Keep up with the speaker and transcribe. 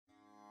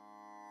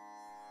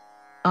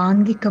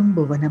Angikam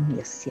Bhuvanam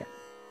Yasya.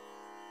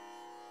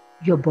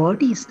 Your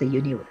body is the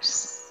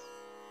universe.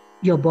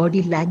 Your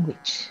body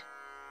language.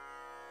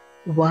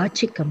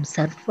 Vachikam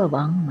Sarva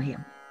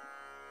Vangmayam.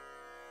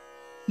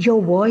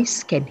 Your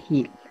voice can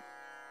heal.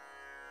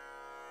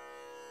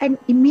 An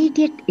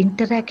immediate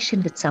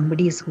interaction with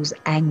somebody who's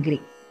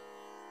angry.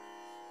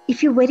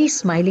 If you're very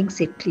smiling,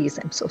 say, please,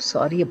 I'm so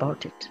sorry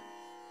about it.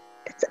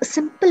 That's a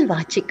simple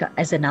Vachika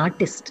as an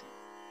artist,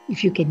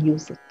 if you can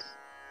use it.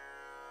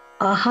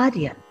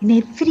 Aharya, in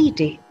every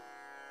day,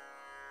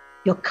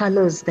 your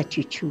colors that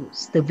you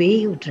choose, the way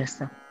you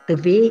dress up, the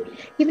way,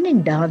 even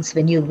in dance,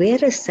 when you wear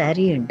a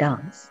sari in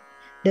dance,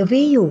 the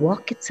way you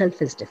walk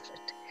itself is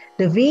different.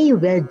 The way you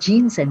wear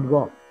jeans and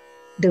walk,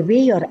 the way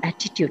your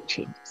attitude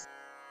changes.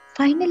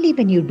 Finally,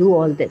 when you do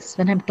all this,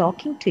 when I'm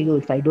talking to you,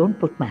 if I don't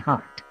put my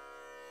heart,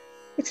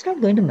 it's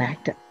not going to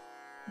matter.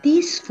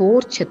 These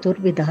 4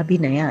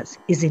 Chaturvidhabhinayas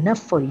is enough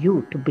for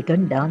you to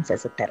begin dance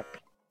as a therapy.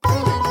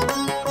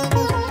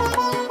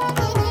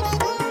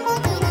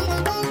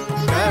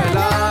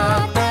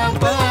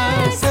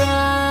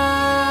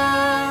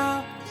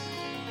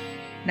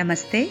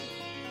 Namaste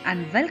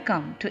and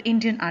welcome to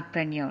Indian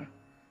Artpreneur.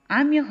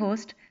 I'm your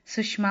host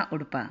Sushma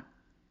Udupa.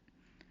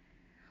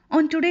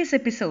 On today's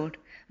episode,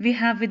 we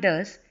have with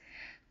us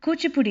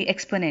Kuchipudi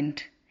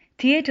exponent,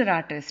 theatre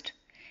artist,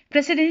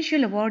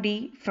 presidential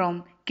awardee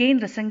from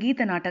Kendra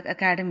Sangeeta Natak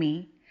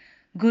Academy,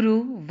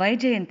 Guru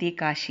Vaijayanti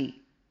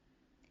Kashi.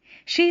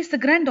 She is the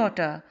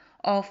granddaughter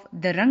of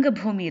the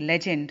Rangabhoomi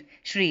legend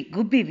Sri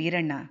Gubbi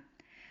Veeranna,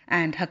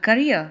 and her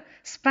career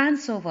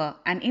spans over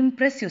an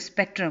impressive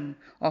spectrum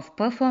of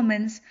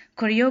performance,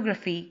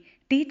 choreography,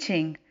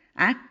 teaching,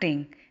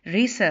 acting,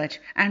 research,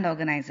 and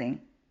organizing.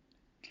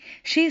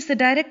 She is the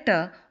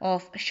director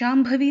of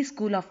Shambhavi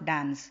School of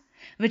Dance,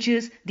 which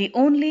is the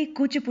only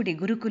Kuchipudi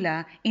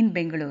Gurukula in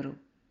Bengaluru.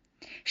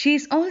 She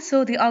is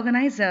also the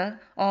organizer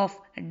of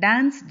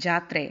Dance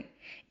Jatre,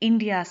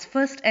 India's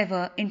first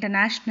ever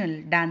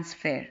international dance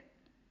fair.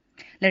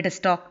 Let us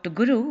talk to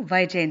Guru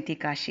Vaijayanti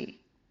Kashi.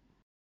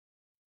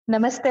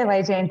 Namaste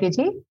Vaijayanti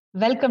ji.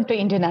 Welcome to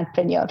Indian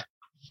Artpreneur.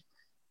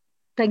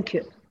 Thank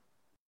you.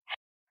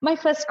 My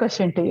first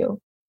question to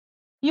you.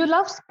 You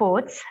love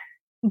sports,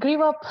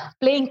 grew up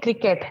playing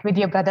cricket with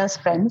your brother's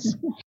friends,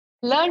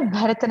 learned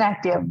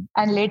Bharatanatyam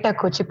and later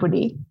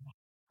Kuchipudi,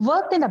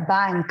 worked in a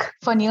bank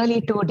for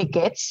nearly 2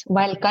 decades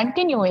while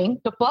continuing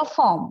to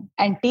perform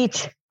and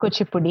teach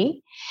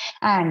Kuchipudi,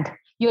 and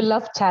you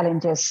love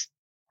challenges.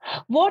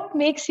 What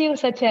makes you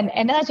such an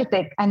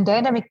energetic and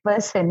dynamic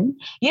person,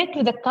 yet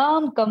with a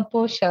calm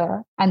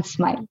composure and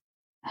smile?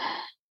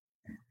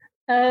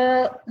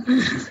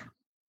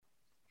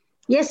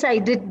 Yes, I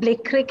did play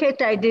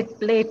cricket. I did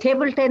play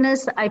table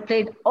tennis. I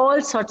played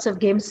all sorts of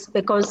games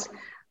because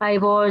I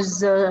was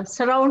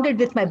surrounded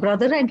with my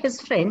brother and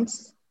his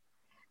friends.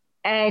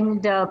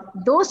 And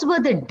those were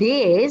the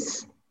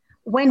days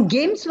when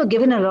games were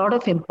given a lot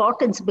of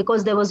importance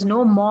because there was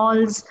no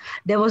malls,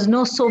 there was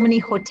no so many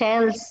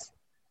hotels.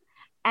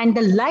 And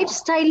the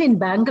lifestyle in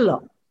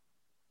Bangalore,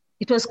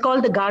 it was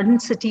called the Garden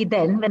City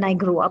then when I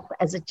grew up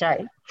as a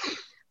child,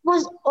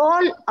 was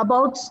all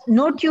about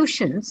no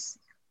tuitions,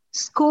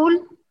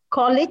 school,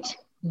 college,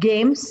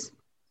 games,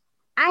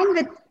 and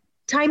with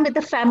time with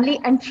the family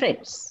and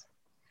friends.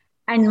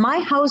 And my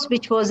house,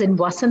 which was in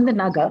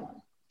Vasantanagar,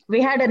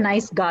 we had a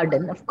nice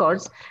garden, of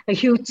course, a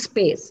huge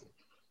space.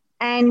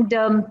 And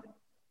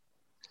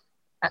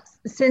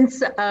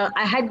since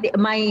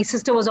my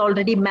sister was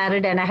already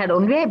married and I had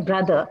only a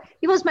brother,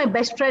 he was my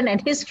best friend and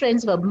his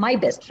friends were my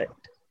best friend.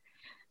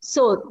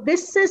 So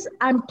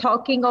I'm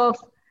talking of,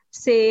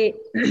 say,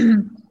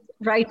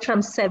 right from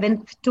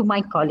 7th to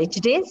my college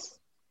days.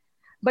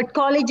 But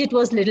college, it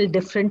was a little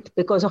different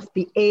because of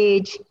the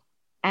age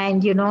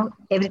and,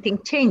 everything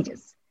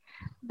changes.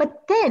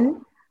 But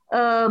then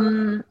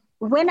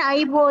when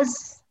I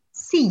was,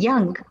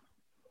 young,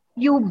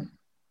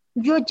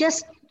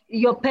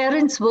 your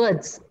parents'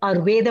 words are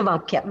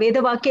Vedavakya.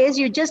 Vedavakya is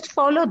you just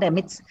follow them.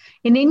 It's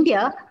in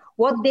India,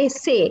 what they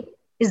say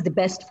is the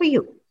best for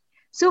you.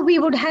 So we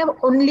would have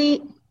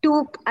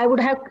I would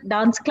have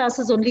dance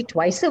classes only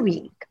twice a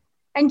week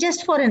and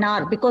just for an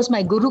hour because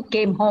my guru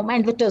came home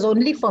and it was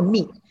only for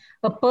me,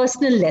 a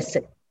personal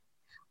lesson.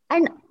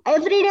 And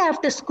every day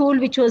after school,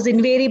 which was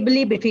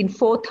invariably between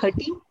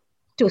 4:30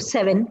 to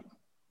 7,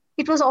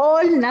 it was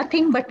all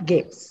nothing but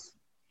games.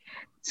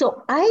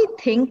 So I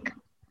think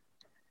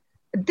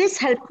this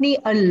helped me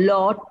a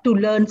lot to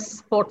learn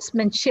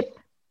sportsmanship,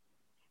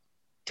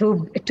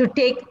 to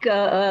take,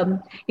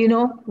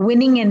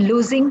 winning and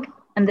losing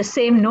on the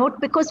same note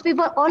because we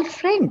were all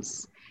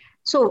friends.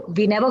 So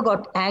we never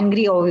got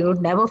angry or we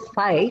would never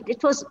fight.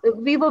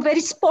 We were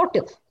very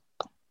sportive.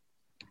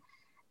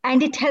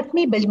 And it helped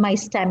me build my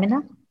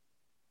stamina.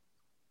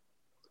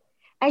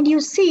 And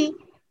you see,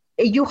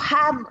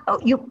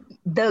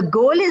 the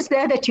goal is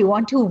there that you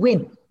want to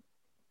win.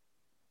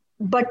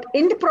 But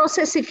in the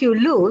process, if you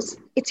lose,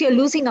 you're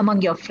losing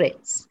among your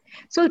friends.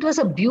 So it was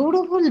a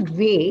beautiful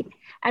way.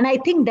 And I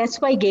think that's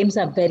why games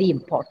are very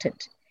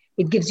important.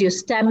 It gives you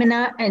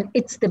stamina, and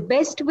it's the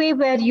best way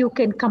where you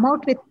can come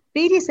out with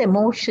various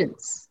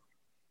emotions.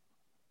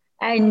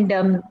 And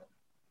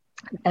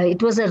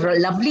it was a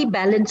lovely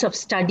balance of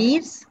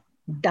studies,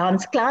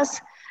 dance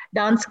class,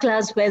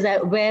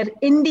 where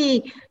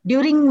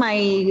during my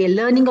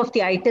learning of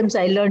the items,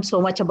 I learned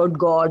so much about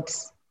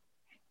gods.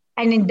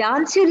 And in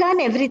dance, you learn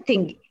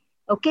everything.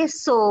 Okay,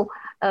 so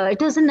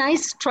it was a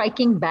nice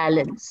striking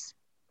balance.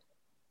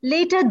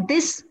 Later,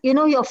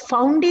 your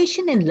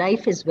foundation in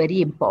life is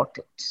very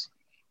important.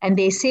 And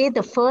they say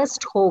the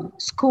first home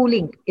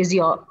schooling is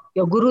your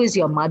guru is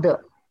your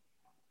mother.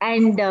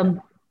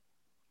 And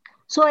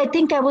so I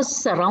think I was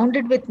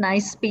surrounded with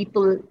nice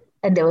people,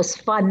 and there was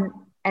fun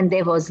and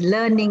there was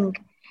learning.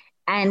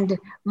 And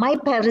my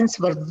parents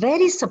were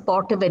very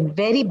supportive and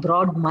very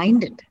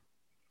broad-minded.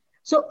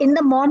 So in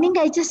the morning,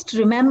 I just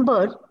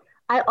remember,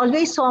 I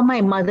always saw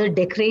my mother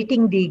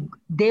decorating the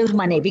Dev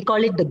Mane, we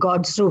call it the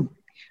God's room,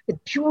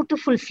 with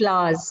beautiful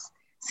flowers,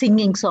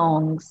 singing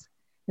songs,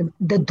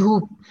 the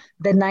dhoop,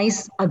 the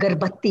nice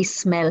agarbatti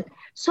smell,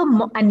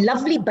 and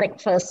lovely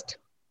breakfast.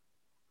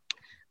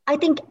 I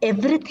think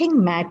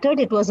everything mattered.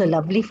 It was a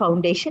lovely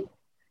foundation.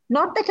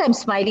 Not that I'm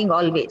smiling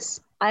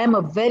always. I am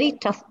a very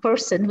tough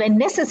person when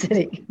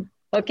necessary.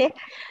 Okay.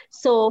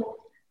 So,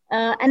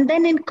 and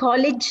then in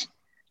college,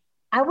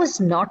 I was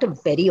not a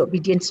very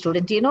obedient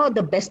student.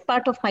 The best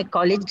part of my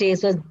college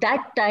days was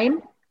that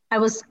time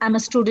I'm a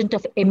student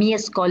of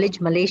MES College,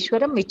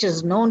 Malleshwaram, which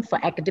is known for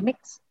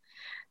academics.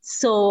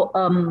 So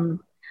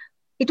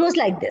it was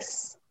like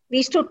this. We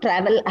used to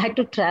travel. I had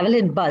to travel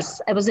in bus.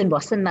 I was in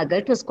Vasant Nagar.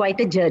 It was quite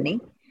a journey.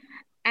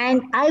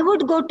 And I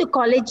would go to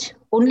college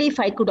only if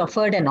I could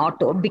afford an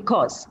auto,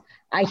 because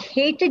I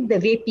hated the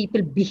way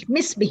people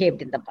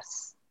misbehaved in the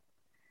bus.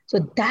 So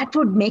that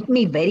would make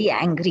me very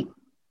angry.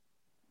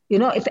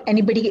 If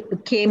anybody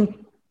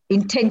came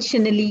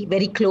intentionally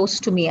very close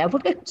to me, I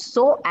would get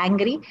so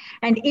angry.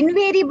 And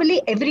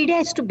invariably, every day I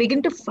used to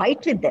begin to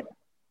fight with them.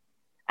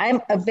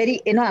 I'm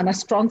a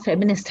strong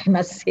feminist, I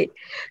must say.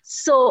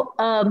 So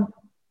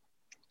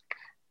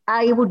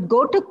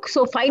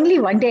so finally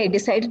one day I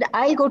decided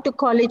I go to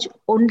college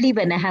only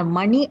when I have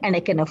money and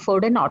I can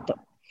afford an auto.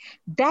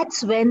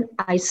 That's when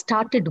I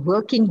started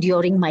working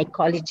during my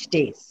college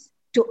days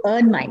to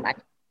earn my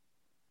money.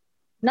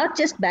 Not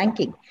just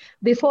banking.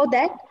 Before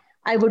that,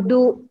 I would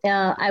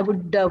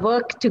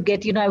work to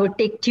get, I would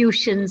take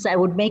tuitions, I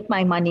would make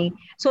my money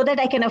so that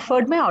I can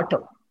afford my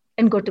auto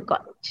and go to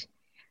college.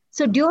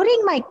 So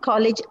during my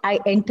college, I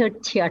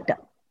entered theater.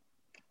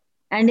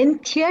 And in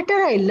theater,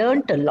 I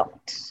learned a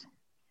lot.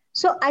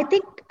 So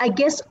I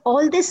guess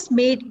all this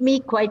made me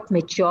quite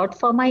matured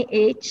for my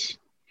age.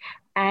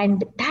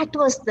 And that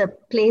was the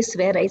place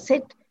where I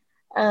said,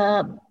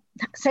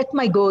 set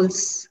my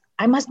goals.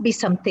 I must be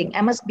something.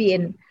 I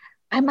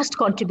must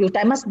contribute.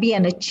 I must be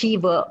an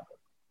achiever.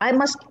 I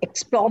must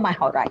explore my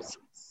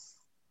horizons.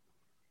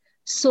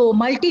 So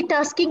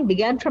multitasking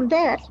began from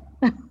there.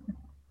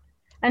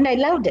 And I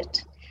loved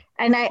it.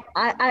 And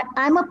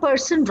I'm a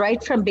person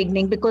right from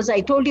beginning, because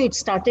I told you it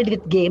started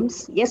with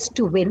games, yes,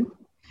 to win.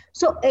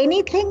 So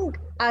anything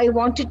I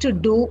wanted to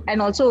do,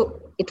 and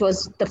also it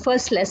was the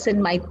first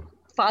lesson, my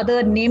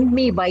father named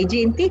me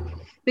Vaijayanti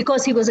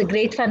because he was a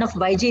great fan of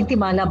Vaijayanti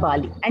Mala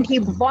Bali. And he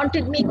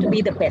wanted me to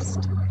be the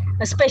best,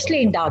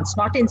 especially in dance,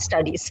 not in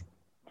studies.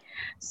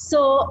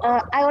 So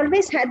I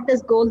always had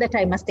this goal that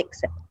I must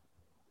excel.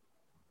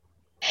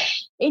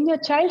 In your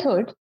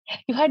childhood,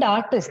 you had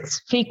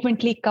artists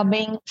frequently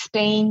coming,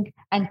 staying,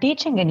 and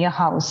teaching in your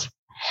house.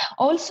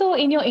 Also,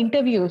 in your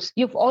interviews,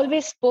 you've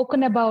always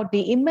spoken about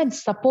the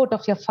immense support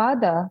of your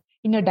father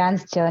in your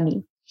dance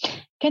journey.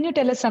 Can you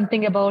tell us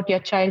something about your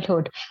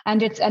childhood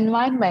and its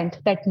environment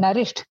that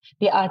nourished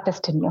the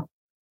artist in you?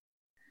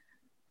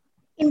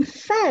 In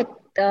fact,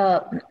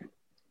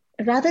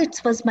 rather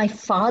it was my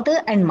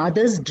father and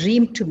mother's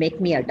dream to make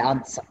me a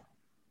dancer.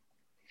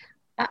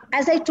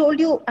 As I told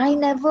you, we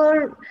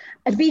never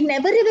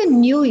even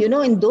knew,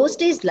 in those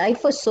days,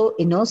 life was so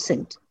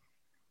innocent.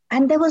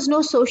 And there was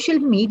no social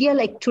media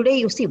like today.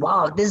 You see,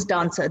 wow, this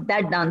dancer,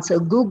 that dancer,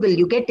 Google,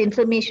 you get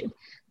information.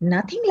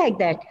 Nothing like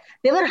that.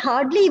 There were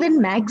hardly even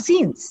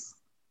magazines.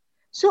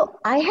 So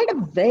I had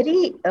a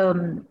very,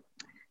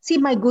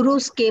 my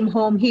gurus came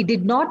home. He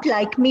did not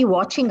like me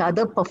watching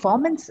other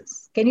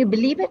performances. Can you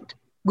believe it?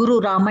 Guru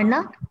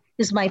Ramanna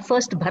is my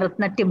first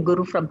Bharatanatyam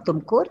guru from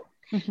Tumkur.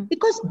 Mm-hmm.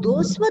 Because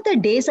those were the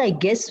days, I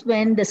guess,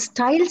 when the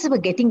styles were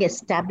getting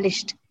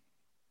established,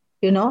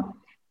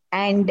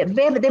 and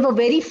where there were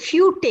very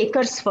few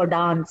takers for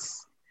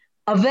dance.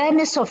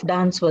 Awareness of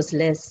dance was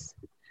less.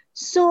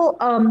 So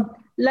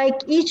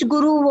like each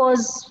guru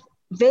was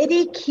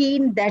very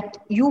keen that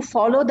you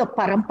follow the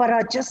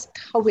parampara just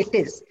how it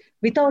is,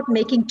 without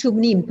making too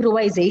many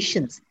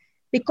improvisations.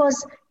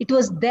 Because it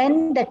was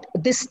then that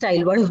this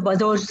style,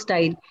 Vador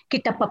style,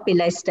 Kittappa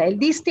Pillai style,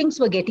 these things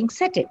were getting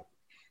settled.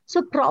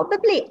 So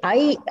probably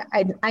I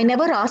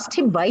never asked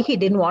him why he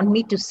didn't want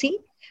me to see.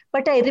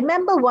 But I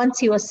remember once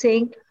he was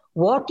saying,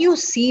 what you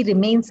see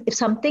remains, if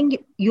something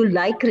you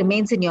like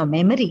remains in your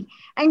memory,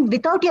 and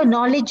without your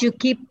knowledge, you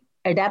keep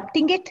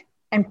adapting it,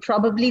 and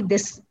probably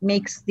this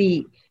makes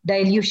the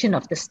dilution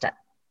of the style.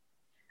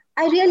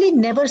 I really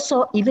never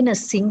saw even a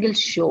single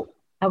show.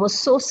 I was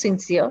so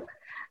sincere.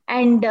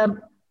 And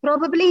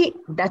probably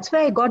that's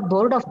why I got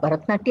bored of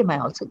Bharatanatyam, I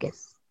also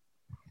guess.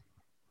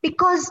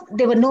 Because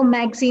there were no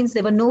magazines,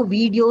 there were no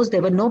videos,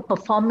 there were no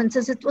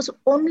performances. It was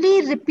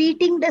only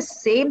repeating the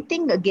same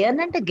thing again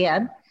and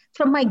again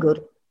from my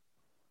guru.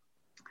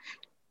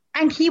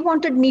 And he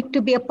wanted me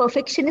to be a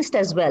perfectionist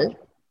as well.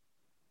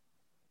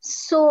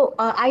 So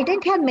I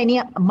didn't have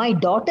many. My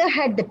daughter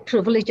had the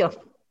privilege of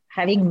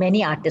having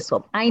many artists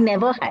home. I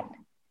never had.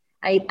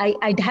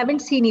 I haven't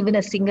seen even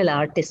a single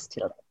artist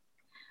till.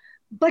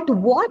 But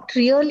what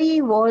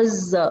really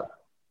was a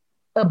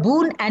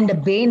boon and a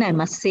bane, I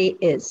must say,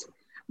 is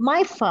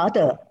my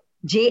father,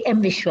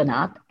 J.M.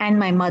 Vishwanath, and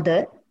my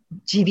mother,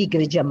 G.V.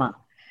 Girijamma,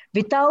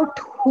 without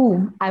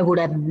whom I would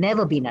have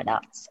never been a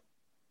dancer.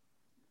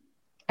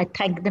 I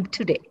thank them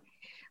today.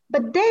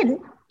 But then,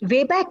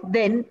 way back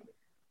then,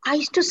 I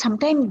used to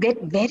sometimes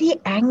get very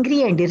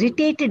angry and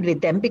irritated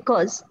with them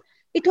because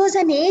it was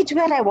an age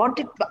where I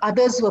wanted,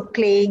 others were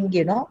playing,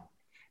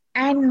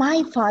 and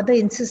my father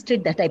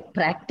insisted that I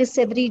practice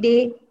every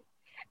day.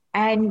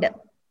 And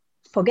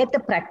forget the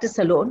practice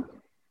alone.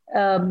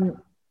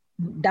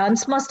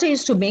 Dance master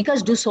used to make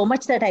us do so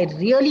much that I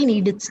really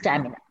needed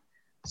stamina.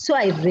 So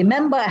I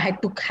remember I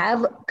had to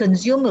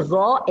consume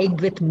raw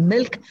egg with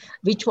milk,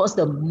 which was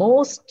the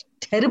most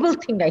terrible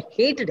thing. I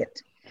hated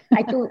it. I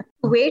had to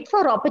wait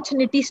for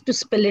opportunities to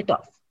spill it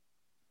off.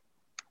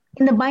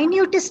 In the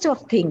minutest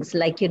of things,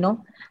 like,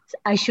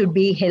 I should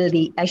be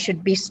healthy, I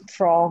should be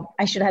strong,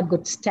 I should have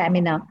good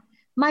stamina.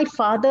 My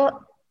father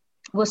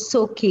was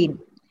so keen.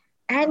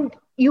 And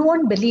you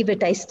won't believe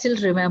it, I still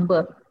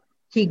remember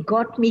he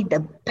got me the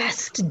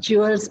best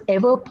jewels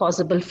ever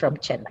possible from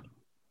Chennai.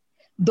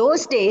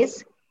 Those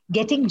days,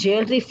 getting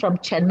jewelry from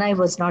Chennai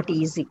was not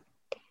easy.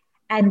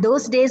 And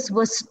those days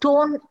were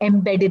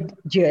stone-embedded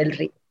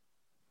jewelry.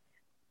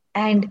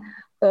 And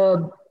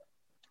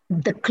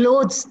the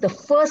clothes, the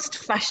first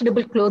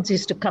fashionable clothes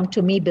used to come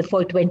to me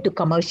before it went to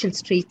Commercial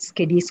Street's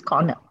Kiddies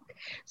Corner.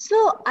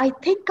 So I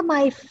think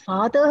my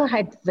father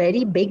had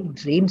very big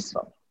dreams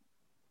for me.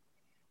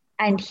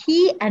 And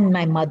he and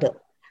my mother,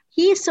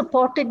 he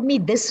supported me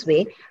this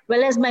way,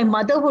 whereas my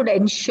mother would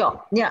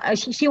ensure,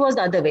 she was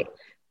the other way.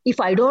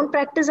 If I don't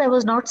practice, I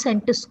was not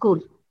sent to school.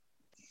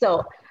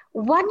 So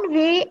one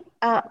way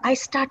I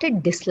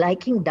started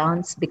disliking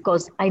dance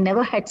because I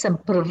never had some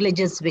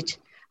privileges which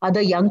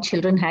other young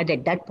children had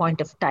at that point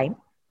of time.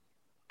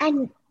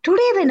 And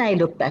today when I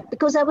look back,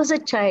 because I was a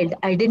child,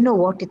 I didn't know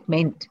what it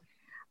meant.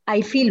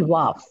 I feel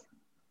wow.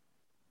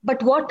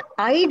 But what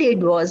I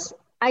did was,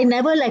 I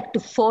never liked to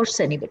force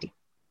anybody.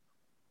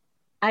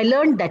 I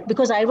learned that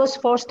because I was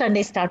forced and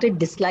I started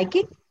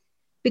disliking.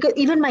 Because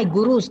even my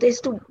gurus,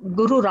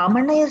 Guru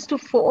Ramana used to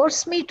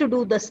force me to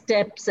do the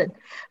steps and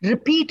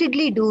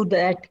repeatedly do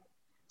that.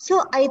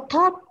 So I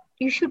thought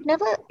you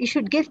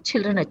should give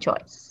children a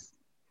choice.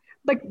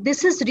 But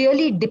this is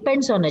really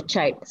depends on a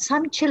child.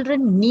 Some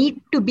children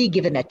need to be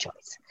given a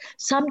choice.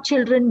 Some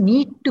children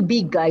need to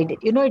be guided.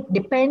 It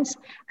depends.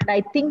 And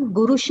I think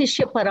Guru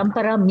Shishya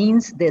Parampara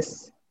means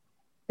this,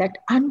 that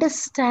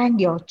understand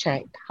your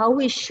child. How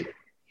is she?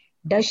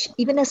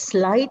 Even a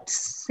slight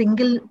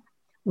single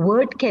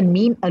word can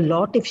mean a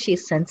lot if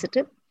she's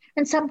sensitive.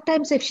 And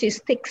sometimes if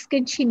she's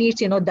thick-skinned, she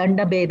needs,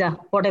 danda beda,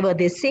 whatever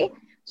they say.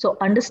 So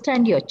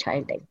understand your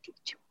child and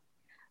teach.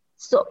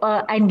 So,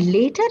 and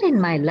later in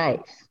my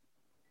life,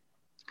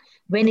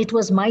 when it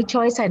was my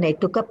choice and I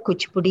took up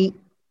Kuchipudi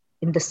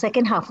in the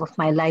second half of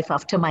my life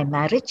after my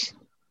marriage,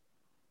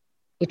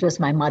 it was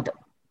my mother.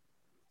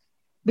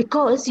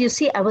 Because you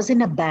see, I was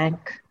in a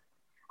bank,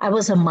 I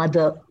was a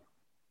mother,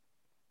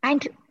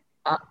 and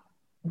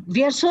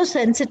we are so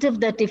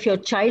sensitive that if your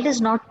child is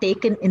not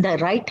taken in the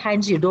right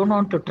hands, you don't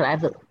want to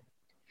travel.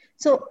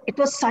 So it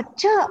was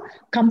such a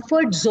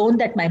comfort zone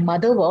that my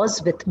mother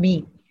was with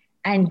me.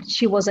 And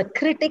she was a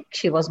critic,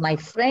 she was my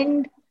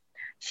friend,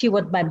 she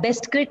was my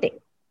best critic.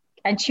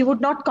 And she would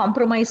not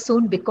compromise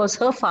soon because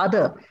her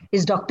father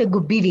is Dr.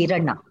 Gubbi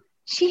Veeranna.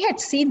 She had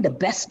seen the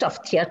best of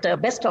theater,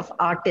 best of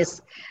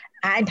artists,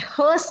 and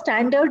her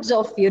standards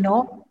of,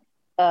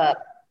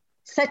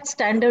 such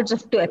standards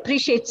of to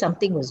appreciate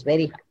something was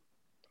very high.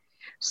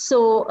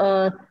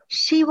 So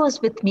she was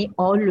with me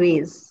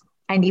always.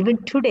 And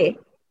even today,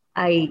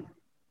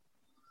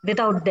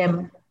 without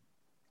them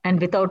and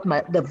without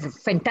the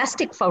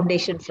fantastic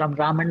foundation from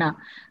Ramana,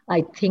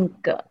 I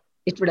think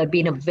it would have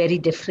been a very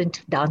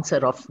different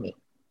dancer of me.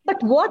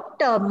 But what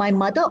my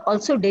mother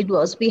also did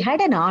was, we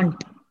had an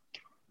aunt,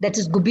 that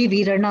is Gubbi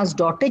Veeranna's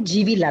daughter,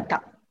 G.V. Lata.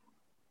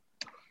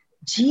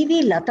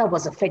 G.V. Lata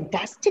was a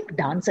fantastic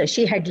dancer.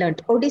 She had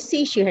learned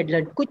Odissi, she had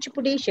learned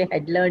Kuchipudi, she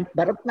had learned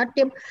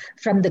Bharatanatyam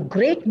from the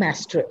great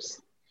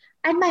masters.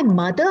 And my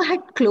mother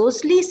had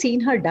closely seen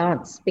her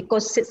dance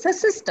because it's a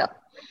sister.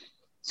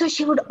 So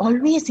she would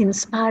always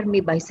inspire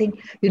me by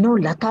saying,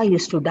 Lata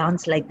used to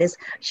dance like this.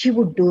 She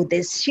would do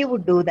this, she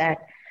would do that.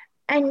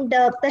 And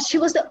that she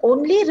was the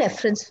only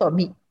reference for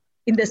me.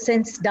 in the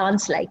sense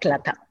dance like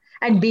Lata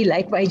and be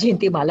like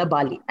Vaijayanti Mala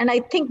Bali. And I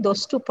think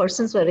those two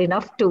persons were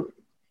enough to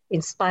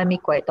inspire me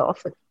quite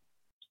often.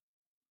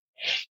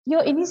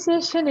 Your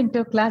initiation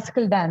into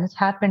classical dance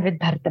happened with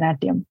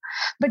Bharatanatyam,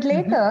 but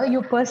later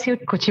you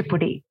pursued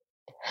Kuchipudi.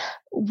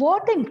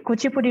 What in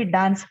Kuchipudi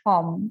dance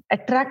form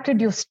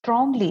attracted you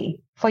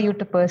strongly for you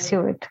to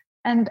pursue it?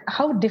 And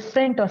how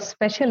different or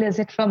special is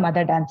it from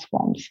other dance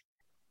forms?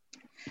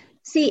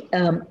 See,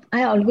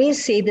 I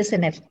always say this,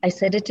 and I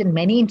said it in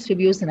many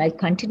interviews, and I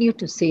continue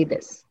to say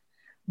this.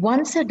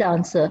 Once a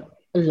dancer,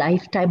 a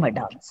lifetime a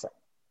dancer.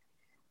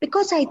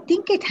 Because I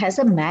think it has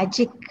a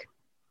magic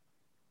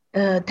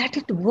that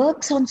it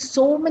works on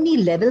so many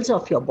levels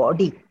of your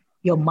body,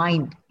 your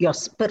mind, your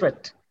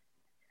spirit,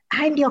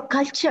 and your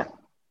culture,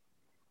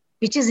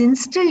 which is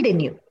instilled in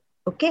you.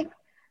 Okay.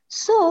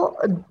 So,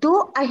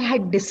 though I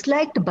had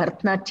disliked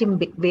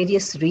Bharatanatyam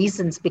various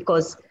reasons,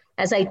 because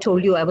as I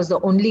told you, I was the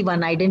only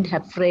one, I didn't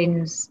have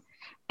friends.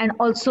 And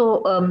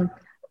also,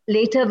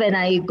 later when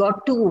I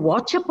got to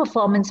watch a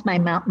performance, my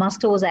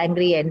master was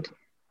angry and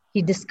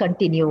he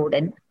discontinued,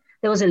 and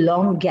there was a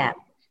long gap.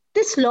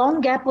 This long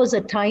gap was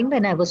a time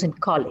when I was in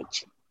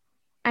college.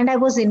 And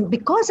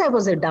because I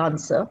was a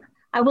dancer,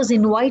 I was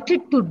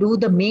invited to do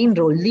the main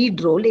role,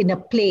 lead role in a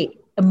play,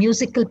 a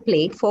musical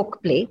play,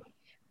 folk play,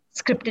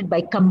 scripted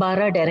by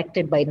Kambara,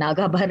 directed by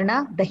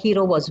Nagabharana. The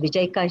hero was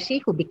Vijay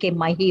Kashi, who became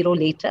my hero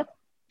later.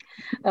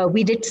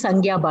 We did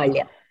Sangya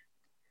Balya.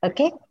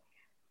 Okay.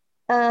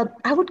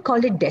 I would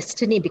call it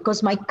destiny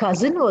because my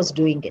cousin was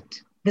doing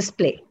it, this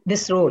play,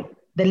 this role,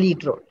 the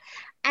lead role.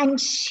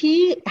 And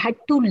she had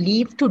to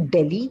leave to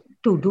Delhi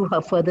to do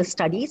her further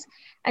studies.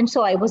 And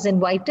so I was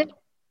invited.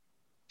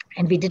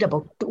 And we did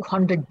about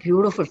 200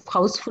 beautiful,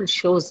 houseful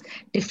shows,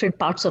 different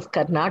parts of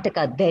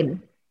Karnataka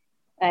then.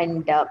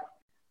 And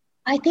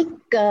I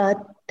think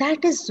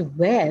that is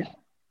where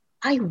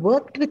I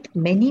worked with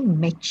many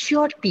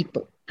mature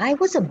people. I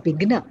was a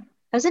beginner.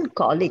 I was in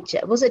college.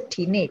 I was a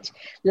teenage.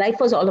 Life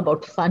was all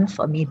about fun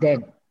for me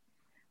then.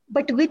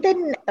 But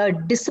within a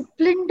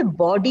disciplined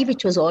body,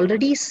 which was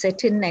already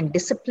set in, and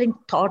disciplined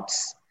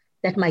thoughts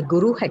that my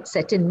guru had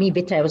set in me,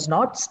 which I was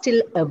not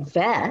still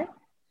aware,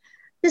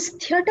 this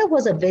theater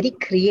was a very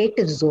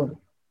creative zone.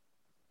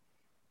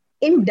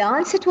 In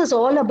dance, it was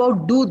all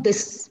about do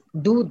this,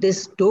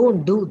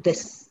 don't do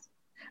this.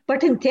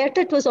 But in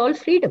theater, it was all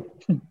freedom.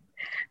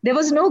 There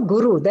was no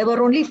guru. There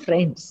were only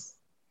friends.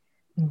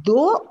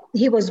 Though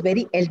he was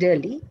very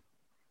elderly,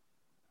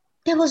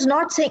 there was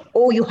not saying,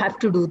 oh, you have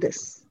to do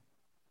this.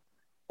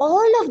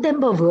 All of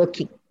them were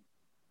working.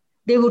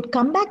 They would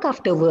come back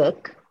after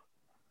work,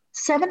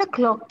 7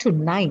 o'clock to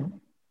 9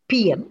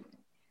 p.m.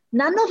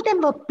 None of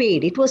them were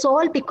paid. It was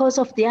all because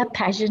of their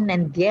passion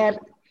and their...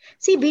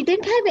 See, we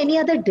didn't have any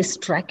other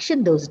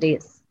distraction those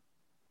days.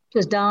 It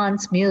was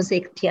dance,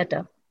 music,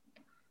 theater.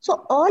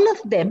 So all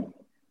of them,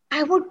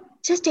 I would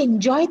just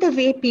enjoy the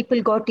way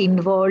people got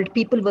involved.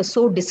 People were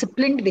so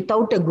disciplined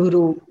without a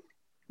guru,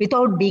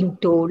 without being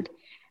told.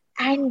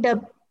 And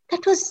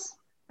that was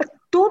a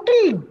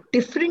total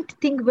different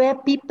thing where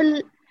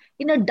people,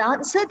 in a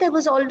dancer, there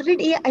was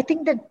already, I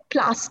think, that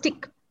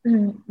plastic,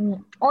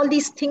 all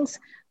these things,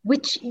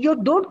 which you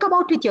don't come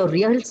out with your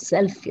real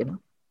self, you know.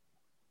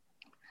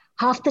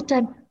 Half the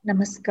time,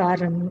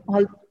 namaskaram,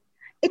 all.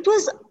 It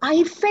was,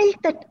 I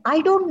felt that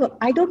I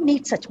don't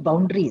need such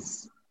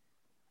boundaries.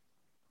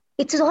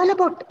 It's all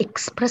about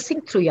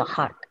expressing through your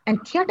heart.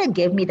 And theater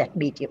gave me that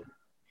medium.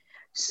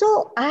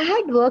 So I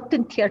had worked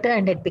in theater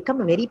and had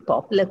become very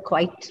popular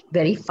quite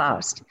very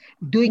fast,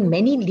 doing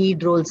many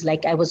lead roles,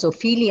 like I was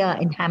Ophelia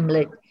in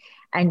Hamlet.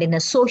 And in a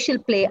social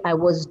play, I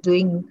was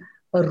doing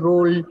a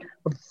role,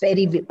 a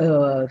very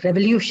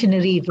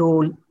revolutionary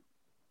role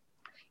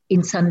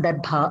in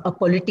Sandarbha, a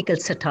political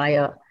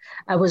satire.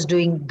 I was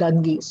doing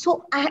Gangi.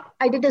 So I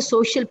did a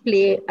social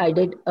play. I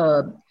did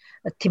a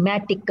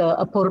thematic,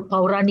 a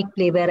Pauranic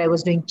play where I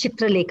was doing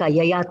Chitralekha,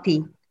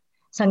 Yayati,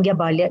 Sangya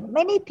Balya,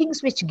 many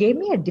things which gave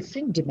me a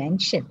different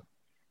dimension.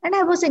 And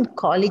I was in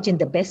college in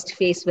the best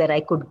phase where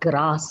I could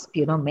grasp,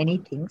 you know, many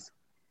things.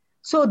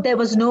 So there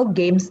was no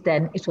games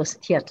then, it was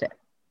theater.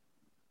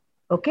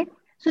 Okay.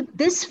 So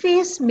this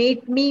phase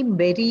made me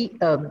very,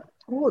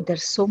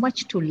 there's so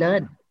much to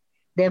learn.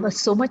 There was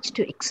so much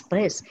to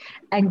express.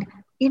 And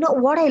you know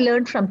what I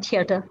learned from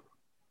theater?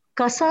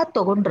 Kasa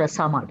togon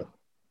rasa madu.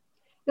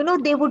 You know,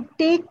 they would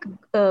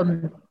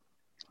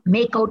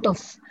make out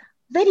of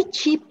very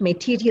cheap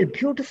material,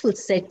 beautiful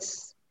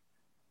sets.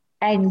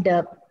 And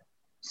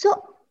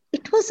so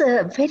it was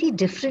a very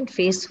different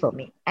phase for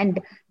me.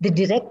 And the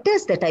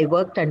directors that I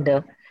worked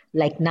under,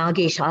 like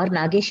Nagesh,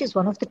 Nagesh is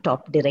one of the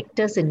top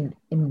directors in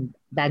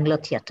Bangalore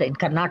theatre, in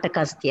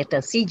Karnataka's theatre,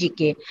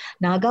 CGK,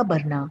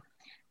 Nagabharana.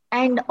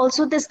 And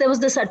also there was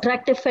this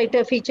attractive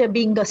fighter feature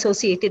being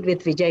associated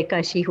with Vijay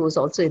Kashi, who was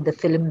also in the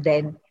film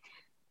then.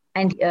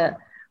 And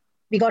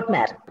we got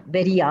married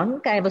very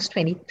young. I was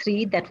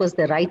 23. That was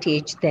the right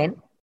age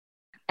then.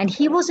 And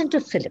he was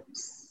into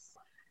films.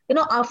 You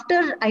know,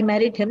 after I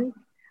married him,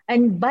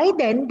 and by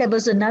then there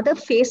was another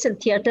phase in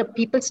theater.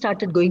 People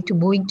started moving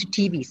to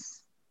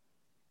TVs.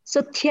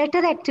 So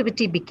theater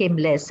activity became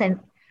less and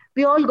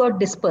we all got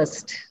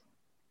dispersed.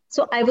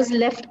 So I was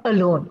left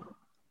alone.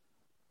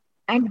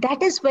 And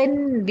that is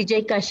when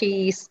Vijay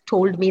Kashi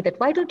told me that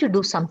why don't you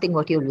do something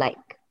what you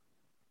like?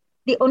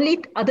 The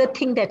only other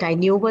thing that I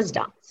knew was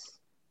dance.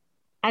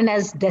 And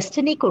as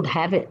destiny could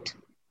have it,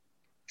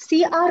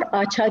 C.R.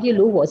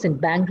 Acharyulu was in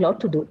Bangalore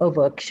to do a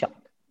workshop.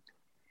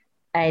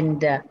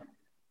 And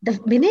the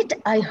minute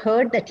I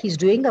heard that he's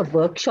doing a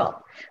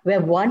workshop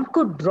where one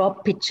could draw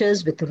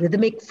pictures with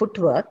rhythmic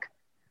footwork,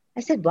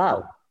 I said,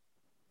 wow,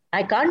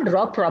 I can't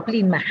draw properly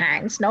in my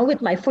hands. Now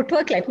with my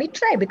footwork, let me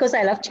try because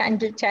I love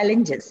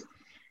challenges.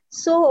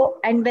 So,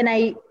 and when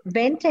I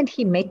went and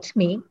he met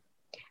me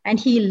and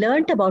he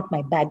learned about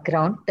my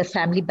background, the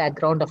family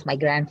background of my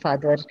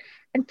grandfather,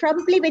 and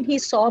probably when he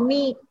saw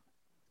me,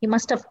 he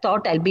must have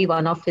thought I'll be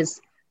one of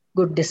his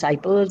good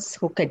disciples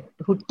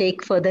who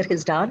take further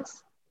his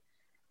dance.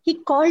 He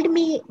called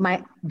me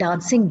my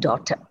dancing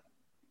daughter.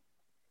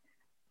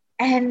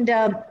 And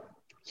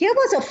here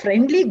was a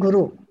friendly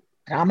guru.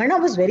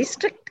 Ramana was very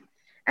strict.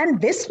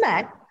 And this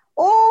man,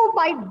 oh,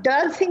 my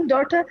dancing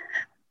daughter,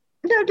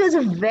 it was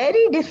a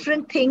very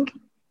different thing.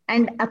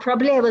 And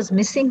probably I was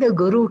missing a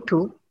guru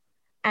too.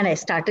 And I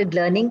started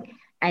learning.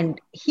 And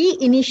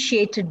he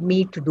initiated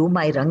me to do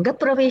my Ranga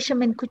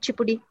Pravesham in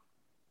Kuchipudi.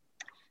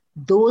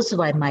 Those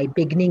were my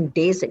beginning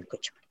days in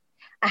Kuchipudi.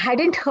 I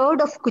hadn't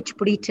heard of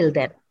Kuchipudi till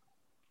then.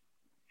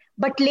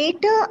 But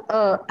later,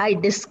 I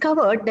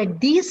discovered that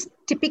these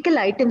typical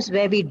items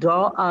where we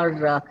draw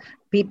our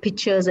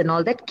pictures and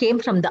all that came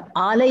from the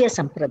Alaya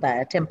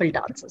Sampradaya, temple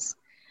dances.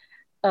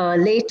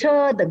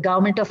 Later, the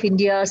government of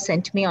India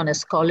sent me on a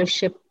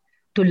scholarship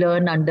to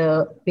learn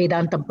under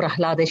Vedantam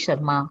Prahlada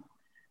Sharma.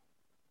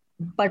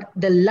 But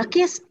the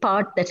luckiest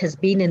part that has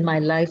been in my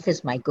life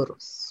is my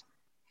gurus.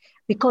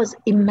 Because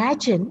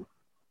imagine,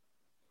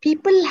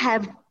 people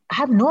have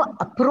no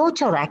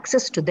approach or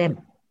access to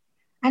them.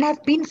 And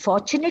I've been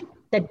fortunate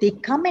that they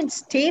come and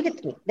stay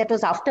with me. That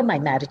was after my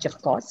marriage,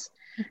 of course,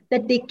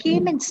 that they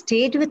came and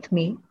stayed with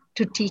me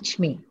to teach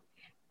me.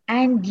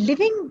 And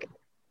living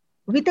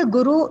with a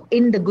guru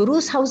in the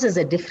guru's house is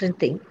a different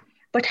thing.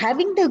 But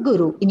having the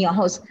guru in your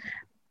house,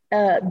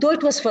 though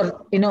it was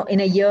for, in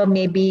a year,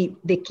 maybe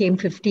they came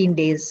 15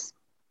 days.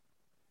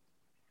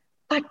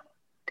 But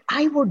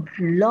I would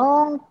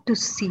long to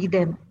see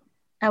them.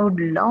 I would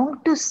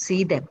long to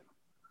see them.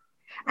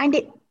 And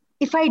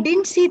if I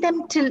didn't see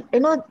them till,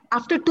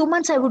 after 2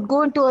 months, I would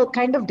go into a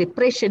kind of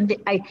depression,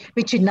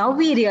 which now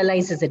we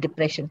realize is a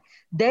depression.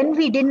 Then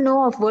we didn't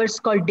know of words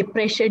called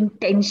depression,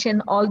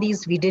 tension, all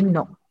these we didn't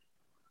know.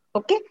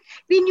 Okay?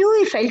 We knew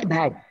he felt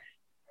bad.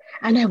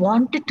 And I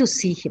wanted to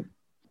see him.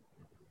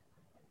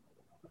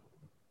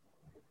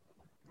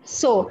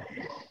 So,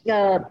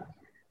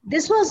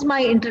 this was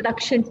my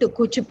introduction to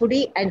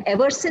Kuchipudi. And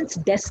ever since,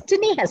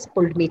 destiny has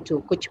pulled me to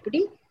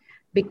Kuchipudi,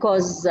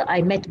 because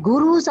I met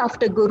gurus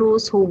after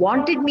gurus who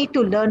wanted me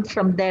to learn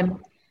from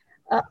them.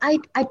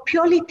 I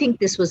purely think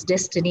this was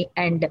destiny.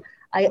 And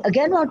I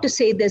again want to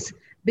say this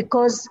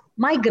because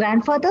my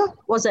grandfather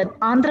was an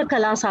Andhra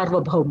Kala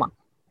Sarvabhauma.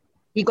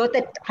 He got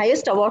that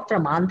highest award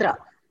from Andhra,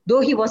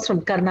 though he was from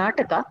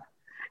Karnataka.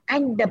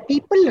 And the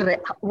people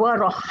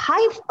were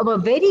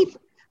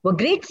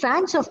great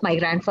fans of my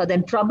grandfather.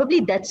 And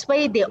probably that's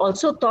why they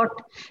also thought,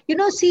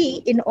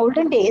 see, in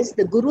olden days,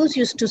 the gurus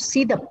used to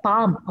see the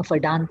palm of a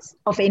dance,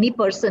 of any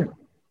person.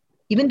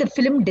 Even the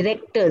film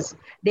directors,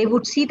 they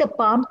would see the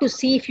palm to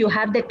see if you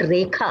have that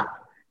rekha,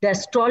 the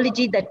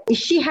astrology, that is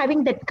she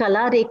having that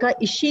kala rekha?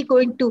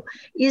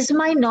 Is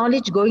my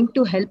knowledge going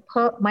to help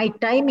her? My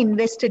time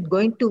invested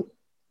going to?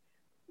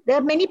 There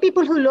are many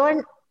people who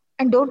learn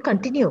and don't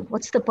continue.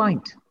 What's the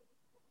point?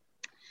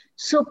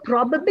 So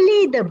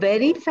probably the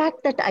very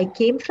fact that I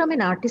came from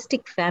an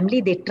artistic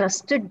family, they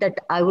trusted that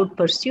I would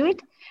pursue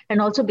it.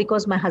 And also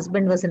because my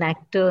husband was an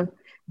actor,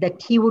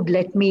 that he would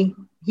let me,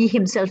 he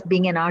himself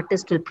being an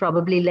artist will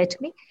probably let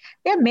me.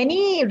 There are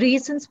many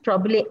reasons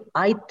probably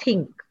I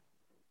think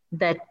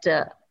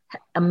that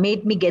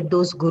made me get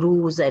those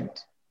gurus and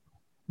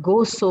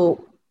go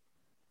so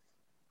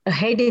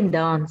ahead in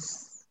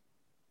dance,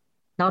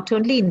 not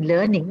only in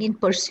learning, in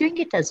pursuing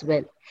it as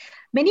well.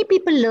 Many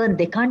people learn,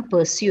 they can't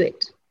pursue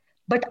it.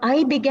 But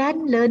I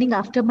began learning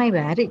after my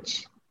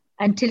marriage.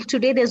 Until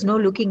today, there's no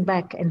looking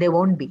back, and there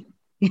won't be.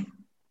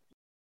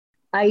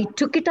 I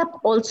took it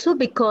up also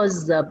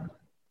because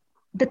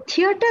the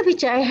theater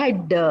which I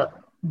had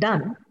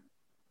done,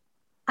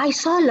 I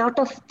saw a lot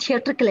of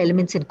theatrical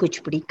elements in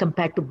Kuchipudi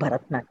compared to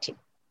Bharatanatyam.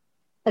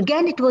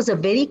 Again, it was a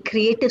very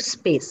creative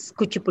space,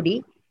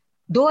 Kuchipudi.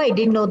 Though I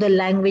didn't know the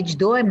language,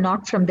 though I'm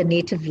not from the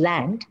native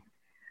land,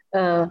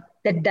 the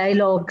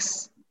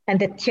dialogues, and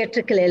the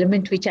theatrical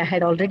element, which I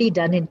had already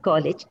done in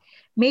college,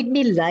 made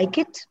me like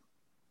it.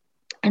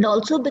 And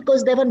also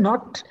because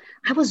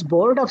I was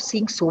bored of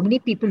seeing so many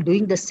people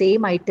doing the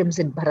same items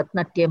in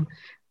Bharatanatyam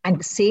and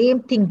the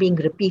same thing being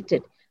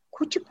repeated.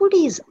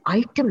 Kuchipudi's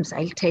items,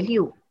 I'll tell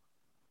you,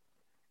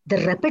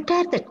 the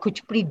repertoire that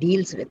Kuchipudi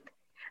deals with,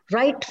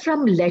 right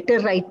from letter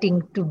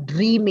writing to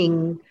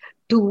dreaming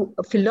to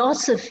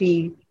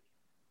philosophy,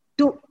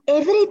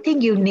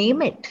 everything, you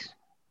name it.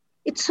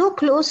 It's so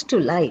close to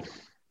life.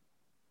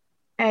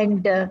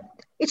 And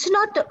it's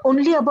not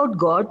only about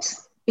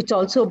gods. It's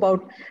also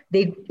about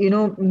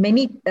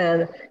many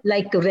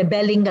like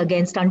rebelling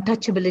against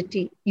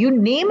untouchability. You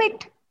name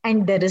it,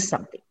 and there is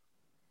something.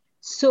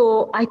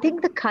 So I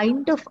think the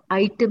kind of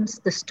items,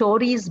 the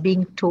stories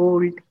being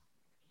told,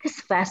 this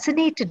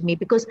fascinated me,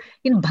 because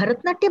in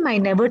Bharatanatyam, I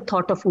never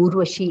thought of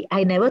Urvashi.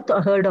 I never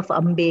heard of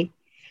Ambe.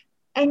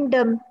 And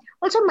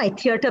also my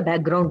theater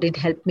background did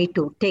help me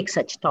to take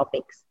such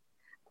topics.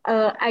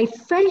 I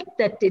felt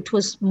that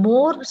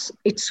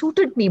it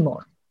suited me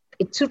more.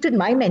 It suited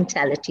my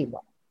mentality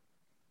more.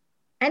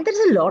 And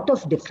there's a lot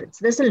of difference.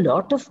 There's a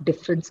lot of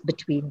difference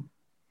between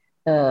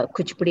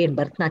Kuchipudi and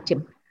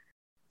Bharatanatyam.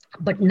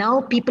 But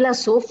now people are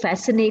so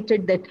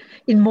fascinated that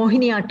in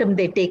Mohiniyattam,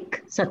 they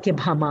take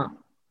Satyabhama.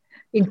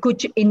 In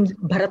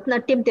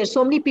Bharatanatyam, there's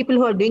so many people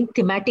who are doing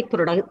thematic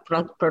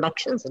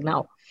productions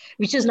now,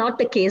 which is not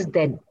the case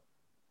then.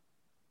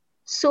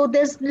 So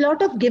there's a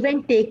lot of give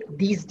and take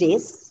these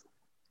days.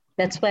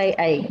 That's why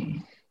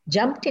I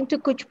jumped into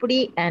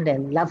Kuchipudi, and I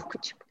love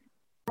Kuchipudi.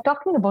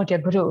 Talking about your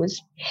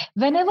gurus,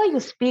 whenever you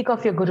speak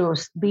of your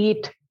gurus, be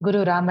it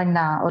Guru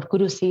Ramanna or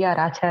Guru C.R.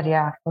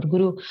 Acharya or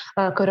Guru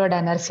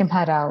Kuroda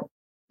Narasimha Rao,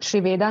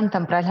 Sri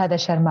Vedantam Prahlada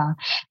Sharma,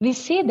 we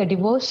see the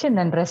devotion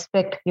and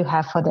respect you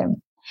have for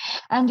them.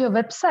 And your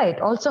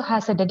website also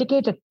has a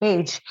dedicated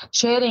page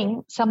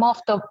sharing some of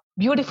the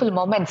beautiful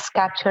moments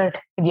captured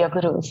with your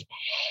gurus.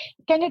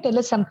 Can you tell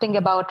us something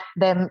about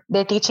them,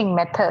 their teaching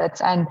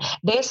methods, and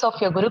days of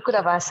your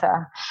Gurukula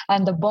Vasa,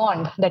 and the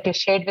bond that you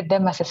shared with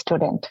them as a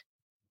student?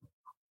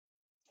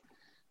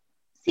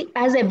 See,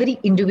 as every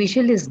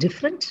individual is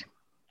different,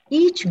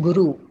 each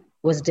guru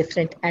was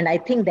different. And I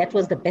think that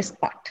was the best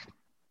part.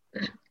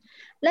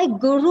 Like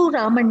Guru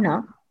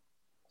Ramanna,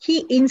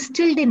 he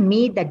instilled in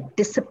me that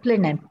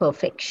discipline and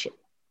perfection.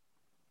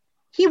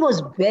 He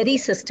was very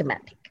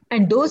systematic.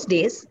 And those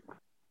days,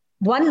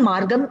 one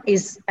margam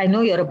is, I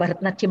know you're a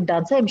Bharatanatyam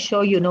dancer, I'm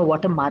sure you know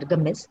what a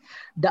margam is.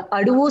 The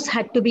aduvus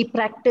had to be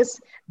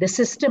practiced, the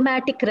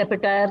systematic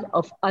repertoire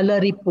of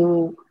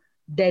Alaripu,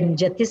 then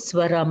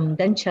Jatiswaram,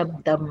 then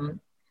Shabdam,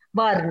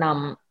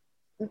 Varnam,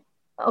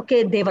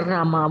 okay,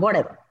 Devarnama,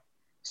 whatever.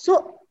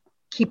 So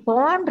keep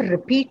on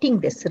repeating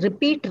this,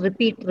 repeat.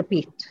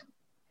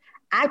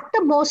 At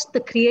the most, the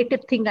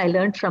creative thing I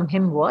learned from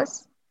him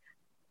was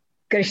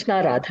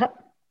Krishna Radha.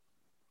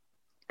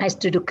 I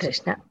used to do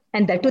Krishna.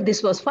 And that too,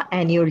 this was for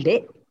annual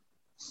day.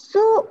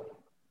 So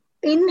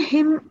in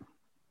him,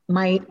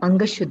 my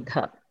Anga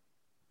Shuddha,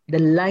 the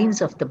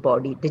lines of the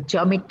body, the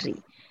geometry,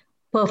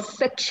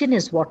 perfection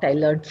is what I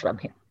learned from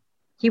him.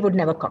 He would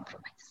never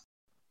compromise.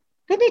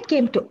 When it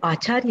came to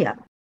Acharya,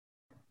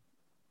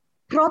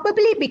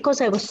 probably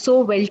because I was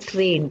so well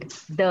trained,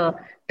 the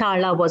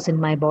tala was in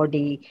my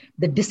body,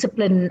 the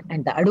discipline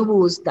and the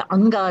aduvus, the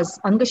angas,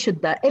 Anga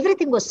Shuddha,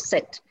 everything was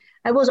set.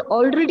 I was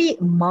already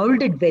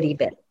molded very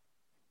well.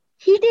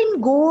 He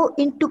didn't go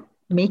into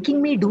making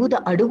me do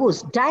the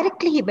aduvus.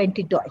 Directly he went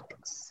into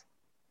items.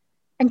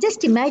 And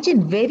just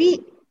imagine,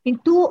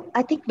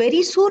 I think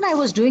very soon I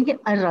was doing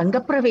a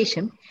Ranga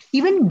Pravesham,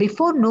 even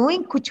before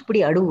knowing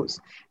Kuchipudi aduvus.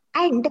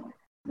 And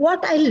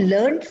what I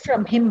learned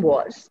from him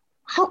was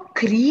how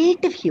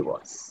creative he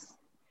was.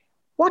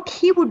 What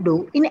he would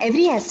do in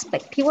every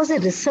aspect. He was a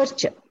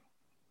researcher.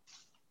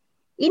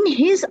 In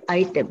his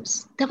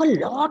items, there were a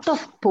lot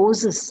of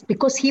poses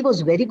because he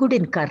was very good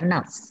in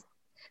karnas,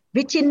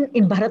 which in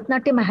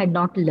Bharatanatyam I had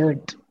not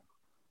learned.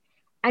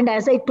 And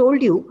as I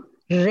told you,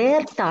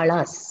 rare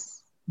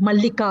talas,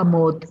 Mallika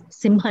Mod,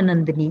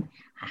 Simhanandini,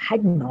 I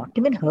had not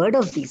even heard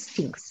of these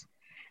things.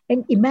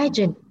 And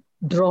imagine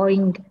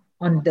drawing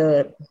on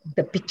the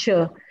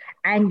picture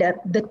and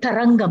the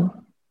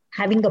tarangam,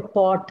 having a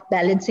pot,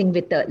 balancing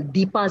with the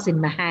deepas in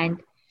my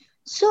hand.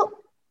 So,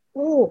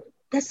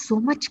 there's so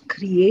much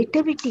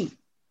creativity.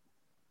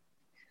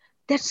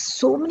 There's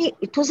so many,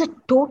 it was a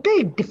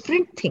total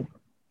different thing.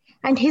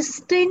 And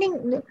his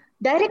training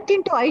direct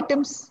into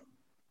items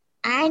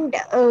and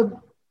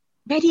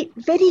very,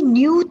 very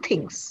new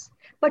things.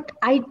 But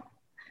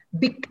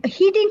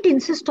he didn't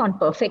insist on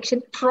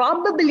perfection,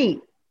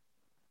 probably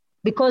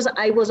because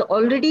I was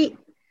already,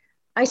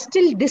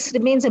 this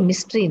remains a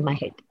mystery in my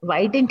head.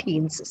 Why didn't he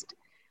insist?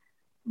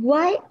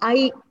 When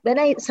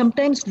I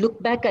sometimes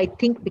look back, I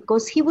think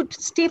because he would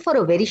stay for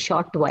a very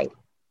short while.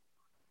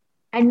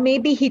 And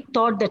maybe he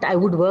thought that I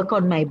would work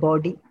on my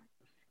body.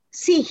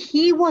 See,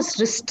 he was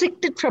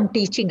restricted from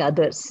teaching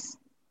others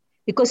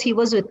because he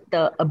was with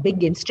a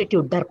big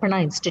institute,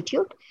 Darpana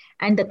Institute,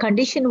 and the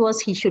condition was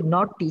he should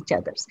not teach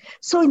others.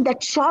 So in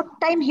that short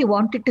time, he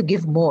wanted to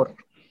give more.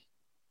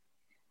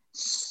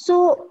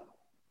 So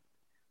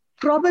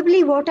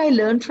probably what I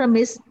learned from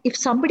is, if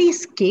somebody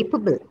is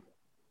capable,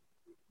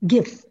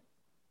 give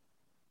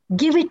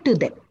it to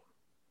them.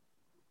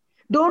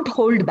 Don't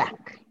hold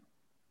back.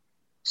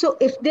 So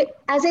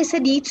as I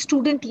said, each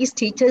student, each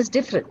teacher is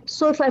different.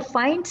 So if I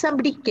find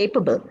somebody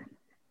capable,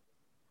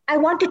 I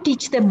want to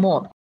teach them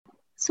more.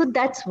 So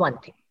that's one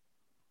thing.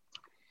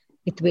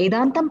 With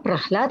Vedantam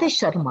Prahlada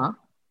Sharma,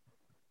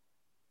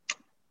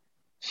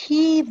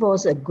 He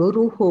was a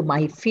guru whom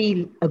I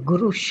feel a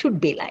guru should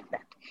be like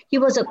that. He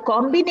was a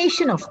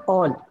combination of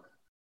all.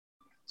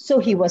 So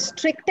he was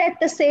strict at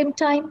the same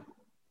time.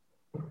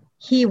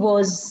 He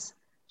was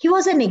he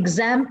was an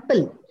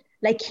example.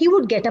 Like he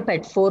would get up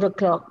at 4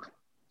 o'clock.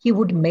 He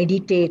would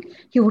meditate.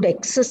 He would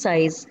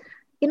exercise.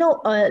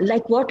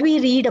 Like what we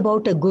read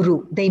about a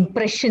guru, the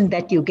impression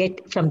that you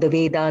get from the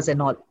Vedas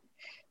and all.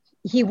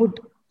 He would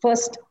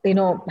first,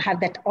 have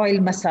that oil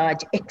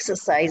massage,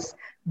 exercise,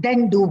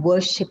 then do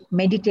worship,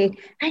 meditate,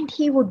 and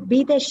he would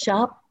be there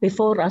sharp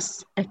before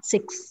us at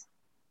 6.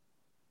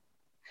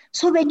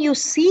 So when you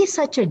see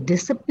such a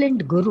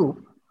disciplined guru,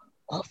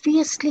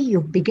 obviously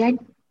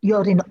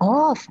you're in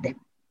awe of them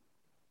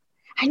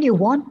and you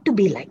want to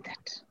be like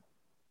that.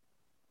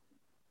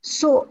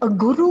 So a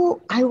guru,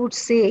 I would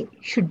say,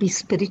 should be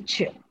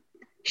spiritual,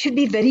 should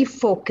be very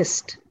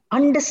focused,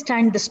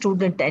 understand the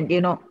student, and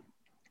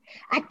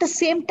at the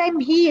same time,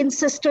 he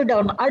insisted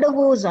on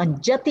adavus, on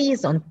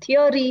jatis, on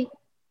theory.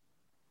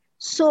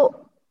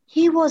 So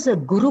he was a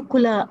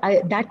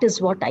gurukula. That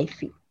is what I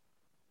feel.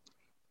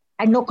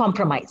 And no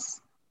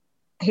compromise.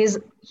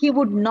 He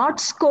would not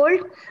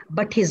scold,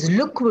 but his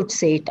look would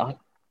say it all.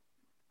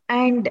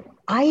 And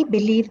I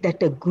believe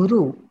that a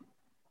guru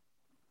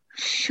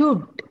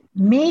should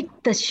make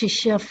the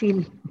shishya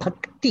feel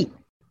bhakti.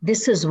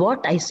 This is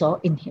what I saw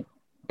in him,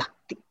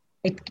 bhakti.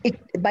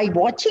 By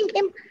watching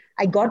him,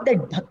 I got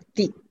that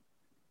bhakti.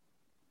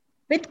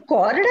 With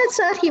Korada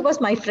sir, he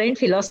was my friend,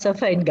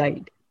 philosopher and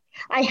guide.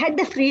 I had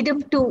the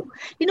freedom to,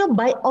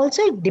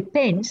 also it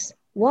depends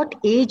what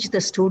age the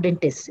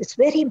student is. It's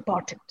very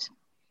important.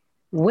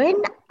 When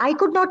I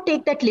could not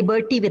take that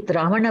liberty with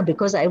Ravana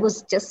because I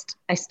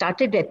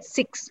started at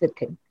 6 with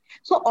him.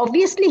 So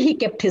obviously he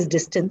kept his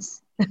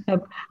distance.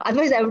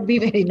 Otherwise I would be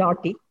very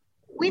naughty.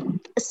 With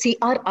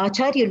C.R.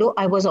 Acharyulu,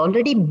 I was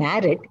already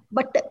married,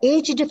 but the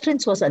age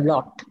difference was a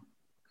lot.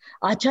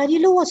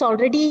 Acharyulu was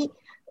already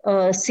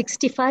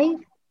 65,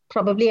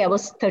 probably I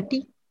was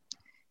 30.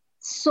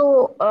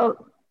 So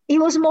he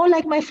was more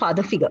like my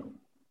father figure.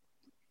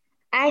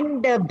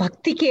 And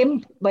bhakti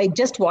came by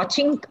just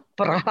watching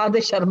Prahlada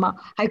Sharma.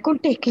 I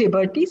could take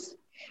liberties.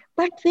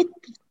 But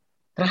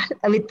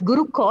with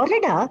Guru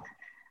Korada,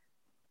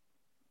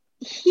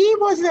 he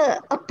was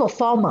a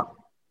performer.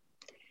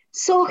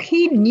 So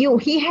he knew,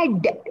 he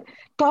had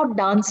taught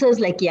dancers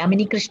like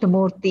Yamini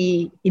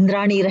Krishnamurti,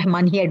 Indrani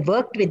Rahman, he had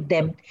worked with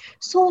them.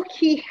 So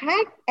he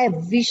had a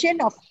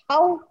vision of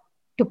how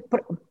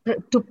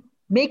to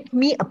make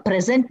me a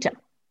presenter.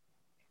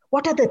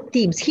 What are the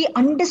themes? He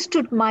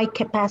understood my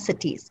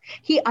capacities.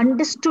 He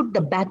understood the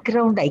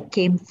background I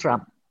came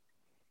from.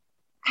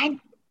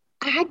 And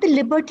I had the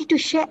liberty to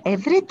share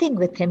everything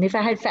with him. If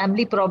I had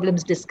family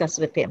problems, discuss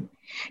with him.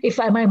 If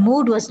my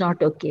mood was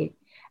not okay.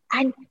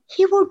 And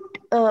he would,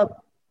 I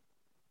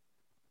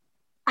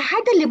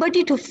had the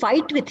liberty to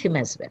fight with him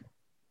as well.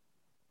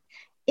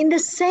 In the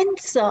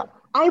sense,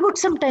 I would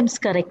sometimes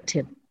correct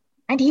him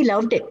and he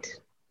loved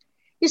it.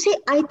 You see,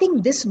 I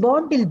think this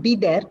bond will be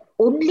there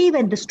only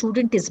when the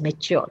student is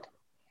matured.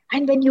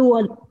 And when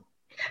you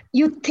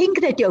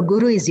think that your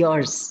guru is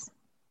yours.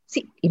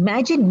 See,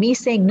 imagine me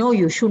saying, no,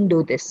 you shouldn't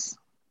do this.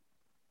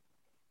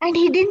 And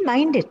he didn't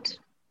mind it.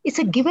 It's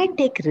a give and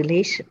take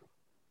relation.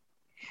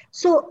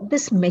 So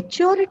this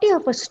maturity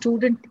of a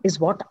student is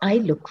what I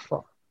look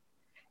for.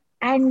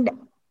 And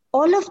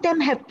all of them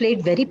have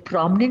played very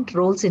prominent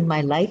roles in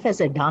my life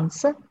as a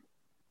dancer.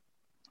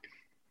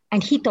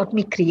 And he taught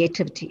me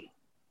creativity,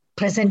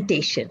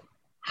 presentation,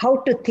 how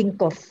to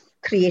think of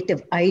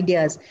creative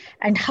ideas,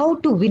 and how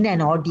to win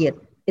an audience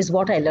is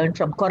what I learned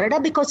from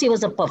Korada because he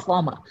was a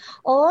performer.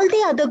 All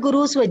the other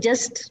gurus were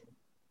just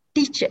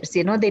teachers,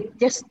 they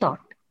just taught.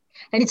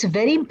 And it's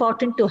very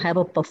important to have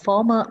a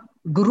performer,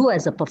 guru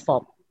as a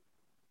performer,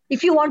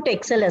 if you want to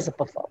excel as a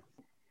performer.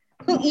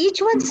 So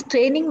each one's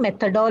training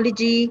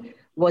methodology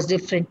was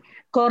different.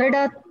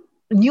 Korada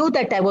knew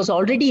that I was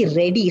already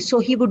ready, so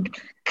he would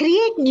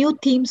create new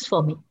themes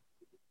for me.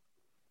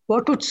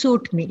 What would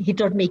suit me? He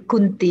taught me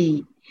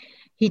Kunti.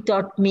 He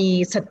taught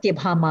me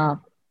Satyabhama.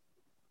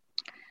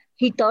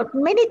 He taught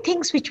many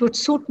things which would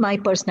suit my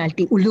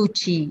personality,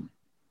 Uluchi.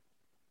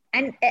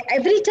 And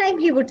every time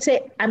he would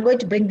say, I'm going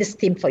to bring this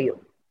theme for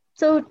you.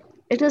 So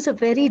it was a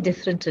very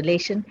different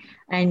relation.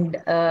 And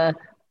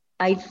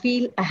I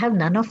feel I have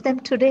none of them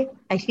today.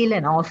 I feel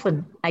an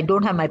orphan. I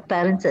don't have my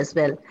parents as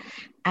well.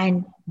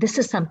 And this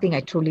is something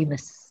I truly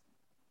miss.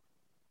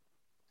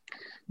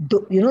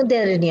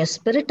 They're in a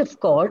spirit of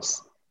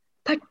course,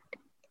 but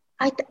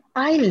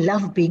I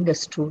love being a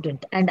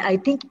student. And I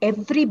think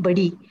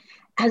everybody,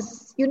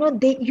 as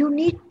you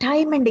need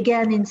time and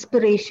again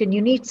inspiration,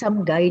 you need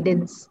some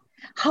guidance.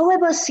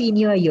 However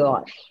senior you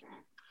are,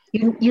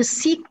 you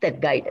seek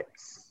that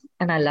guidance.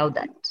 And I love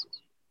that.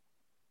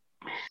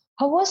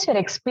 How was your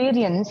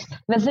experience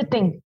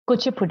visiting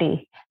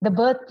Kuchipudi, the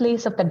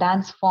birthplace of the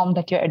dance form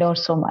that you adore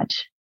so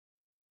much?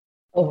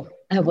 Oh,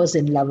 I was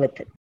in love with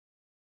it.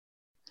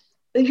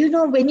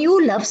 When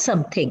you love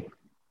something,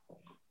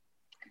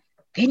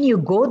 when you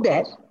go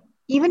there,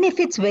 even if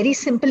it's very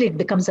simple, it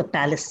becomes a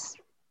palace.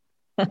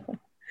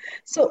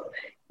 So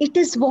it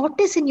is what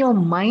is in your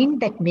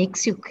mind that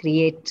makes you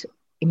create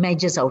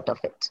images out of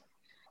it.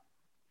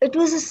 It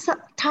was a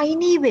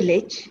tiny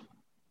village,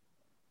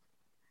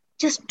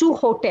 just two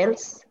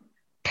hotels,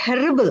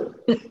 terrible.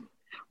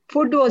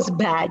 Food was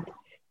bad,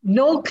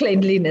 no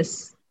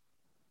cleanliness.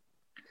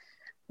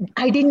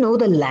 I didn't know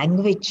the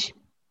language.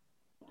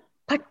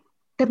 But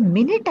the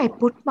minute I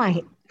put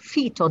my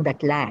feet on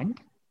that land,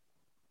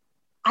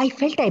 I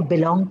felt I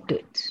belonged to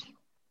it.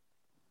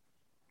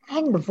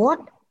 And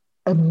what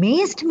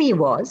amazed me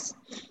was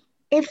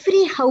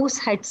every house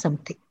had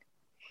something.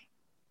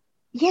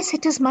 Yes,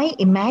 it is my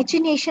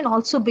imagination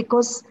also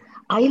because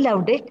I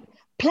loved it.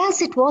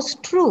 Plus, it was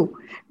true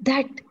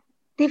that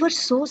they were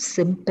so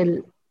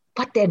simple,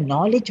 but their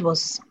knowledge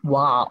was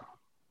wow.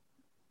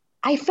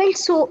 I felt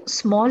so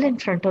small in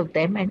front of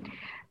them and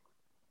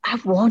I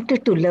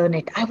wanted to learn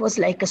it. I was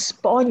like a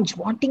sponge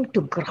wanting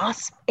to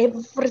grasp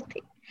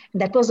everything.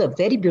 That was a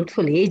very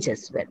beautiful age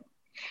as well.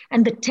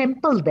 And the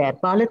temple there,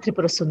 Bala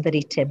Tripura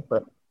Sundari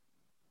temple.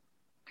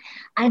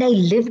 And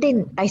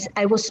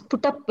I was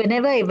put up,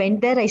 whenever I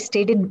went there, I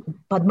stayed in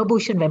Padma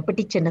Bhushan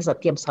Vempati Chenna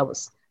Satyam's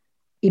house.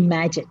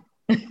 Imagine,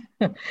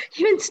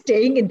 even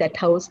staying in that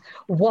house,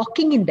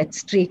 walking in that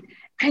street,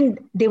 and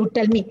they would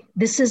tell me,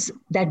 this is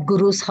that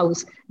guru's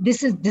house,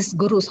 this is this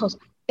guru's house.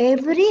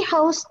 Every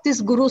house, this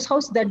guru's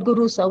house, that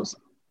guru's house.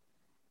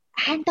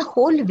 And the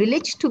whole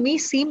village to me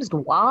seems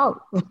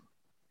wow.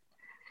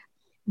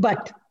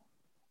 But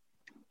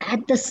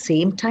at the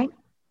same time,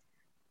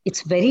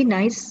 it's very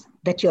nice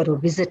that you're a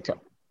visitor.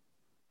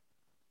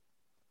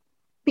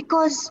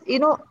 Because,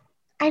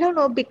 I don't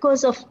know,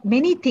 because of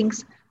many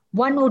things,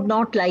 one would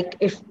not like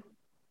if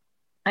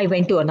I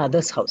went to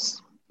another's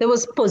house. There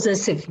was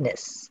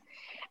possessiveness.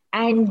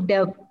 And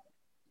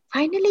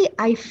finally,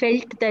 I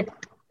felt that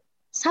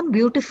some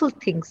beautiful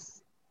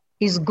things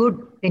is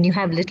good when you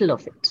have little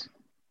of it.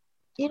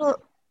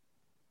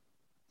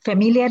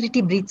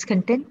 Familiarity breeds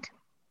content.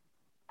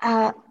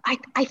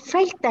 I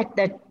felt that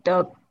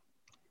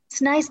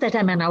it's nice that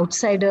I'm an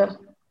outsider.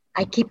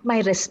 I keep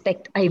my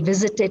respect. I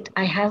visit it.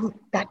 I have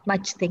that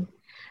much thing.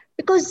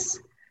 Because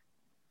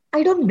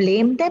I don't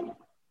blame them.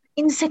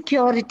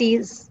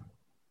 Insecurities.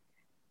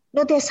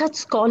 No, they're such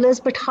scholars,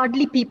 but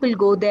hardly people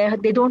go there.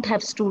 They don't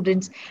have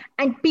students.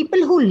 And people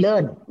who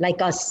learn,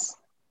 like us,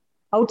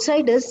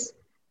 outsiders,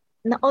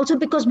 also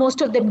because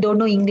most of them don't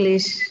know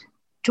English.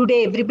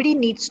 Today, everybody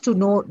needs to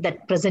know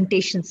that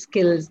presentation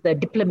skills, the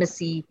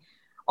diplomacy,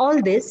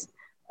 all this.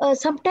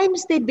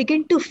 Sometimes they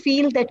begin to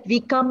feel that we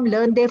come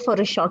learn there for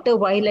a shorter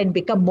while and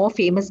become more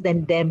famous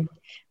than them.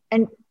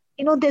 And,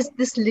 there's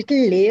this little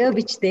layer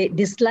which they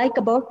dislike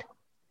about.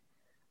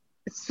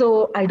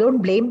 So I don't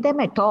blame them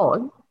at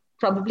all.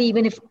 Probably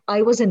even if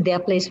I was in their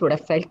place, would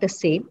have felt the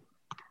same.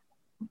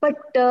 But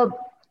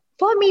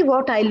for me,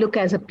 what I look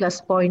as a plus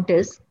point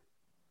is,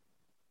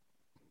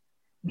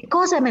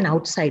 because I'm an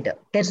outsider,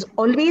 there's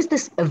always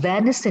this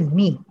awareness in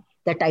me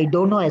that I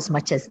don't know as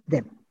much as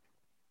them.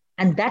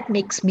 And that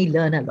makes me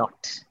learn a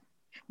lot.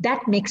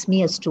 That makes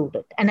me a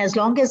student. And as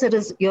long as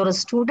you're a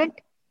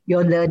student,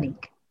 you're learning.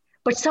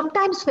 But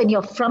sometimes when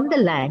you're from the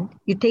land,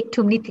 you take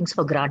too many things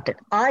for granted.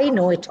 I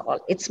know it all.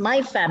 It's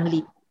my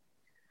family.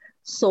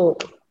 So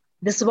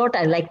this is what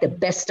I like the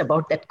best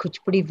about that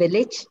Kuchipudi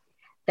village,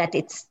 that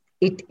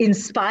it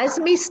inspires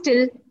me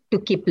still to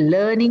keep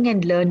learning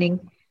and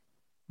learning,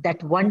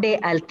 that one day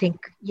I'll think,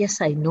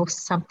 yes, I know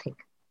something.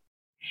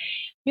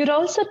 You're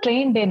also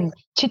trained in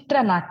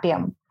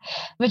Chitranatyam,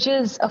 which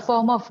is a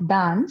form of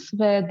dance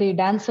where the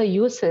dancer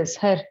uses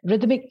her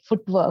rhythmic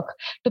footwork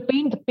to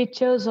paint the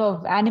pictures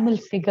of animal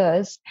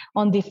figures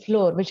on the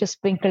floor, which is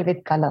sprinkled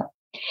with color.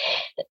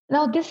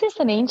 Now, this is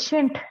an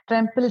ancient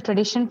temple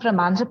tradition from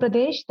Andhra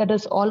Pradesh that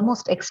is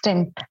almost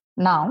extinct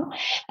now.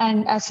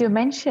 And as you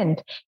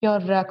mentioned, your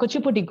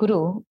Kuchipudi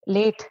guru,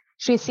 late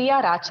Sri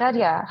C.R.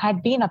 Acharya,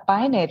 had been a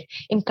pioneer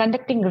in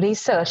conducting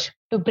research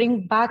to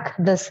bring back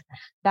this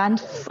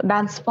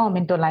dance form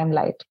into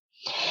limelight.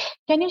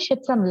 Can you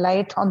shed some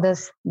light on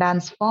this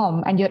dance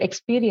form and your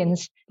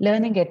experience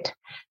learning it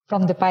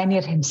from the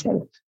pioneer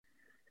himself?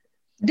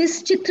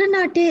 This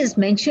Chitranatya is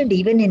mentioned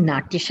even in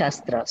Natya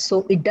Shastra,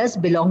 so it does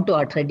belong to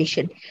our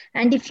tradition.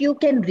 And if you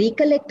can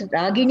recollect,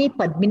 Ragini,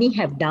 Padmini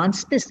have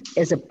danced this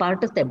as a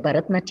part of their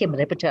Bharatnatyam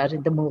repertoire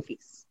in the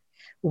movies.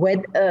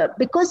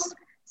 Because,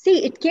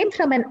 see, it came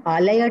from an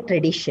Alaya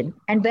tradition.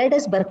 And where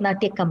does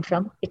Bharatnatyam come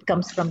from? It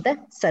comes from the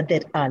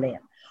Sadir Alaya.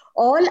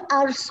 All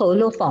our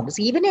solo forms,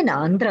 even in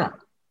Andhra,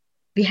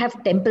 we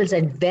have temples,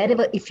 and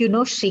wherever, if you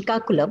know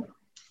Srikakulam,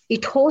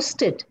 it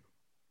hosted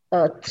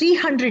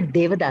 300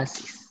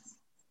 Devadasis.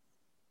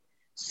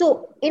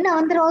 So in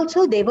Andhra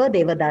also, they were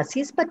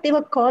Devadasis, but they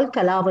were called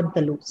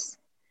Kalavantalus,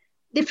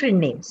 different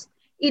names.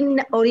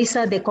 In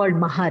Orissa, they called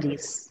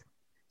Maharis.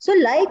 So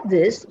like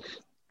this,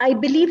 I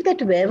believe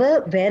that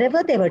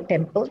wherever there were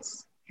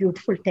temples,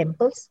 beautiful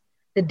temples,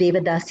 the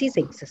Devadasis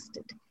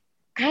existed.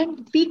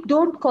 And we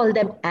don't call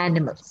them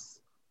animals.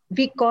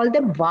 We call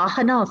them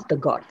Vahana of the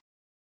gods.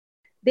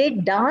 They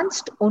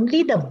danced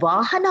only the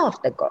Vahana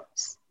of the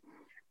gods.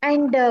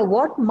 And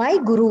what my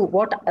guru,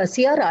 what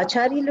C.R.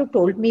 Acharyalu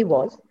told me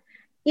was,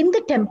 in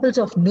the temples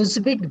of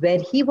Nuzbid, where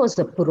he was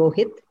a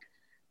Purohit,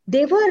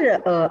 they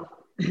were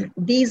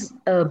these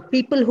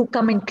people who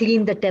come and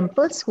clean the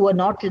temples, who are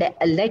not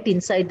let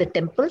inside the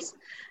temples.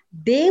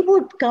 They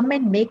would come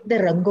and make the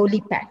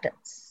Rangoli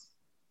patterns.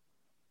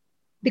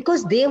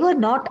 Because they were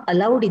not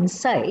allowed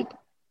inside,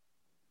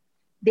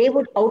 they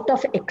would, out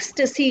of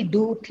ecstasy,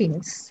 do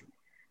things.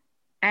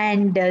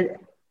 And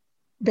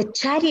the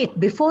chariot,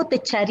 before the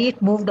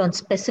chariot moved on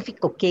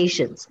specific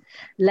occasions,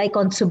 like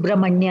on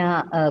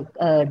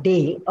Subramanya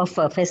day of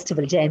a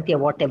festival, Jayanti or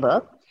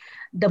whatever,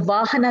 the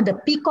Vahana, the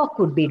peacock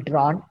would be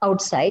drawn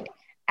outside,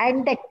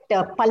 and that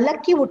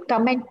Pallaki would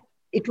come and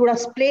it would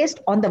have placed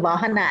on the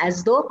Vahana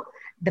as though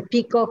the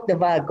peacock, the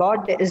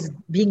god is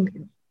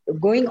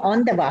going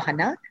on the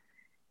Vahana,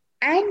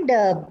 and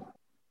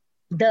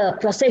the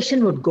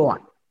procession would go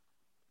on.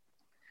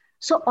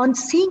 So on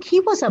seeing, he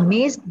was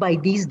amazed by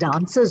these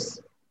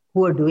dancers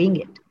who were doing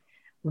it.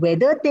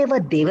 Whether they were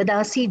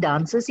Devadasi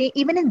dancers,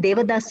 even in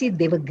Devadasi,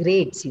 they were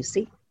grades, you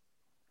see.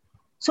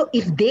 So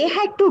if they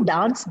had to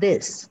dance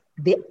this,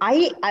 this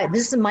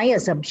is my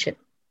assumption.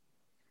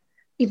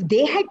 If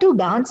they had to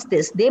dance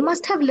this, they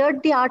must have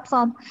learned the art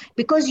form,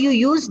 because you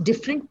use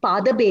different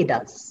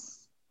Padabedas,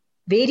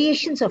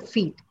 variations of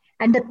feet.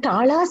 And the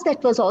talas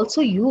that was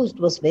also used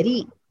was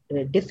very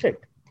different.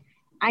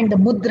 And the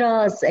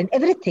mudras and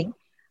everything.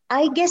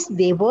 I guess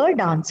they were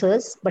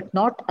dancers, but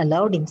not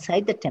allowed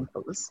inside the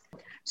temples.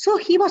 So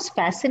he was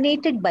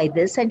fascinated by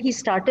this and he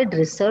started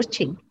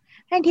researching.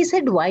 And he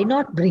said, why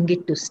not bring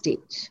it to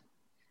stage?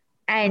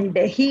 And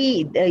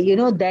he,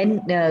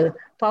 then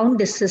found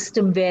this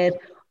system where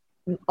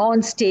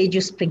on stage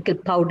you sprinkle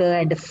powder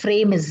and the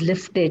frame is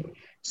lifted.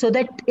 So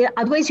that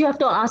otherwise you have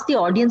to ask the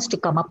audience to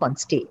come up on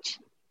stage.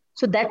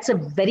 So that's a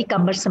very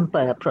cumbersome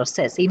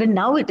process. Even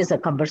now it is a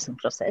cumbersome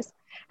process.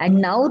 And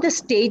now the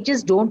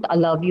stages don't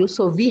allow you.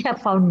 So we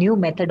have found new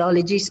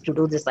methodologies to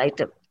do this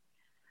item.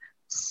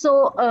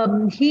 So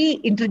he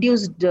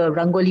introduced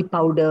Rangoli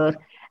powder.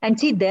 And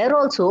see, there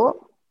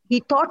also, he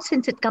thought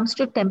since it comes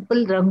to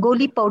temple,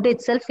 Rangoli powder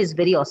itself is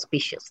very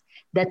auspicious.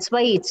 That's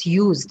why it's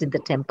used in the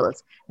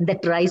temples. And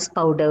that rice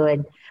powder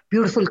and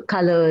beautiful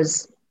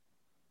colors.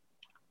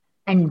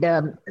 And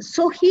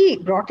so he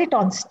brought it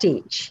on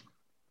stage.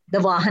 The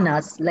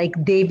Vahanas,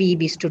 like Devi,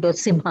 we stood on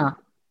Simha,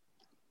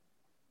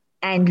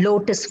 and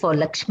Lotus for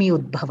Lakshmi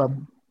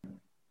Udbhavam.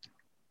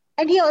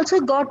 And he also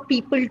got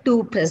people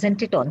to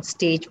present it on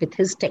stage with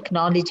his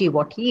technology,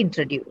 what he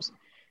introduced,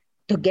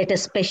 to get a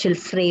special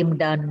frame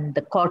done,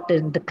 the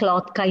cotton, the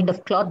cloth, kind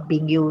of cloth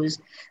being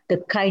used, the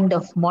kind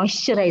of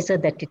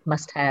moisturizer that it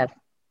must have.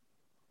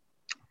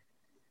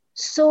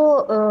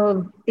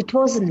 So it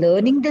was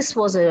learning this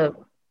was a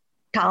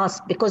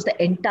task, because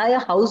the entire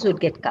house would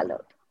get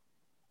colored.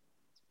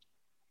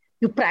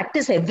 You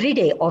practice every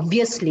day,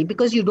 obviously,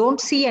 because you don't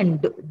see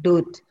and do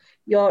it.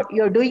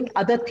 You're doing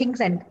other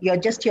things and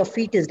your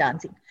feet is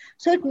dancing.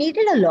 So it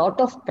needed a lot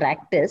of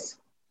practice.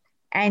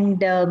 And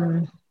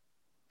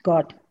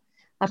God,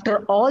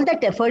 after all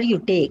that effort you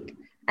take,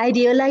 I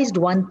realized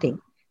one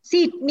thing.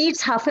 See, it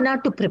needs half an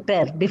hour to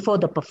prepare before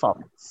the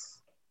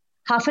performance,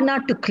 half an hour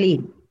to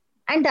clean,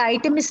 and the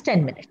item is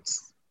 10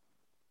 minutes.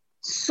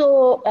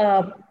 So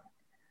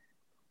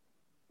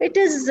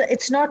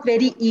it's not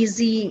very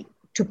easy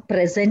to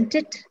present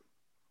it,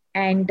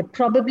 and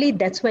probably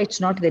that's why it's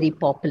not very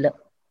popular,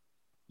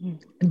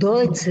 though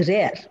it's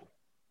rare.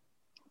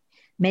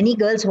 Many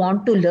girls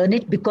want to learn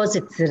it because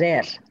it's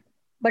rare,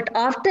 but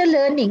after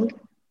learning,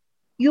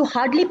 you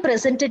hardly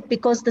present it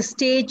because the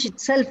stage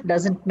itself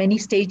doesn't. Many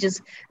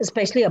stages,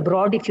 especially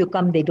abroad, if you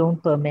come, they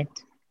don't permit.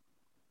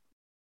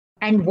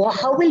 And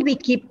how will we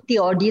keep the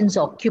audience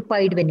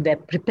occupied when we're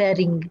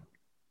preparing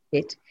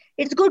it?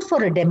 It's good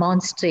for a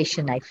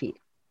demonstration, I feel.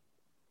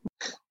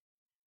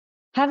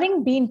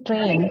 Having been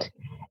trained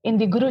in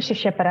the Guru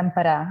Shishya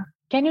Parampara,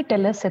 can you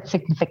tell us its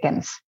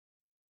significance?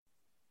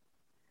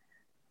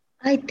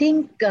 I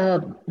think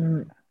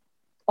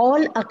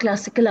all our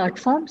classical art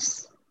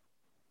forms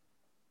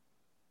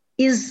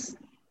is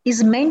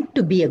meant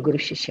to be a Guru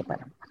Shishya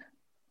Parampara.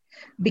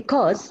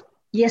 Because,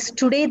 yes,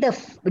 today the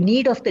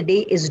need of the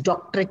day is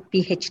doctorate,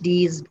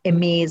 PhDs,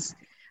 MAs,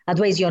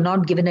 otherwise you're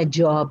not given a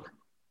job.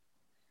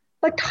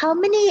 But how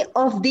many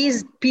of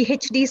these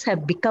PhDs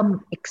have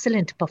become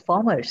excellent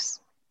performers?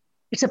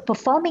 It's a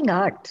performing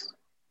art.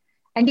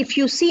 And if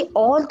you see,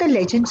 all the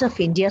legends of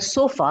India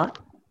so far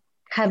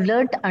have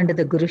learnt under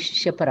the Guru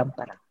Shishya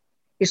Parampara.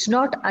 It's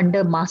not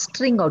under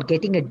mastering or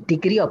getting a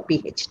degree or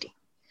PhD.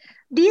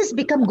 These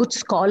become good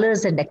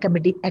scholars and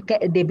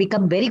they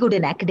become very good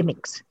in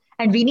academics.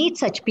 And we need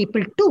such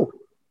people too.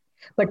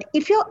 But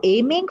if you're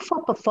aiming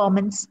for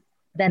performance,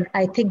 then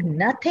I think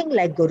nothing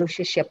like Guru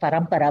Shishya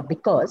Parampara,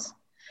 because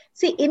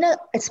see,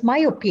 it's my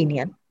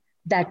opinion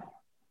that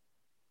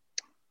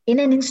in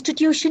an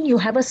institution, you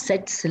have a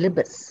set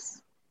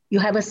syllabus, you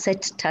have a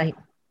set time.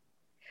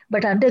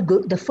 But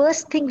the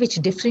first thing which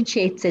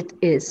differentiates it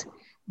is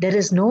there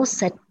is no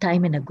set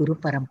time in a Guru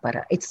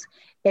Parampara. It's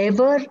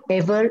ever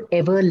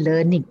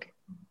learning.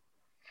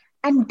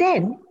 And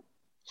then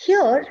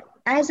here,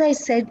 as I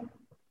said,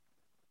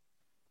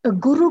 a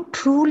guru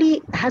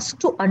truly has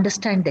to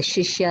understand the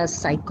Shishya's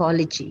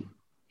psychology,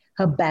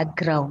 her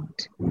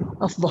background,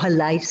 of her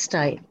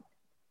lifestyle,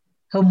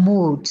 her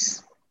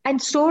moods.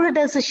 And so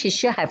does a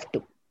Shishya have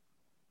to.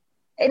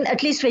 And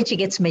at least when she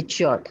gets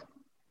matured.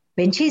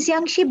 When she's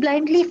young, she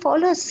blindly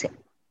follows him.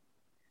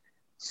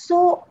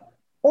 So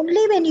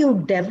only when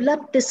you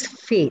develop this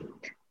faith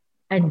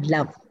and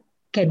love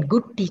can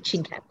good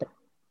teaching happen.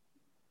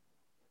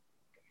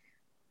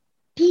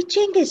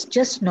 Teaching is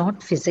just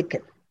not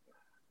physical.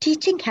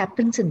 Teaching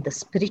happens in the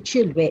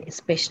spiritual way,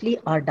 especially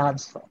our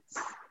dance forms.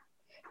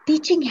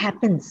 Teaching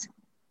happens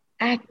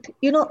at,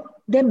 there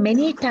are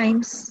many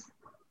times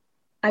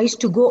I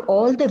used to go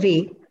all the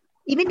way,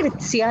 even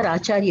with C.R.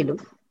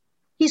 Acharyalu.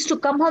 He used to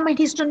come home and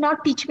he used to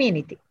not teach me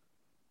anything.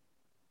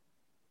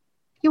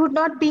 He would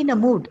not be in a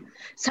mood.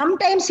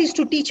 Sometimes he used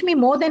to teach me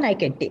more than I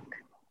can take.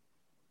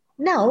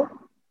 Now,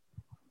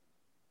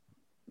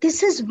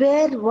 this is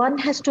where one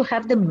has to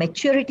have the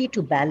maturity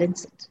to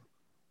balance it.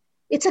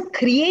 It's a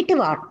creative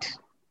art.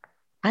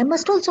 I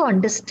must also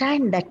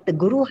understand that the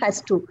guru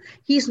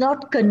he's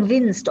not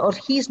convinced, or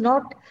he's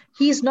not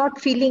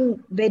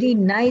feeling very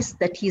nice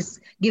that he's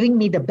giving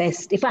me the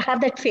best. If I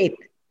have that faith,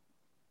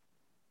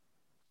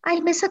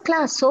 I'll miss a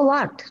class, so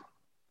what?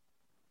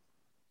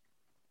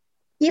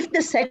 If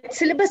the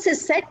syllabus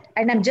is set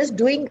and I'm just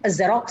doing a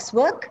Xerox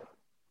work,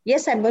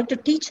 yes, I'm going to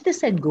teach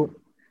this and go.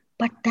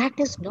 But that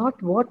is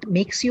not what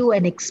makes you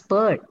an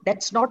expert.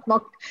 That's not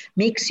what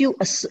makes you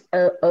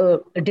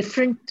a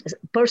different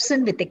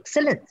person with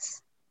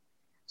excellence.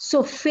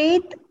 So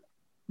faith,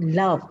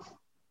 love,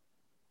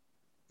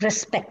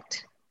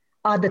 respect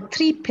are the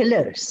three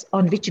pillars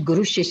on which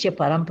Guru Shishya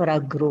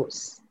Parampara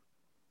grows.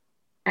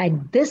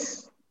 And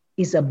this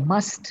is a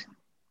must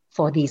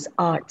for these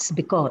arts,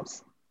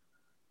 because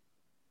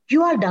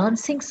you are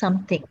dancing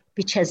something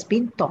which has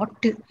been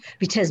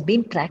which has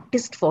been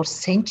practiced for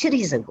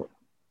centuries ago.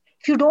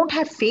 If you don't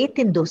have faith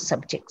in those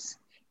subjects,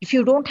 if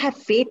you don't have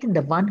faith in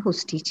the one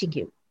who's teaching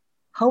you,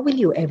 how will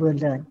you ever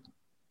learn?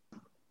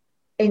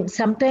 And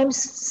sometimes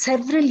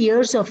several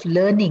years of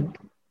learning,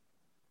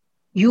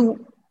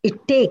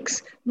 it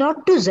takes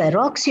not to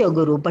Xerox your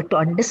guru, but to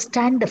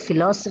understand the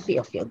philosophy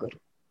of your guru.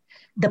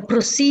 The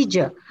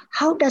procedure,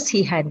 how does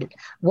he handle?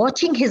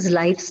 Watching his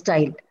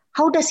lifestyle,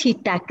 how does he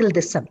tackle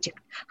the subject?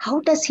 How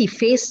does he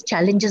face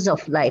challenges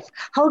of life?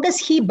 How does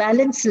he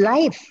balance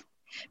life?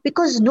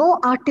 Because no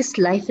artist's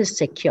life is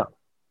secure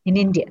in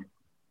India.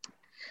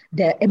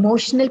 There are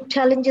emotional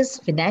challenges,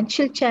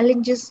 financial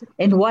challenges,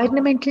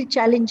 environmental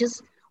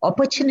challenges,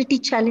 opportunity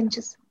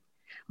challenges.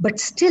 But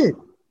still,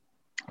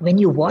 when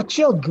you watch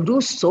your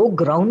guru so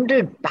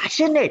grounded,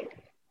 passionate,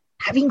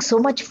 having so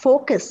much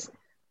focus,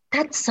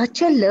 that's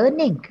such a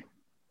learning.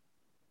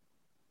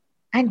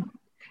 And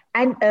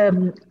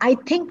I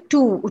think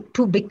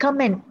to become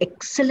an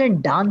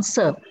excellent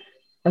dancer,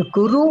 a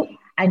guru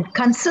and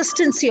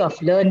consistency of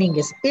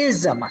learning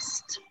is a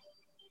must.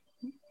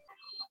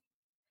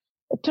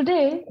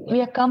 Today,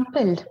 we are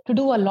compelled to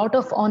do a lot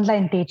of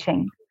online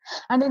teaching.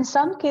 And in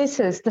some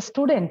cases, the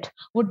student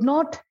would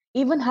not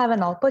even have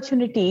an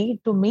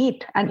opportunity to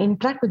meet and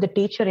interact with the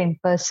teacher in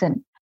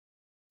person.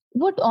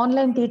 Would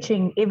online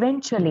teaching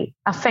eventually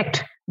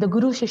affect the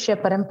Guru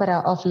Shishya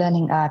Parampara of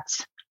learning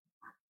arts?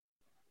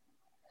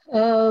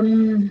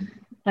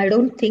 I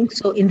don't think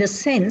so. In the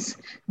sense,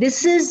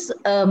 this is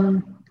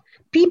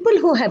people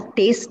who have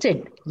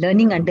tasted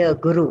learning under a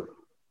guru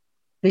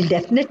will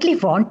definitely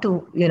want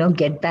to,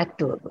 get back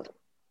to a guru.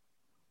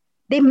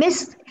 They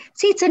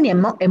it's an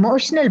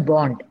emotional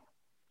bond,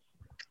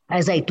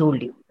 as I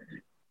told you.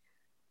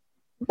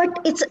 But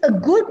it's a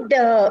good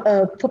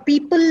for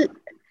people,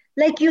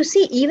 like you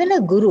see, even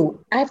a guru,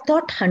 I've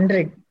taught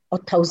 100 or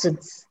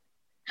thousands.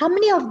 How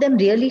many of them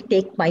really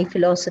take my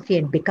philosophy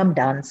and become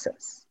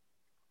dancers?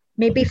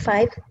 Maybe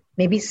 5,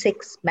 maybe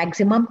 6,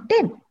 maximum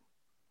 10.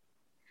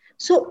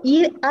 So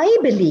I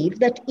believe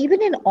that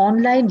even in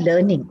online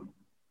learning,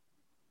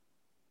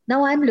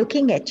 now I'm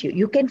looking at you.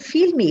 You can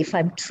feel me. If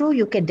I'm true,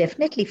 you can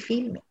definitely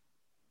feel me.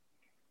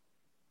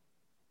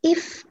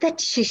 If that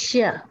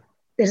Shishya,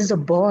 there is a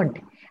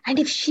bond, and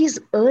if she's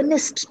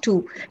earnest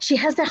she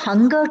has the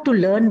hunger to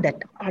learn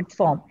that art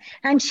form,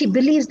 and she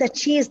believes that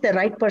she is the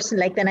right person.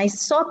 Like when I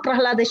saw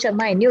Prahlada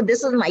Sharma, I knew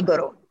this is my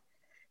guru.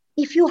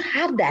 If you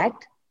have that,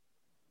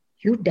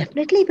 you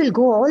definitely will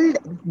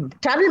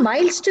travel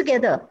miles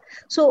together.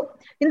 So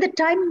in the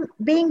time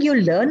being, you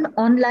learn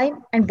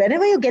online, and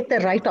whenever you get the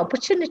right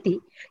opportunity,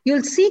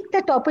 you'll seek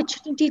that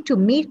opportunity to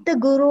meet the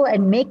guru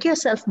and make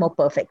yourself more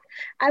perfect.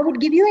 I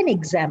would give you an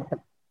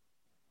example.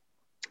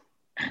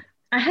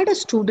 I had a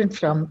student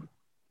from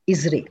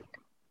Israel.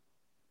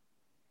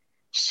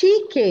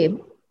 She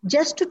came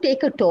just to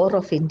take a tour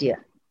of India.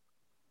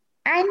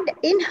 And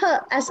in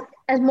her, as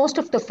most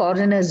of the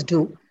foreigners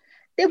do,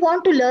 they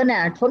want to learn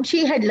art form.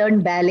 She had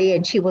learned ballet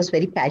and she was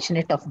very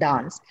passionate of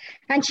dance.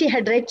 And she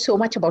had read so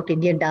much about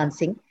Indian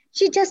dancing.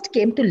 She just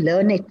came to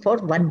learn it for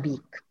 1 week.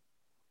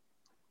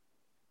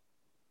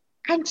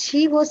 And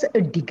she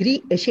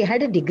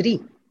had a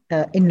degree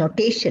in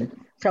notation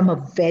from a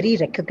very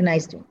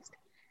recognized university.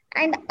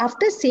 And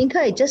after seeing her,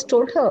 I just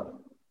told her,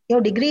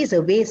 your degree is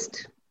a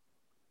waste.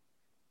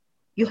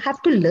 You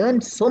have to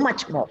learn so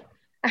much more.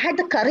 I had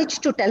the courage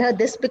to tell her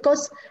this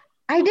because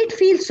I did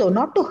feel so,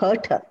 not to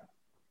hurt her.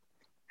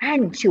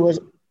 And she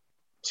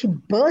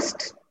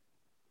burst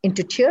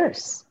into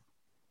tears.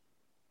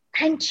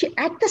 And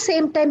at the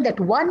same time, that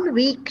 1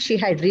 week, she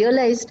had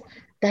realized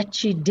that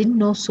she didn't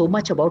know so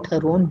much about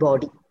her own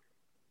body.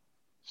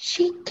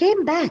 She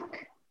came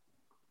back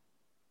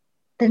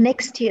the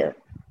next year.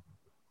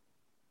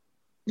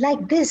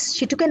 Like this,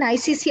 she took an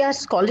ICCR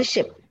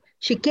scholarship.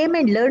 She came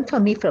and learned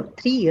from me for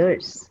 3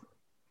 years.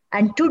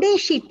 And today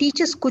she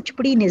teaches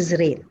Kuchipudi in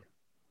Israel.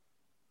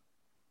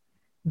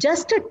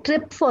 Just a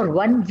trip for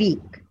 1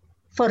 week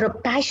for a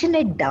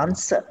passionate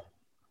dancer.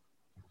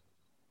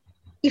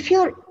 If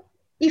you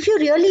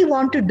really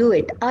want to do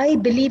it, I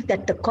believe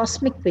that the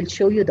cosmic will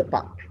show you the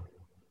path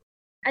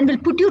and will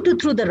put you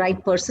through the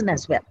right person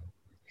as well.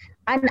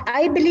 And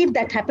I believe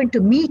that happened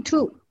to me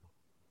too.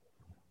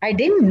 I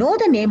didn't know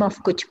the name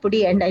of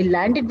Kuchipudi and I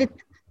landed with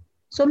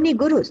so many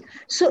gurus.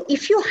 So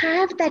if you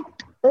have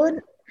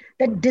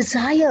that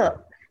desire,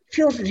 if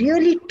you're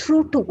really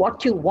true to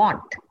what you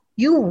want,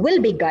 you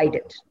will be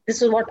guided.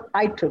 This is what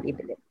I truly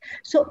believe.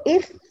 So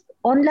if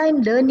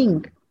online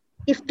learning,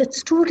 if the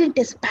student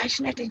is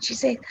passionate and she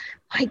says,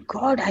 my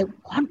God, I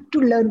want to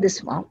learn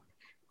this now,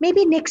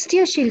 maybe next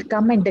year she'll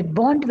come and that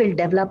bond will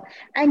develop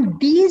and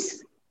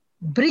these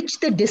bridge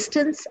the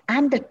distance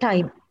and the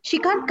time. She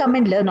can't come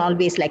and learn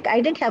always. Like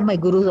I didn't have my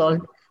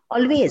gurus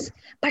always,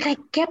 but I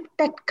kept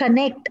that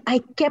connect. I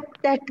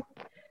kept that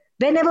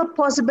whenever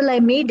possible, I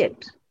made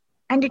it.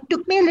 And it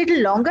took me a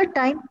little longer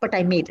time, but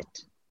I made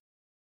it.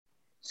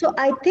 So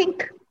I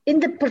think in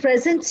the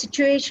present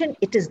situation,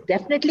 it is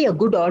definitely a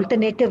good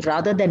alternative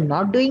rather than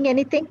not doing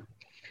anything.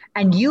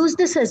 And use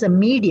this as a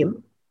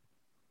medium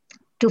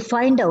to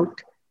find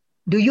out,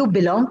 do you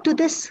belong to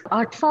this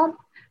art form?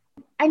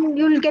 And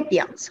you'll get the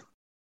answer.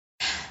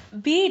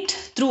 Be it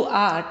through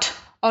art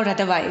or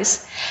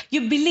otherwise,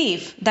 you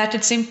believe that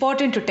it's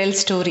important to tell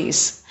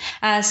stories,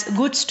 as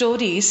good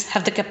stories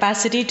have the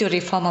capacity to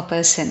reform a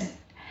person.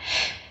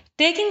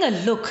 Taking a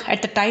look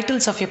at the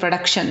titles of your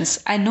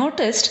productions, I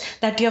noticed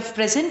that you have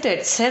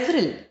presented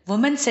several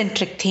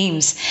women-centric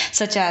themes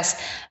such as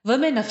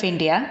Women of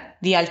India,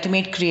 the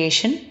Ultimate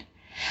Creation,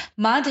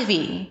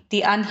 Madhavi,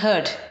 the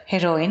Unheard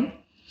Heroine,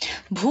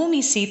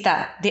 Bhumi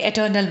Sita, the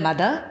Eternal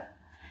Mother,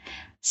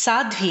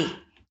 Sadhvi,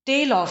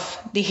 Tale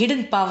of the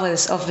Hidden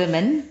Powers of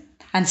Women,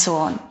 and so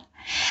on.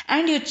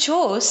 And you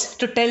chose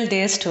to tell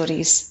their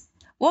stories.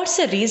 What's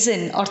the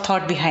reason or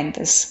thought behind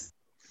this?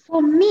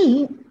 For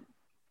me,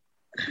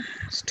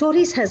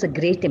 stories has a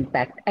great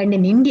impact. And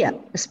in India,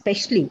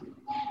 especially,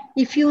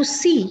 if you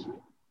see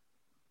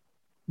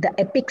the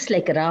epics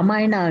like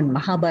Ramayana and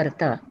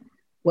Mahabharata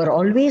were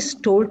always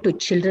told to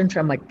children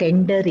from a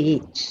tender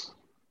age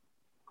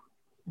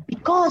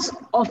because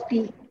of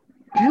the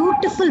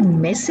beautiful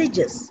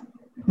messages.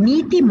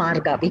 Niti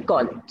Marga, we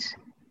call it.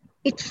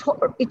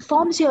 It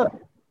forms your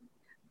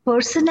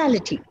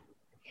personality.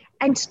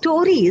 And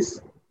stories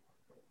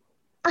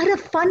are a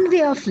fun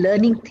way of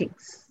learning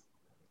things.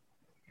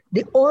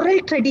 The oral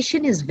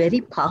tradition is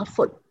very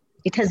powerful.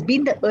 It has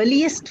been the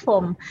earliest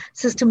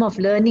system of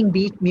learning,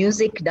 be it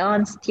music,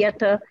 dance,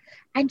 theater,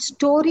 and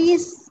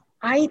stories.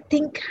 I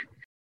think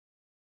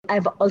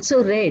I've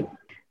also read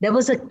there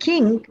was a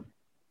king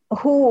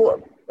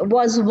who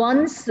was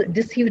once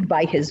deceived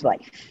by his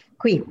wife,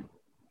 queen.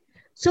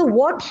 So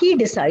what he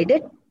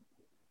decided,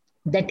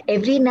 that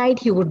every night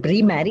he would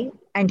remarry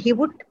and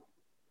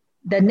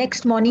the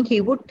next morning he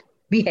would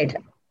behead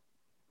her.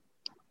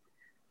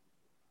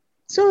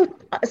 So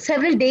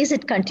several days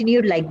it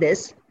continued like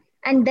this.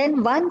 And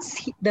then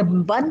once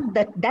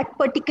that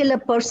particular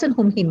person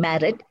whom he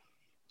married,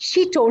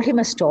 she told him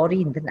a story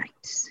in the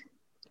night.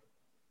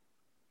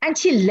 And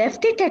she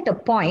left it at a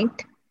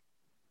point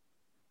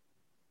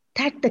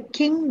that the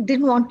king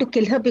didn't want to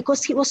kill her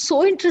because he was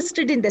so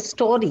interested in the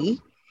story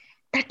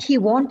that he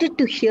wanted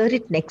to hear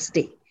it next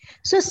day.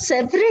 So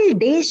several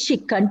days she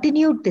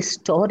continued this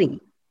story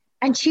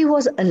and she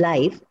was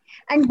alive.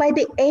 And by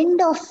the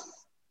end of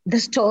the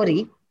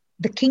story,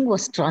 the king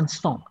was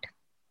transformed.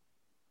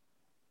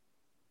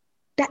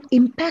 The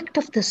impact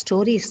of the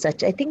story is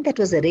such. I think that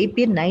was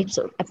Arabian Nights,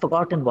 or I've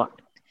forgotten what.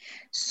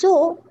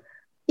 So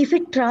if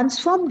it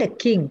transformed a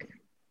king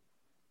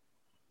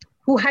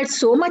who had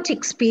so much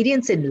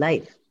experience in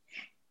life,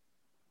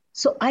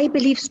 so I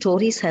believe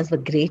stories have a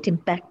great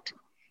impact.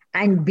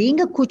 And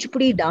being a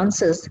Kuchipudi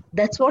dancer,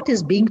 that's what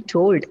is being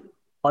told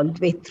all the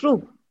way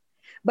through.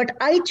 But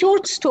I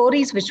chose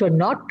stories which were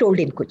not told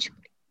in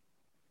Kuchipudi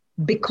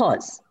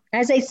because,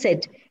 as I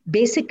said,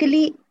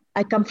 basically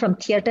I come from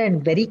theater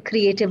and very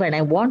creative, and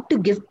I want to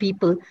give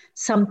people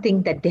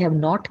something that they have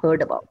not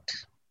heard about.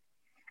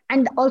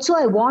 And also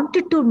I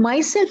wanted to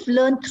myself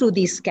learn through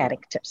these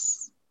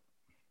characters.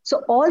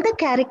 So all the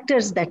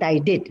characters that I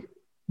did,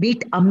 be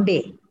it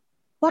Ambe,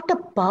 what a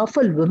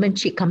powerful woman.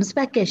 She comes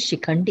back as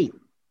Shikhandi.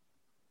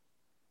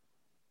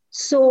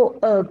 So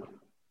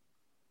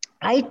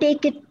I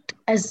take it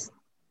as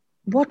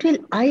what will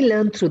I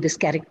learn through this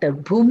character,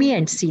 Bhumi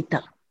and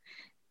Sita?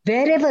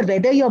 Wherever,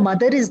 whether your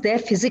mother is there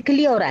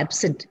physically or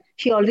absent,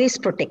 she always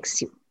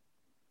protects you.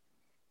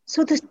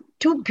 So the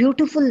two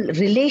beautiful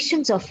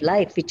relations of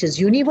life, which is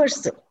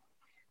universal,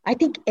 I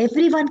think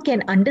everyone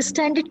can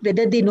understand it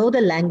whether they know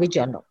the language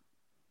or not.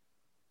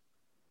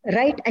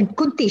 Right? And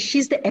Kunti,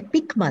 she's the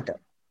epic mother.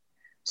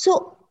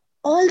 So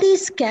all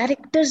these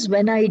characters,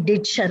 when I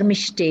did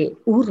Sharmishte,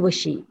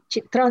 Urvashi,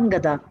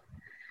 Chitrangada,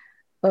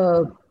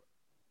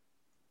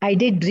 I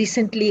did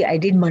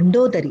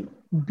Mandodari.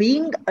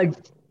 Being a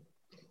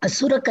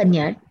Asura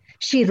Kanya,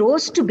 she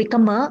rose to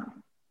become a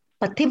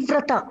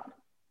Pativrata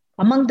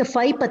among the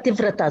 5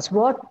 Pativratas.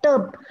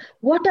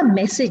 What a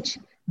message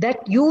that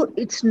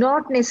it's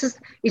not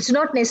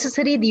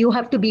necessary that you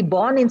have to be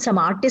born in some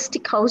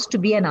artistic house to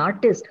be an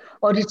artist,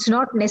 or it's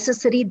not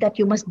necessary that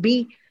you must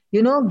be,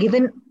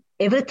 given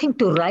everything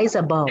to rise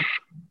above.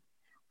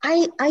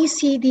 I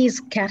see these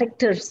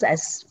characters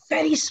as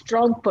very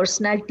strong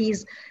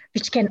personalities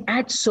which can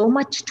add so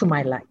much to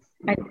my life.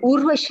 And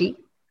Urvashi,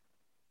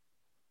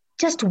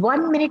 just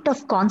 1 minute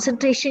of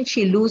concentration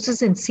she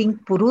loses in seeing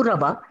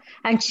Pururava,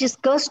 and she's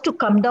cursed to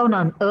come down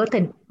on earth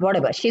and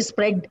whatever. She's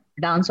spread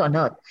dance on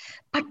earth.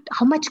 But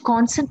how much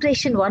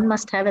concentration one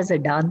must have as a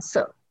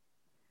dancer.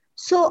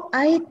 So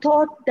I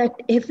thought that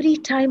every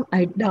time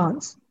I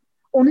dance,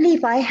 only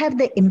if I have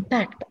the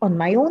impact on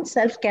my own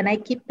self can I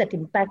keep that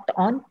impact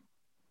on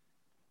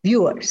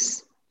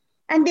viewers.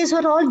 And these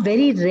were all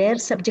very rare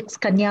subjects.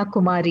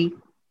 Kanyakumari,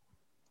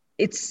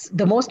 it's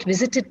the most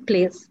visited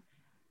place.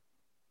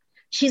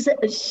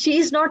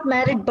 She's not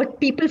married, but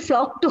people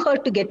flock to her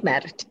to get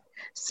married.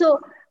 So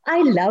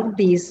I loved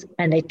these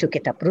and I took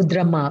it up.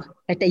 Rudramma,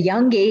 at a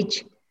young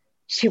age,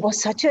 she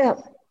was such a,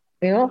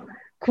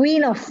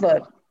 queen of,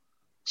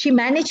 she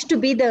managed to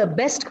be the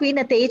best queen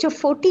at the age of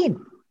 14.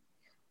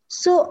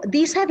 So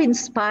these have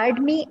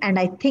inspired me, and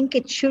I think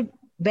it should,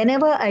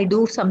 whenever I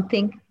do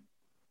something,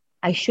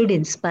 I should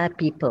inspire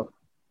people.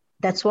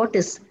 That's what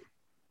is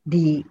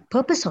the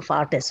purpose of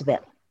art as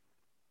well.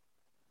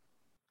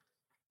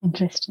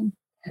 Interesting.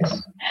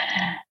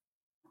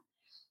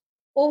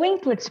 Owing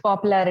to its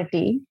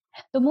popularity,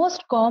 the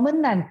most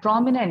common and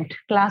prominent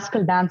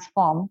classical dance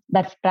form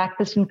that's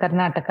practiced in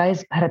Karnataka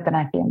is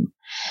Bharatanatyam.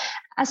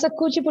 As a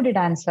Kuchipudi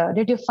dancer,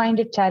 did you find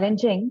it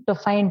challenging to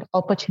find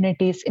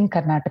opportunities in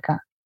Karnataka?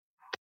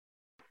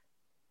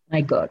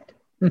 My God,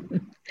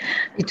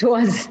 it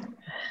was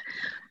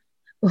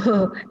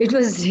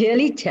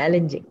really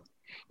challenging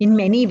in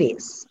many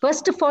ways.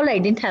 First of all, I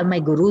didn't have my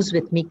gurus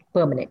with me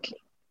permanently.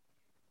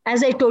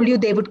 As I told you,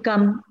 they would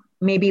come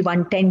maybe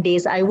 10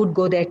 days. I would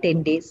go there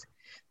 10 days.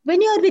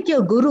 When you're with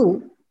your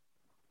guru,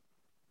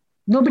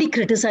 nobody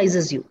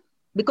criticizes you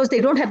because they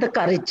don't have the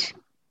courage.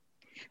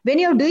 When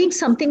you're doing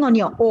something on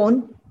your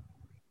own,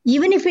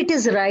 even if it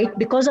is right,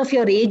 because of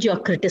your age, you're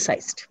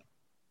criticized.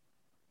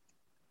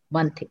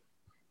 One thing,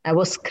 I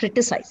was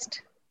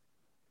criticized.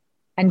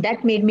 And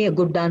that made me a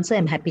good dancer.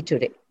 I'm happy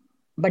today.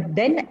 But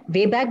then,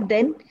 way back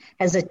then,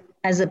 as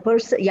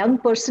a young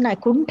person, I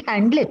couldn't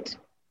handle it.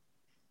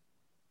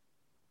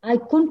 I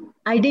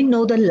didn't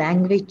know the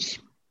language.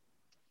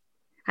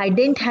 I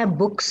didn't have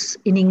books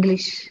in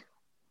English.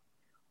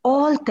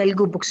 All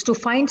Telugu books. To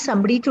find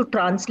somebody to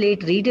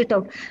translate, read it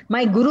out.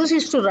 My gurus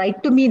used to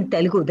write to me in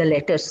Telugu, the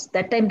letters.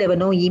 That time there were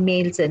no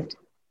emails. And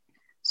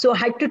so I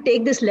had to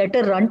take this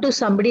letter, run to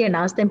somebody and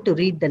ask them to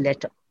read the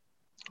letter.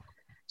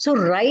 So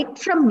right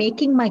from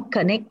making my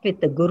connect with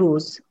the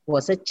gurus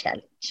was a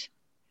challenge.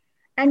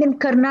 And in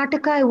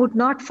Karnataka, I would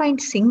not find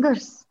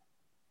singers.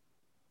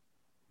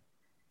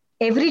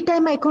 Every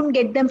time I couldn't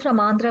get them from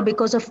Andhra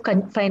because of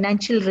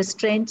financial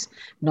restraints.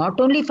 Not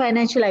only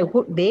financial,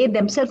 they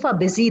themselves are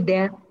busy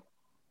there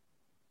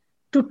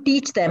to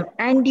teach them.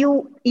 And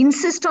you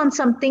insist on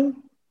something,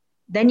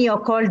 then you're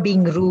called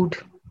being rude.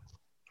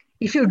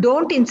 If you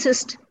don't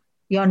insist,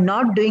 you're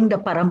not doing the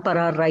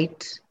parampara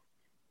right.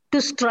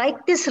 To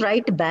strike this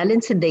right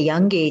balance in the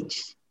young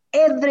age,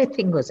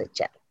 everything was a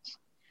challenge.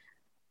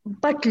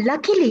 But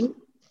luckily,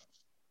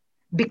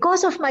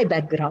 because of my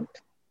background,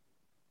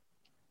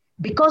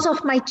 because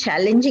of my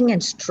challenging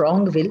and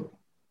strong will,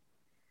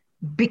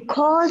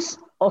 because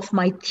of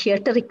my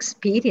theater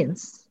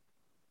experience,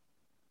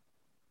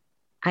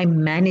 I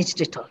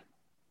managed it all.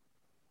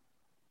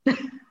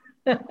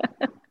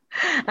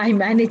 I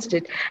managed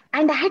it.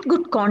 And I had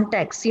good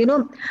contacts.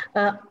 Also,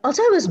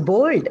 I was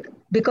bold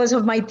because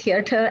of my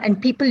theater,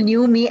 and people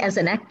knew me as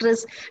an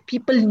actress.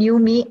 People knew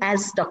me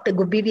as Dr.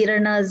 Gubbi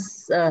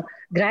Veerana's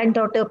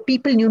granddaughter.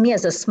 People knew me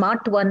as a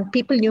smart one.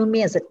 People knew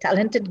me as a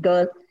talented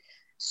girl.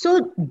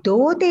 So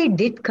though they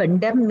did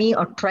condemn me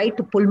or try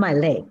to pull my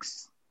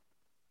legs,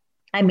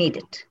 I made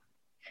it.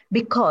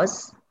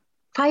 Because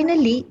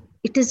finally,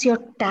 it is your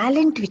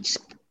talent which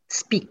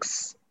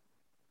speaks.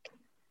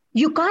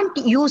 You can't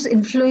use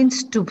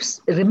influence to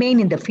remain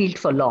in the field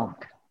for long.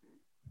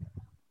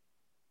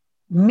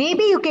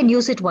 Maybe you can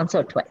use it once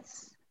or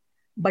twice.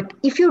 But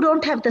if you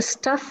don't have the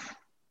stuff,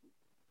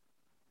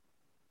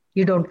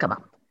 you don't come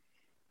up.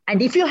 And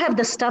if you have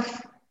the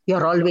stuff,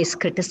 You're always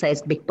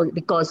criticized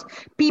because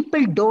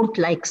people don't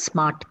like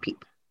smart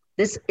people.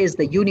 This is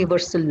the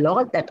universal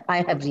law that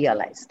I have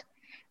realized.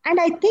 And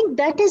I think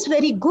that is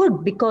very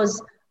good,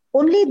 because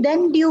only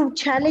then do you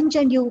challenge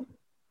and you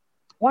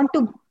want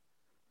to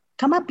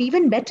come up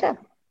even better.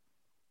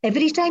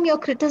 Every time you're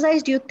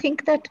criticized, you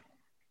think that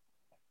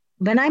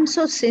when I'm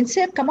so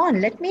sincere, come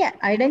on, let me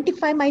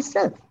identify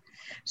myself.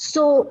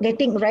 So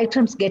getting right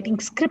from getting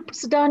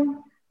scripts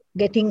done,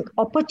 getting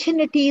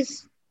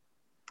opportunities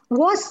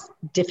was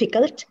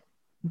difficult,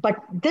 but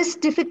this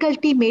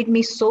difficulty made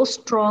me so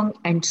strong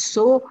and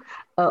so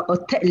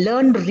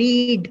learn,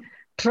 read,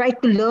 try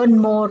to learn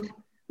more,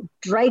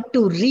 try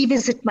to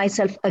revisit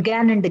myself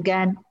again and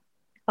again,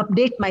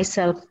 update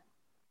myself,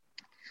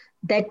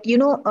 that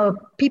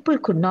people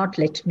could not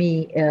let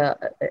me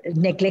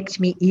neglect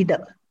me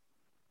either.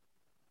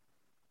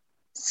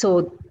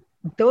 So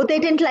though they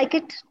didn't like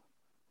it,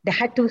 they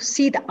had to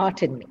see the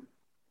art in me.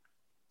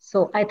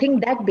 So I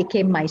think that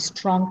became my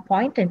strong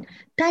point. And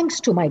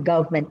thanks to my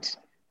government,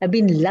 I've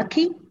been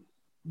lucky,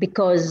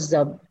 because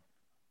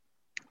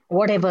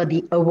whatever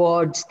the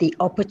awards, the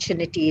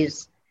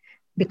opportunities,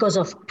 because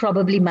of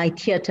probably my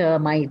theater,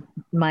 my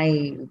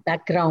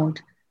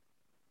background,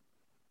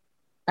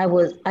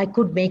 I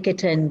could make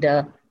it, and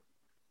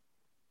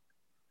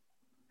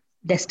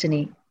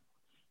destiny,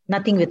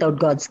 nothing without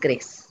God's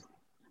grace.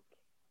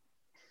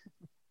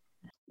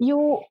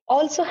 You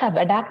also have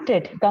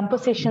adapted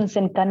compositions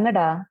in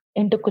Kannada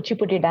into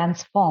Kuchipudi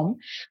dance form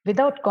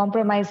without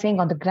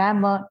compromising on the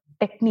grammar,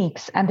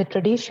 techniques, and the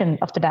tradition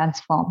of the dance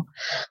form.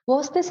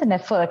 Was this an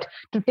effort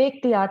to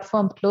take the art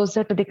form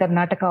closer to the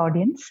Karnataka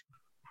audience?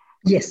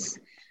 Yes,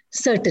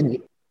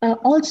 certainly.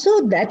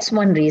 Also, that's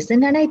one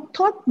reason. And I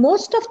thought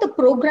most of the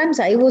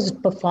programs I was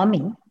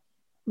performing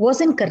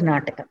was in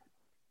Karnataka.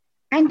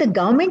 And the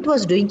government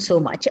was doing so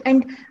much.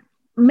 And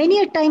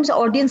many a times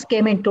audience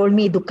came and told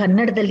me,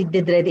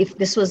 if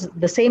this was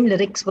the same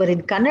lyrics were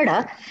in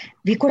Kannada,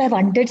 we could have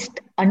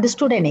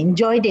understood and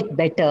enjoyed it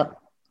better.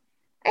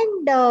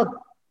 And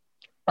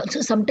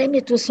also sometimes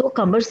it was so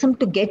cumbersome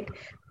to get,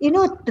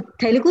 the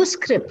Telugu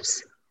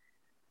scripts.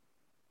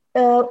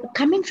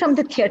 Coming from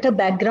the theater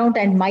background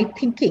and my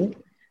thinking,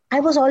 I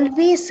was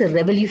always a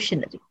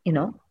revolutionary,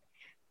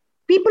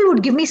 People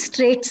would give me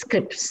straight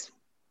scripts.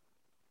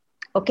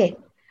 Okay.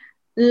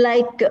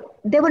 Like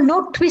there were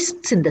no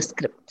twists in the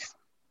scripts.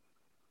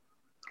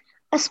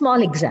 A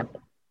small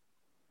example.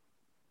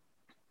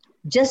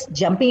 Just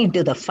jumping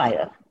into the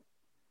fire,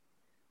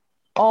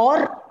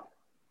 or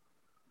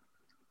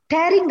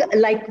tearing,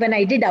 like when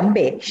I did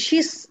Ambe,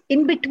 she's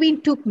in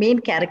between two main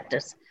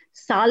characters,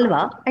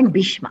 Salva and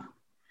Bhishma.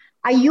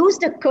 I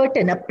used a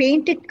curtain, a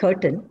painted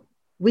curtain,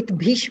 with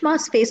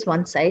Bhishma's face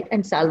one side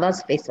and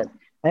Salva's face on.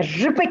 I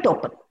rip it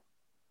open,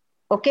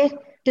 okay,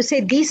 to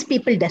say these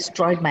people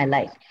destroyed my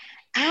life.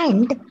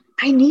 And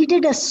I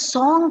needed a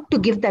song to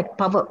give that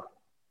power,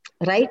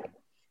 right?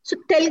 So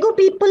Telugu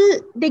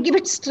people, they give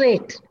it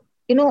straight.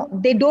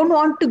 They don't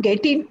want to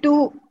get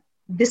into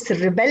this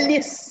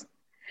rebellious.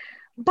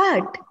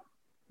 But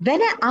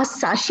when I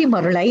asked Sashi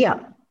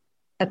Marulaya,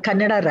 a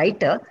Kannada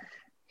writer,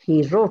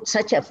 he wrote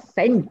such a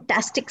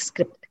fantastic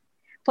script.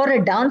 For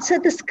a dancer,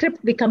 the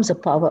script becomes a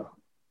power.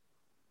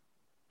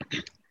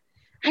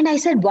 And I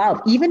said,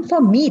 wow, even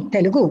for me,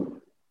 Telugu,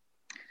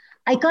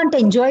 I can't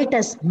enjoy it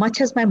as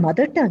much as my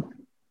mother tongue.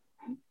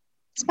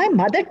 It's my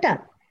mother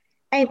tongue.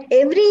 And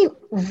every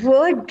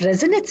word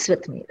resonates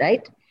with me,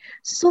 right?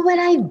 So when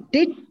I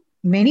did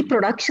many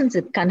productions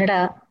in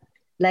Kannada,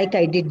 like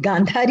I did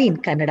Gandhari in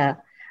Kannada,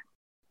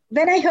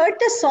 when I heard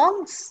the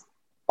songs,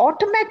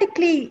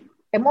 automatically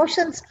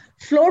emotions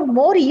flowed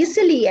more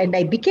easily and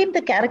I became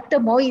the character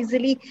more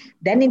easily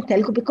than in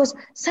Telugu, because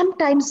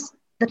sometimes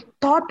the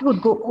thought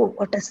would go, oh,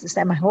 what is this?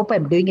 I hope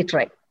I'm doing it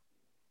right.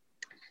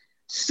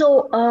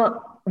 So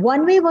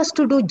one way was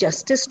to do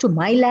justice to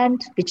my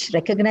land, which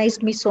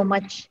recognized me so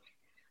much.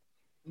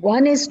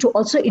 One is to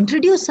also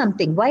introduce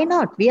something. Why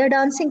not? We are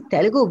dancing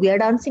Telugu, we are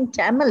dancing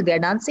Tamil, we are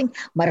dancing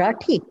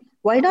Marathi.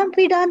 Why don't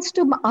we dance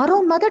to our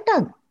own mother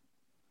tongue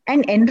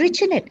and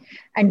enrich in it?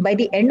 And by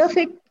the end of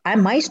it,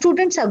 my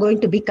students are going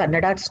to be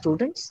Kannada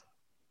students.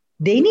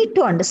 They need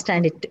to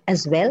understand it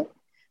as well.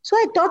 So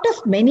I thought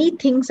of many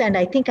things and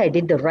I think I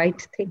did the right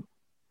thing.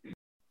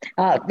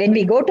 When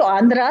we go to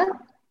Andhra,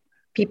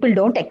 people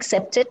don't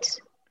accept it.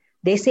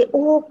 They say,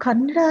 oh,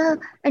 Kannada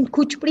and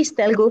Kuchipudi is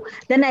Telugu.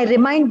 Then I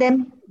remind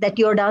them that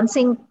you're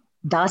dancing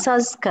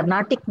Dasa's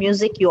Carnatic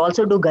music. You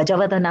also do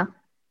Gajavadana.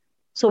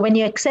 So when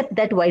you accept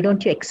that, why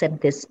don't you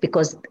accept this?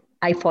 Because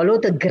I follow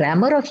the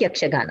grammar of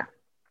Yakshagana.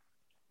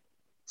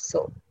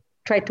 So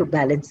try to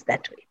balance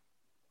that way.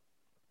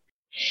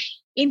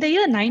 In the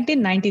year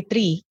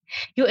 1993,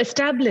 you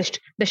established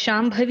the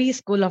Shambhavi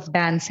School of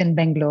Dance in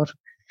Bangalore.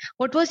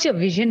 What was your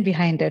vision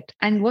behind it?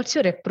 And what's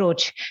your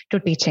approach to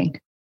teaching?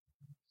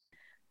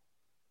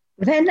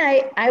 When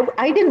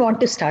I didn't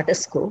want to start a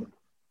school,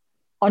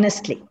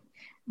 honestly,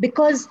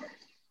 because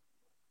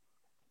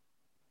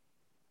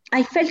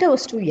I felt I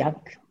was too young.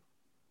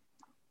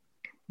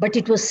 But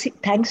it was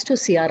thanks to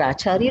C.R.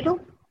 Acharyulu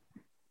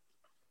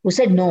who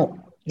said, no,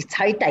 it's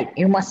high time.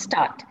 You must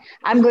start.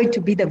 I'm going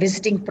to be the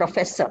visiting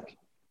professor.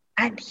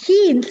 And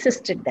he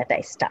insisted that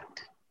I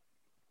start.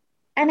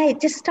 And I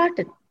just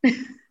started.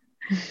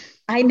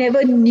 I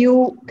never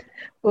knew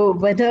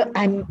whether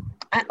I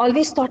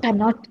always thought I'm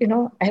not,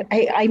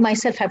 I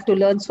myself have to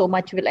learn so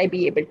much. Will I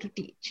be able to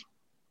teach?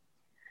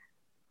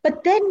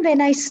 But then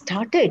when I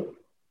started,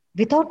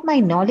 without my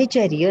knowledge,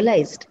 I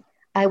realized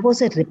I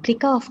was a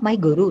replica of my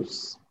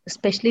gurus,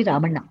 especially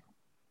Ramana.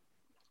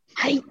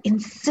 I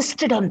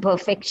insisted on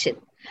perfection.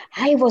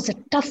 I was a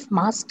tough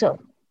master.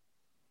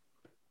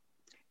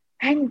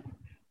 And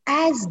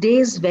as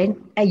days went,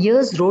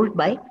 years rolled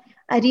by,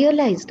 I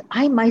realized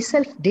I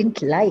myself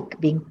didn't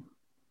like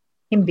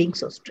him being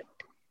so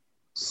strict.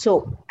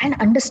 So, and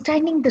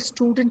understanding the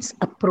students'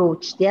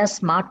 approach, their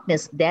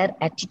smartness, their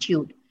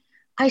attitude,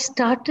 I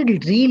started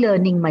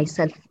relearning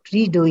myself,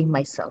 redoing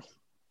myself,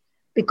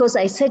 because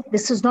I said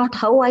this is not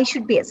how I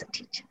should be as a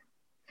teacher.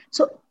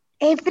 So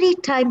every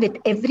time with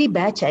every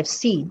batch I've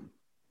seen,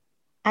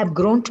 I've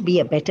grown to be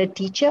a better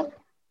teacher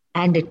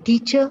and a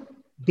teacher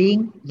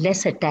being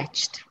less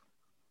attached.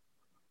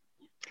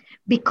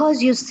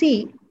 Because you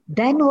see,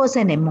 then was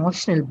an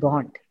emotional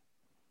bond.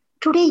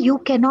 Today, you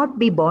cannot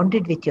be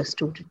bonded with your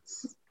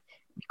students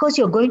because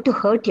you're going to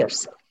hurt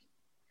yourself.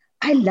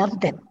 I love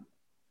them.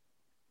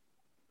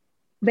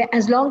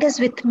 As long as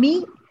with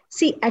me,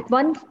 see, at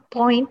one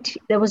point,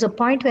 there was a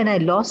point when I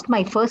lost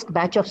my first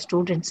batch of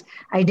students.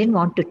 I didn't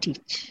want to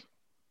teach.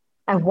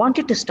 I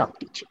wanted to stop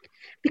teaching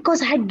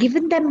because I had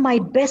given them my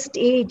best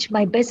age,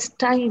 my best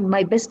time,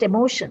 my best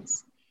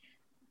emotions.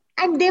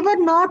 And they were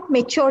not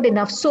matured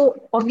enough.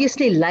 So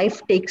obviously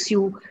life takes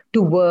you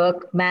to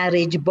work,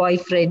 marriage,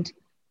 boyfriend,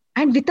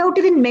 and without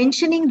even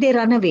mentioning, they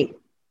run away.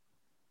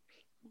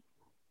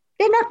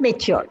 They're not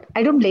matured.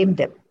 I don't blame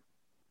them.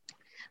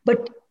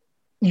 But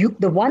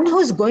the one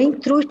who's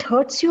going through it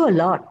hurts you a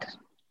lot.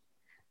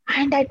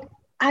 And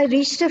I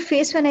reached a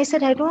phase when I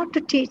said, I don't want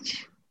to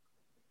teach.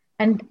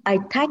 And I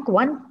thank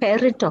one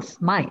parent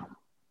of mine,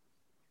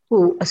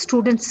 a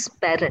student's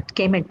parent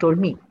came and told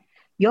me,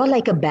 you're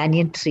like a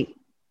banyan tree.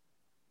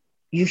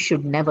 You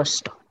should never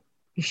stop.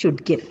 You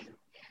should give.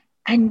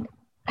 And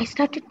I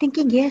started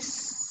thinking,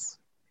 yes,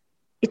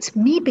 it's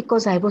me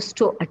because I was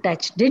so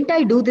attached. Didn't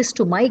I do this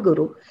to my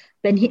guru?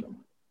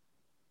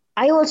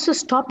 I also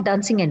stopped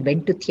dancing and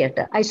went to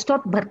theater. I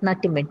stopped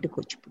Bharatanatyam, went to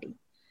Kuchipudi.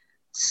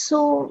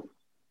 So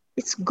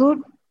it's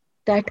good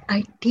that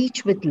I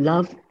teach with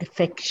love,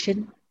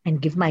 affection,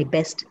 and give my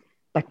best,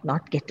 but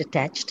not get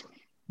attached,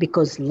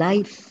 because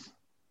life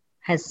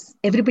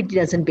everybody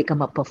doesn't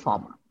become a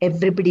performer.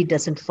 Everybody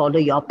doesn't follow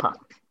your path.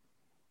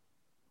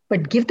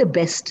 But give the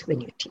best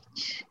when you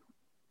teach.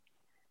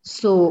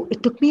 So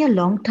it took me a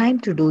long time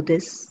to do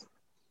this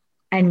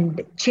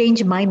and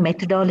change my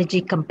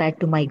methodology compared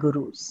to my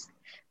gurus.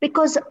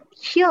 Because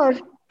here,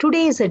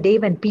 today is a day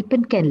when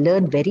people can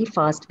learn very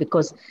fast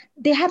because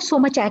they have so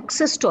much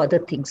access to other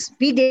things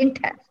we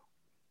didn't have.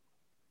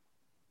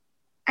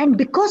 And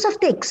because of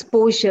the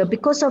exposure,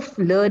 because of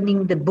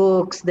learning the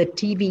books, the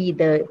TV,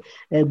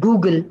 the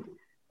Google,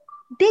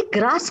 they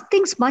grasp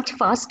things much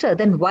faster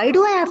than why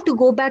do I have to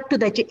go back to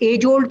that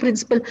age-old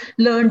principle,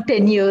 learn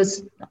 10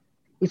 years.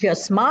 If you're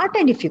smart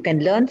and if you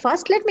can learn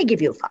fast, let me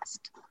give you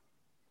fast.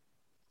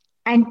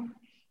 And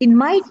in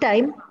my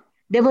time,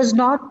 there was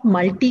not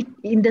multi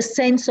in the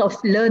sense of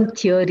learn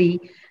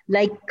theory.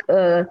 Like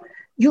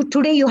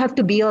today you have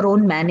to be your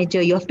own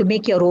manager. You have to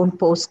make your own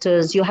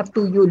posters. You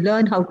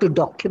learn how to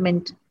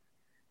document.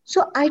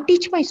 So I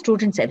teach my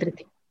students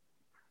everything.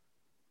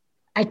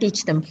 I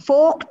teach them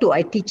folk too.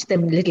 I teach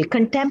them little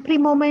contemporary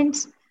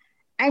moments.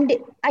 And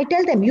I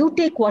tell them, you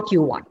take what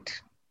you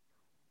want.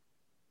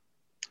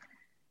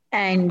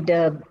 And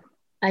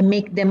I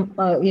make them,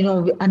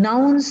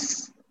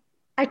 announce.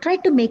 I try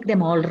to make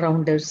them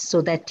all-rounders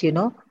so that,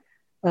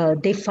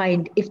 they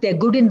find, if they're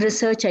good in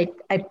research,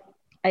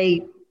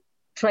 I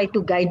try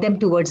to guide them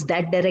towards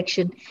that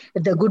direction.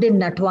 If they're good in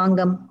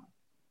Natvangam,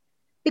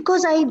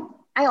 because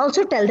I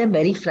also tell them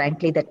very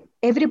frankly that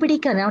everybody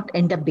cannot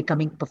end up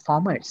becoming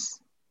performers.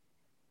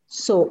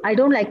 So I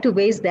don't like to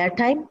waste their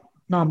time,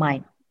 nor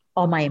mine,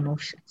 or my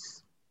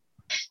emotions.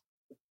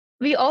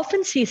 We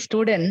often see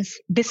students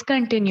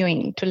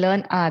discontinuing to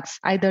learn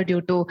arts either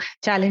due to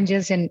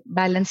challenges in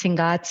balancing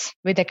arts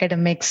with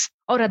academics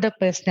or other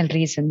personal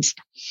reasons.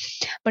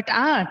 But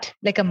art,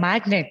 like a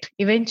magnet,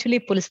 eventually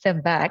pulls them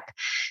back.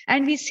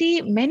 And we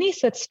see many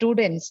such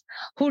students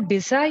who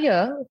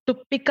desire to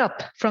pick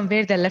up from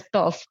where they left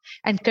off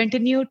and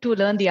continue to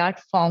learn the art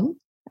form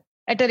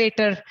at a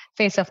later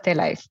phase of their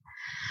life.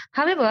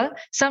 However,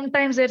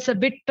 sometimes there's a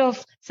bit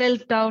of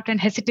self-doubt and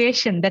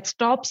hesitation that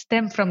stops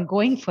them from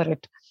going for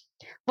it.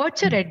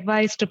 What's your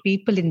advice to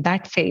people in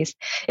that phase?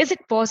 Is it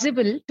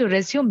possible to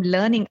resume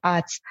learning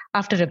arts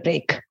after a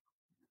break?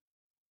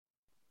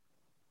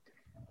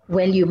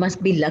 Well, you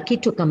must be lucky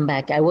to come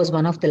back. I was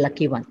one of the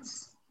lucky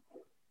ones.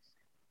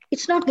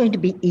 It's not going to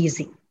be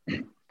easy.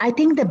 I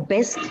think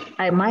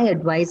my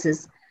advice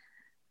is,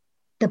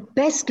 the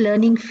best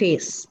learning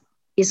phase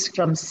is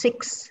from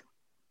 6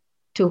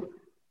 to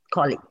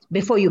college,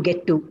 before you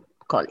get to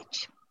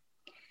college.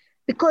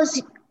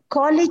 Because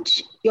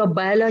college, your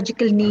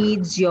biological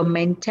needs, your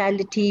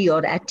mentality,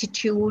 your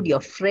attitude, your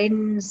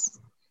friends,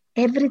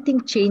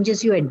 everything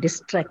changes you and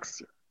distracts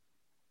you.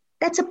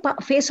 That's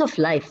a phase of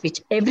life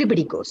which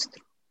everybody goes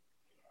through.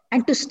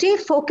 And to stay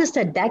focused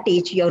at that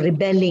age, you're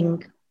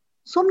rebelling.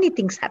 So many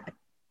things happen.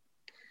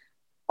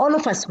 All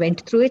of us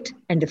went through it,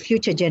 and the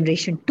future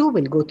generation too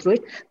will go through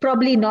it.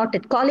 Probably not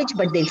at college,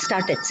 but they'll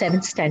start at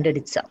 7th standard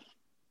itself.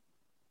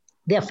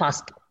 They're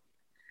fast.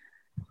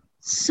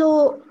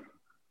 So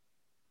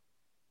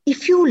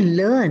if you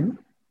learn,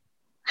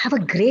 have a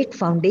great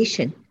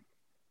foundation,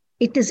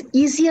 it is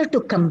easier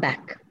to come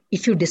back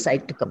if you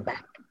decide to come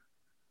back.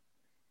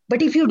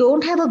 But if you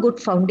don't have a good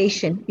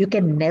foundation, you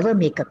can never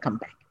make a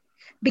comeback,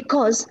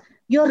 because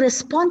your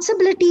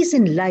responsibilities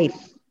in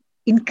life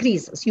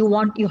increases. You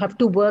have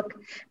to work,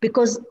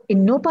 because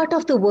in no part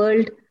of the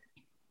world,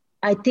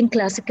 I think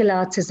classical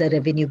arts is a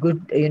revenue good,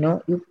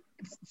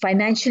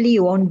 financially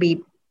you won't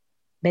be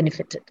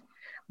benefited.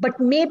 But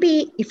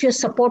maybe if you're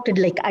supported,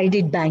 like I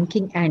did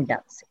banking and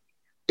dancing,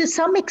 to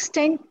some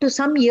extent, to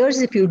some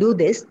years, if you do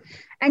this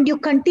and you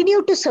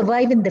continue to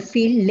survive in the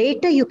field,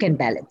 later you can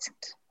balance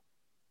it.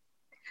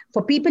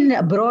 For people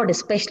abroad,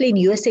 especially in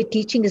USA,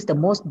 teaching is the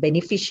most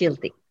beneficial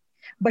thing.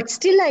 But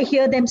still, I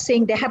hear them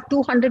saying they have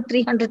 200,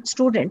 300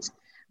 students,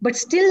 but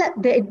still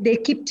they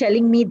keep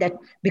telling me that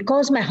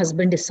because my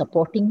husband is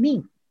supporting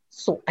me.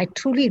 So I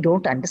truly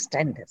don't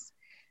understand this.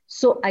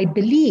 So I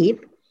believe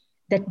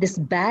that this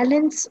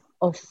balance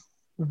of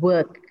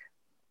work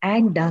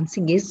and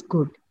dancing is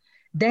good.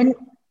 Then,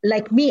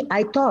 like me,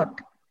 I thought,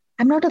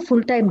 I'm not a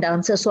full-time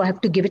dancer, so I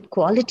have to give it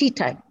quality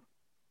time.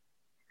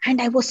 And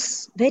I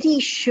was very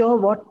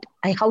sure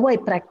how I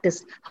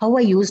practiced, how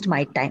I used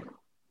my time.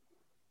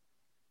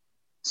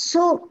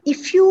 So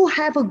if you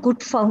have a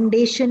good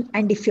foundation,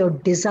 and if your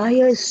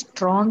desire is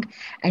strong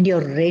and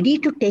you're ready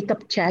to take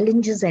up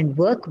challenges and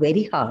work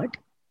very hard,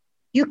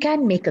 you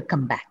can make a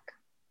comeback.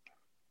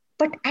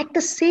 But at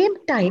the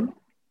same time,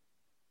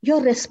 your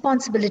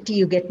responsibility,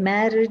 you get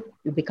married,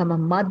 you become a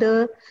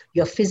mother,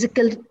 your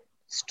physical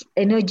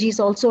energies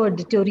also are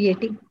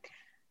deteriorating.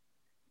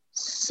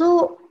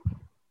 So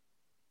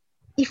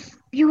if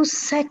you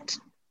set,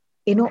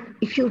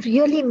 if you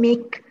really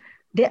make,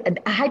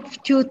 I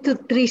had 2 to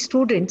 3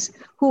 students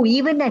who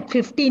even at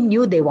 15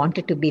 knew they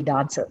wanted to be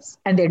dancers,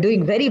 and they're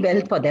doing very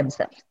well for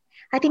themselves.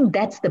 I think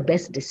that's the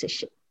best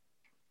decision.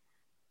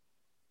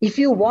 If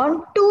you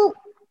want to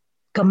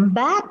come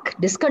back,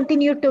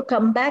 discontinue to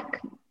come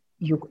back,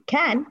 you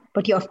can,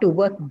 but you have to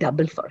work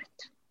double for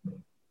it.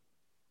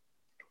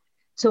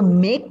 So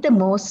make the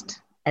most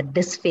at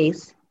this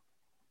phase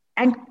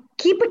and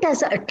keep it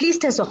at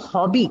least as a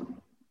hobby.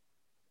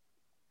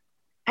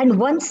 And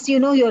once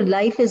your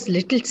life is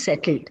little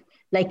settled,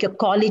 like your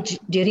college,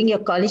 during your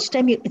college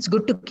time, it's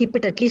good to keep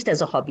it at least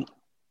as a hobby.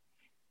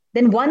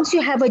 Then once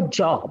you have a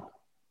job,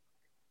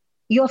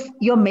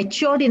 you're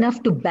matured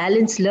enough to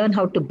learn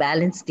how to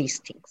balance these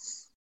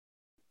things.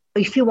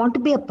 If you want to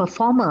be a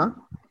performer,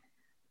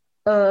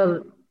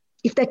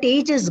 if that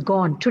age is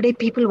gone, today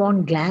people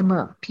want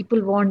glamour.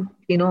 People want,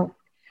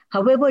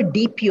 however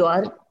deep you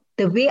are,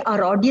 the way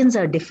our audience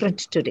are different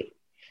today.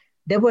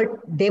 There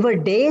were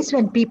days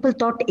when people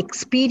thought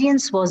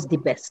experience was the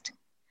best.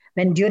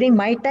 When during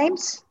my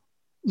times,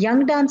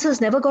 young dancers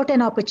never got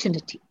an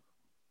opportunity.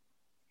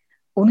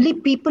 Only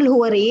people who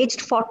were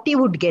aged 40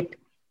 would get.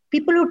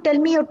 People would tell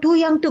me, you're too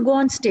young to go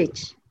on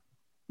stage.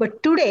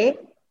 But today,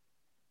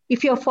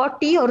 if you're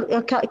 40,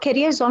 your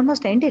career is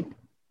almost ended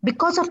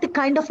because of the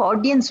kind of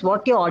audience,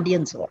 what your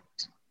audience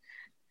wants.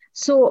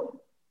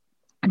 So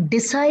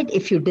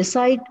if you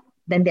decide,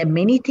 then there are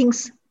many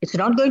things. It's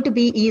not going to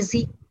be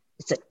easy.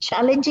 It's a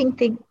challenging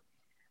thing,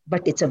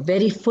 but it's a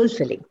very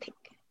fulfilling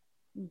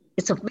thing.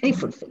 It's a very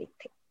fulfilling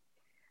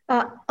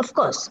thing. Of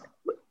course,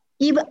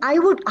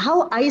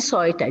 how I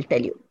saw it, I'll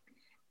tell you.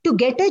 To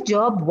get a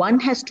job, one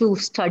has to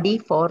study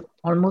for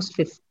almost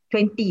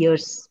 20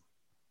 years.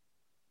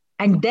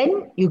 And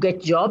then you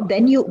get job,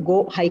 then you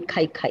go hike.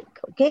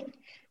 Okay.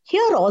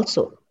 Here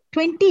also,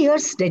 20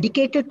 years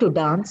dedicated to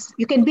dance,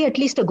 you can be at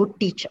least a good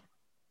teacher.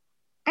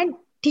 And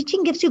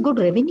teaching gives you good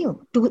revenue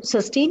to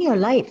sustain your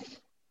life.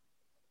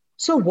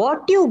 So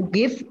what you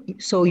give,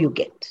 so you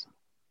get.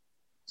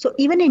 So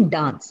even in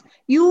dance,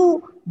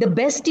 the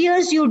best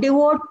years you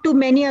devote to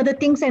many other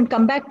things and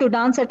come back to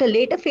dance at a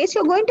later phase,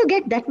 you're going to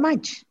get that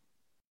much.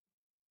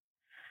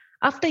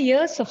 After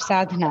years of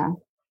sadhana,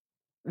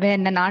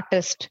 when an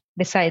artist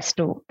decides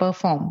to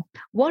perform,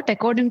 what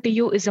according to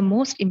you is the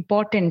most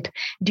important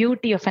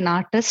duty of an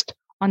artist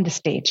on the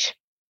stage?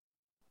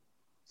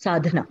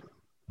 Sadhana.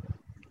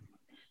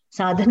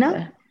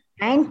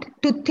 And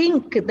to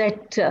think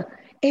that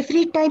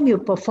every time you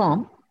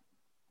perform,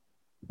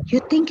 you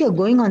think you're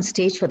going on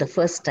stage for the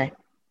first time.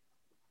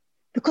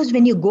 Because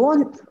when you're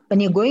going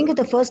for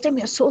the first time,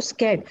 you're so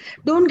scared.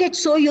 Don't get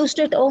so used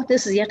to it. Oh,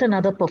 this is yet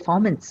another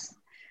performance.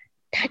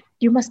 That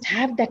you must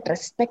have that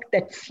respect,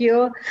 that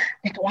fear,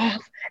 that wow,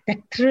 that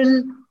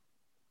thrill.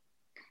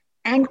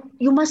 And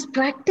you must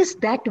practice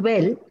that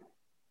well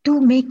to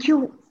make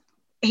you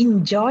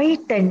enjoy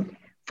it and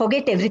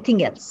forget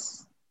everything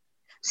else.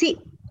 See,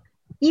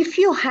 if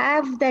you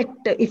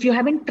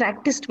haven't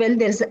practiced well,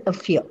 there's a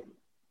fear.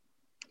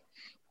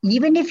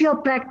 Even if you're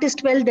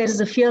practiced well, there is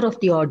a fear of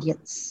the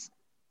audience.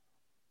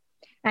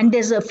 And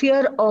there's a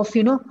fear of,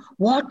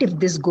 what if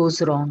this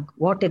goes wrong?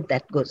 What if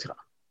that goes wrong?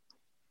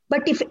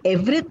 But if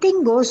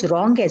everything goes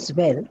wrong as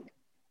well,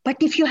 but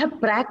if you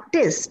have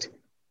practiced,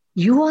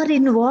 you are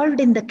involved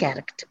in the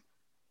character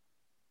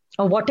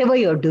or whatever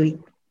you're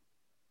doing,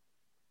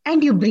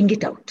 and you bring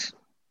it out.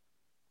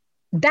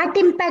 That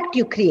impact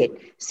you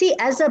create. See,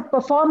 as a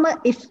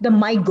performer, if the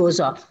mic goes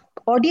off,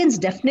 audience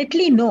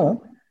definitely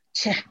know,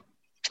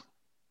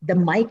 the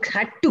mic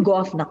had to go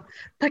off now.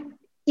 But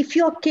if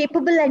you're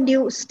capable and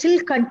you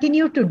still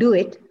continue to do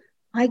it,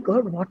 my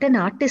God, what an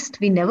artist.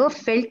 We never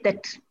felt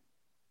that.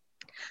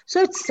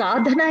 So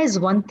sadhana is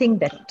one thing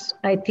that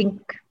I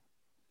think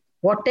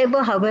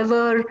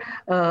however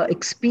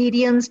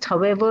experienced,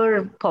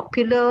 however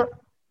popular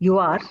you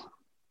are,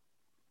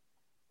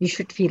 you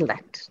should feel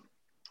that.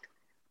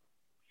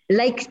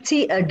 Like,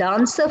 see, a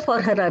dancer for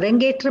her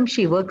arangetram,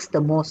 she works the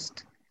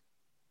most.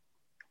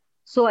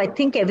 So I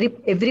think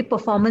every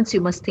performance you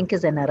must think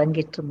is an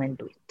arangetram and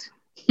do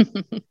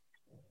it.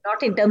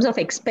 Not in terms of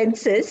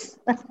expenses.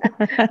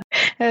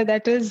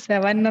 That is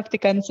one of the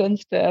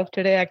concerns of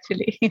today,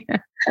 actually.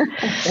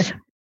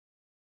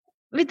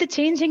 With the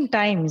changing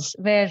times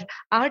where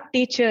art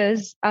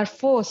teachers are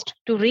forced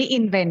to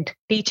reinvent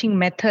teaching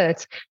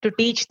methods to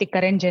teach the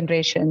current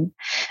generation,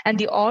 and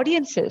the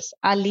audiences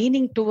are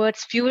leaning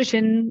towards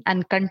fusion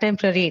and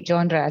contemporary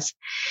genres,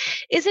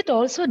 is it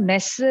also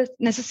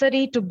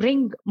necessary to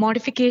bring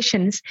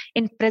modifications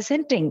in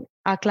presenting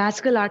our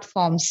classical art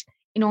forms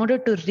in order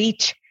to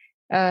reach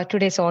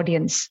today's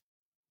audience?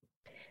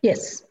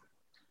 Yes.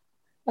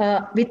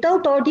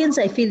 Without audience,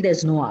 I feel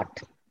there's no art.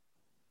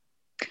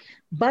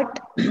 But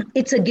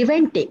it's a give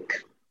and take.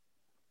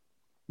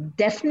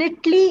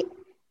 Definitely,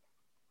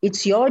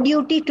 it's your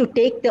duty to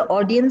take the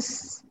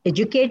audience,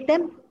 educate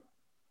them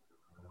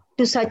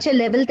to such a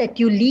level that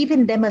you leave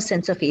in them a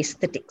sense of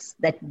aesthetics,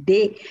 that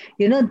they,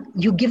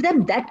 you give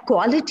them that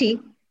quality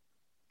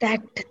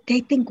that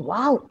they think,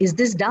 wow, is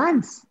this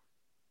dance?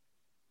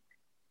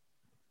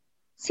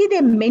 See, there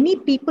are many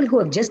people who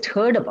have just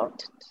heard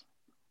about it,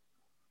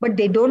 but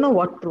they don't know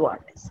what true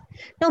art is.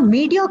 Now,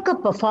 mediocre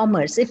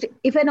performers,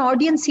 if an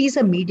audience sees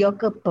a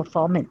mediocre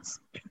performance,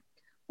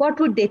 what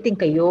would they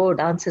think? Yo,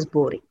 dance is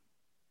boring.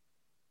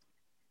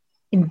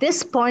 In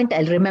this point,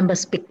 I'll remember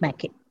Spick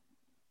Mackey.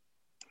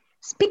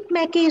 Spick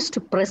Mackey used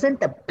to present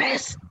the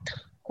best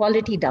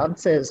quality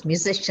dancers,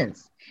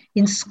 musicians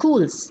in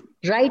schools,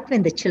 right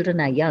when the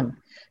children are young,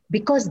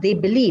 because they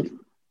believe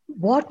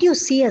what you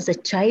see as a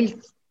child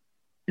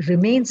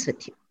remains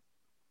with you.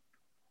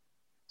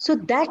 So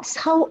that's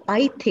how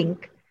I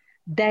think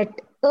that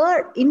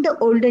in the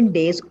olden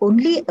days,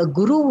 only a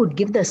guru would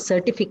give the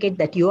certificate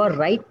that you are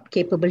right,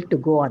 capable to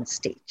go on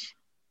stage.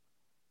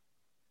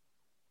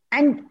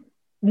 And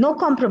no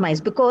compromise,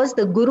 because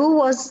the guru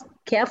was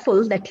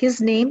careful that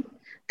his name,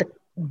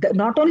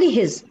 not only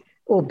his,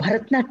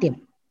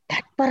 Bharatnatyam,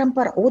 that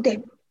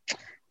parampara,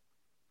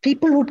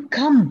 people would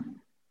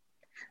come.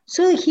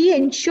 So he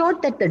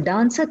ensured that the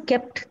dancer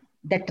kept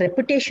that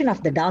reputation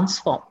of the dance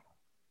form.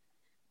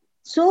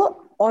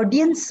 So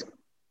audience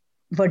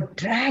were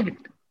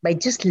dragged by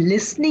just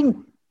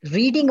listening,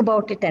 reading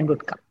about it, and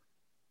would come.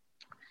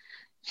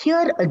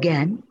 Here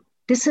again,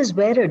 this is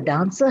where a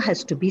dancer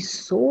has to be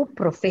so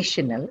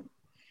professional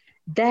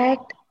that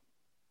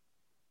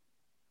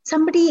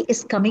somebody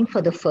is coming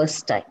for the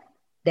first time.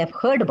 They've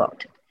heard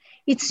about it.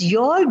 It's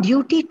your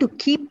duty to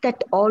keep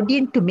that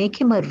audience, to make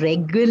him a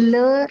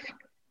regular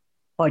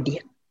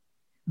audience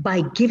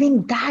by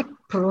giving that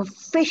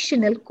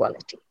professional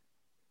quality.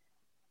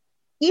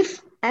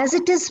 If, as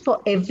it is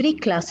for every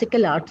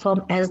classical art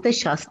form, as the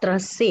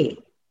Shastras say,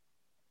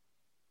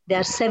 there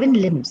are 7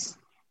 limbs,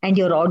 and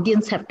your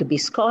audience have to be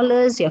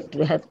scholars, you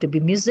have to be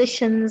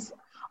musicians,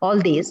 all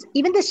these.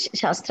 Even the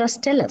Shastras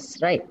tell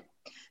us, right?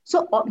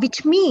 So,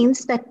 which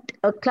means that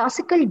a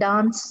classical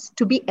dance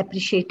to be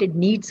appreciated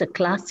needs a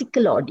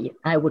classical audience,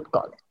 I would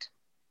call it.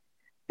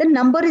 The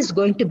number is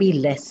going to be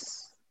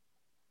less.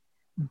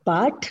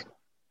 But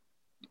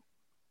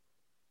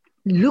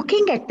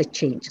looking at the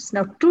changes,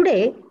 now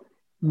today,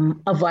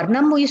 a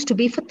Varnam used to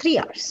be for 3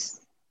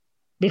 hours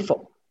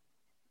before.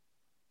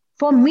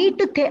 For me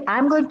to think,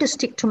 I'm going to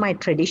stick to my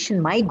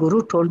tradition, my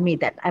guru told me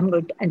that I'm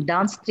going to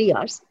dance 3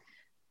 hours.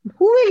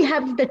 Who will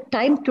have the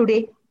time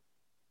today?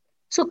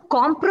 So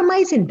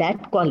compromise in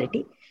that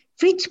quality.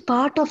 Which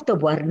part of the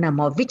Varnam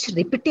or which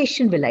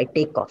repetition will I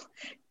take off?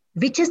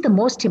 Which is the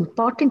most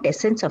important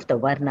essence of the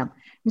Varnam?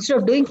 Instead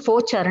of doing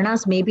 4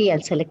 charanas, maybe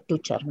I'll select 2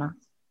 charanas.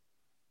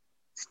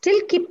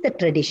 Still keep the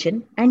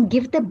tradition and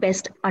give the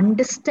best,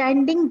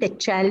 understanding the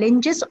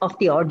challenges of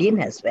the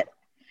audience as well.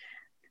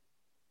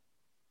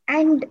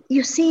 And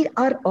you see,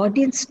 our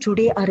audience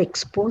today are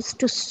exposed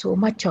to so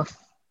much of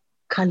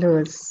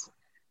colors,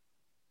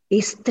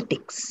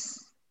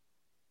 aesthetics,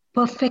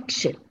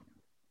 perfection.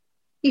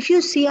 If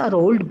you see our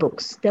old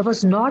books, there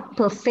was not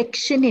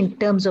perfection in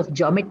terms of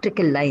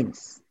geometrical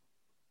lines,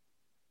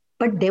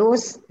 but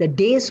the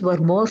days were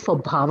more for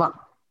bhava.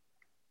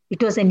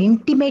 It was an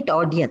intimate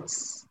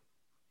audience.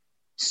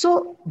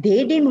 So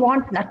they didn't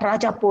want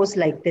Nataraja pose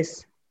like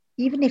this.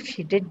 Even if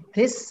she did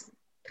this,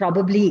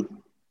 probably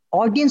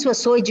audience was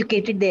so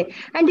educated there,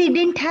 and they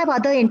didn't have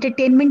other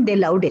entertainment, they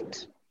loved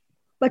it.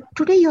 But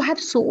today you have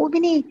so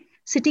many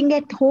sitting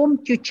at home,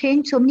 you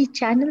change so many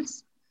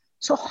channels.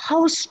 So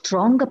how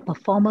strong a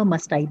performer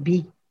must I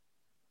be?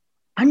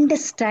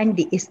 Understand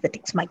the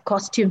aesthetics. My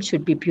costume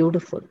should be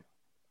beautiful.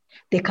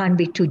 They can't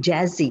be too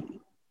jazzy.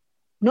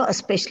 No,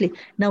 especially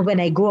now when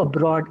I go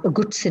abroad, a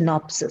good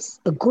synopsis,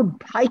 a good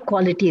high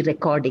quality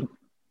recording,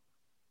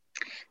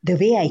 the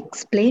way I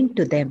explain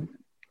to them,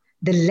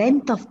 the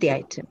length of the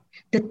item,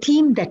 the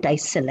theme that I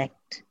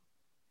select.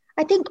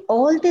 I think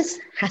all this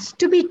has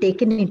to be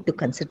taken into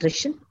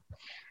consideration.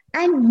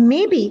 And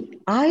maybe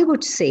I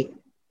would say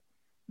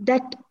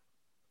that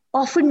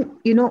often,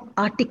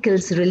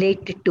 articles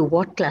related to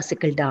what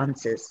classical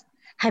dance is,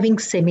 having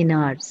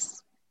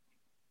seminars,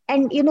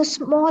 and,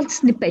 small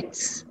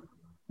snippets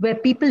where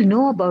people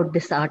know about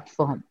this art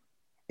form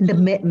and the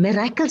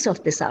miracles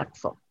of this art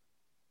form.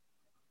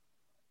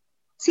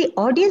 See,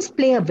 audience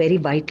play a very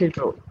vital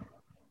role.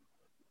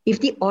 If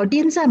the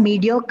audience are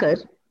mediocre,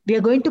 we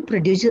are going to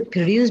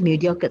produce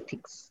mediocre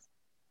things.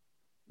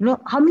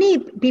 How many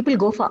people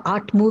go for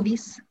art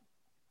movies?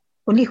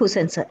 Only who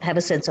have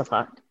a sense of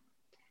art.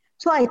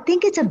 So I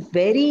think it's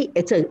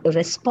a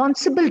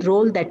responsible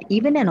role that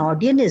even an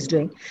audience is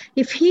doing.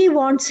 If he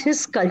wants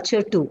his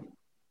culture to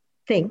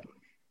think,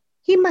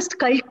 he must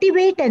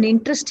cultivate an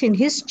interest in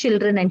his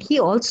children, and he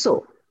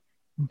also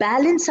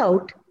balance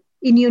out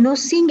in,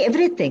 seeing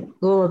everything.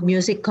 Go a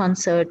music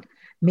concert,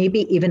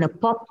 maybe even a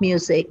pop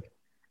music.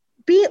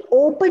 Be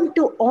open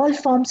to all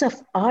forms of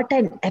art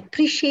and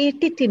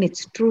appreciate it in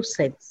its true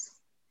sense.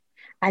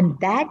 And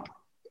that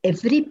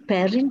every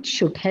parent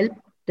should help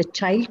the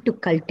child to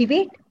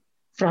cultivate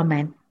from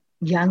a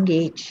young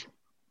age.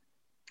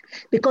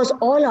 Because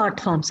all art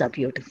forms are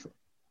beautiful.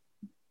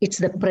 It's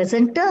the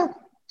presenter's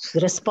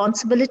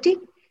responsibility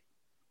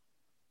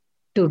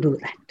to do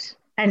that.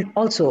 And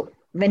also,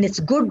 when it's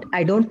good,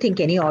 I don't think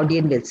any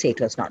audience will say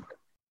it was not good.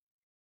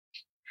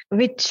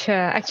 Which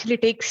actually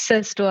takes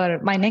us to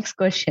my next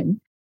question.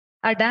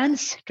 Our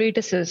dance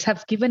treatises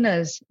have given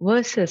us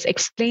verses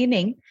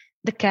explaining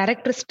the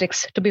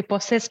characteristics to be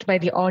possessed by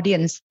the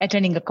audience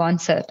attending a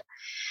concert.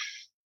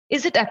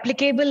 Is it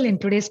applicable in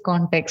today's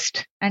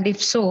context? And if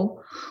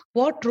so,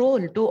 what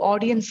role do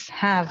audience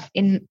have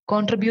in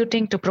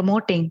contributing to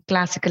promoting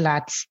classical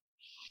arts?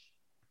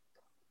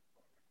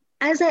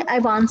 As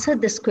I've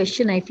answered this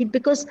question, I feel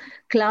because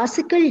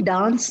classical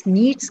dance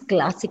needs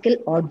classical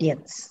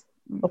audience.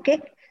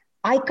 Okay.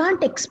 I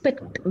can't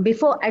expect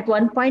before. At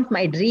one point,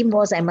 my dream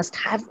was I must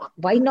have,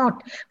 why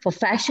not? For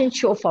fashion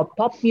show, for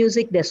pop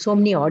music, there's so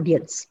many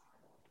audience.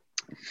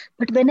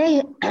 But when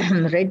I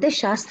read the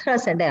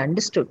Shastras and I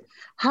understood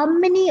how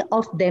many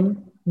of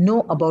them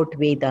know about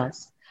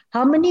Vedas,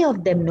 how many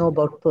of them know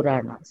about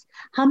Puranas,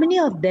 how many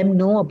of them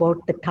know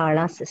about the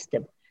Thala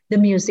system, the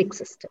music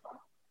system.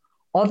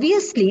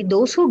 Obviously,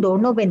 those who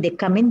don't know, when they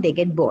come in, they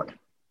get bored.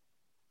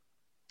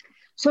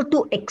 So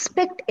to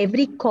expect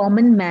every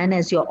common man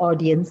as your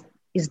audience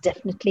is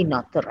definitely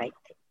not the right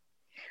thing.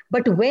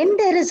 But when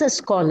there is a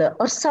scholar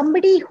or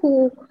somebody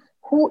who's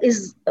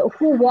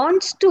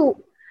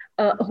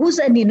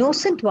an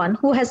innocent one,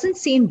 who hasn't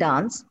seen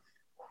dance,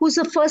 who's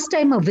a first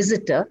time a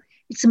visitor,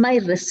 it's my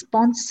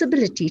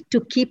responsibility to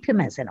keep him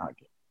as an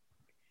audience.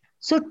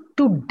 So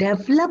to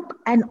develop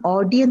an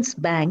audience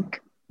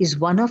bank is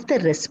one of the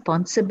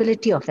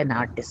responsibility of an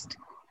artist,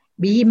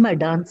 be him a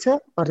dancer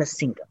or a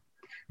singer.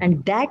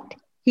 And that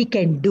he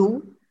can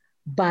do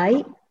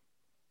by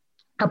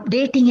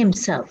updating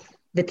himself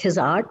with his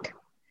art,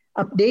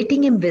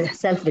 updating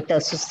himself with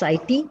a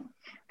society,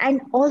 and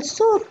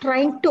also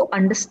trying to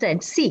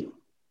understand. See,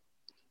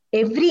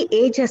 every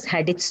age has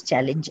had its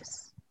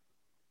challenges.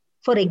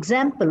 For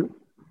example,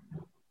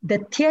 the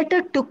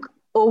theater took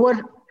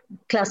over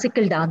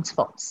classical dance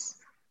forms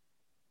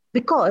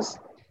because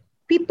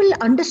people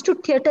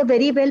understood theater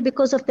very well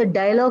because of the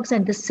dialogues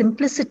and the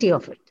simplicity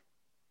of it.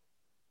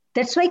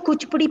 That's why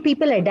Kuchipudi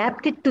people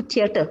adapted to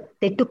theater.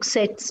 They took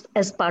sets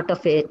as part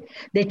of it.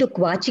 They took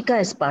Vachika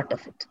as part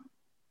of it.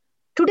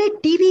 Today,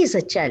 TV is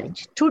a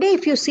challenge. Today,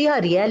 if you see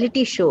our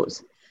reality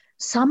shows,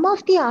 some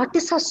of the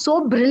artists are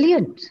so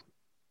brilliant.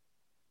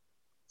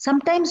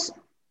 Sometimes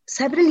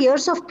several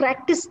years of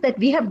practice that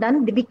we have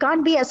done, we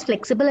can't be as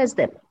flexible as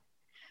them.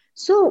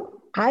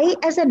 So I,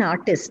 as an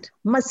artist,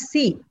 must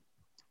see,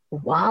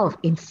 wow,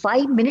 in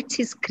 5 minutes,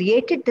 he's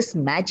created this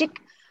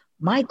magic.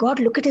 My God,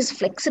 look at his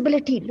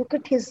flexibility. Look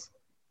at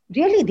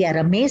really, they are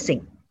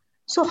amazing.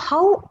 So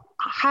how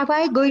have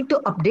I going to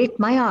update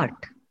my art?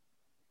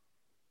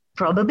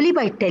 Probably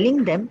by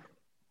telling them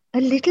a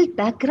little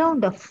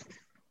background of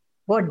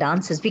what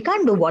dance is. We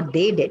can't do what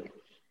they did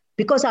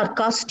because our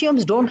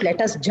costumes don't let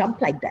us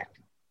jump like that.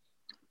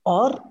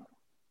 Or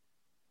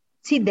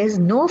See, there's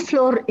no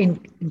floor in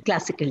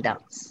classical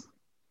dance.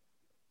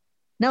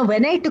 Now,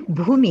 when I took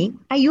Bhumi,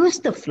 I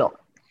used the floor.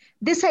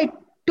 This I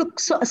took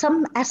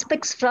some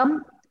aspects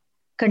from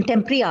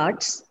contemporary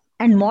arts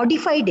and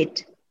modified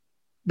it.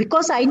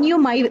 Because I knew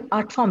my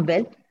art form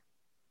well,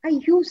 I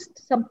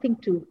used something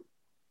to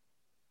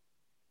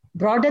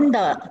broaden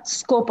the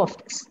scope of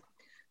this.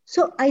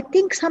 So I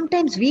think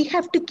sometimes we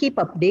have to keep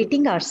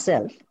updating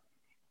ourselves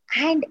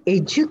and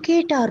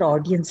educate our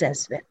audience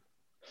as well.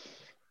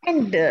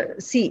 And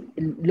see,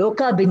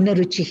 Loka Bhinna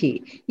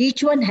Ruchihi,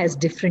 each one has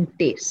different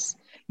tastes.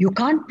 You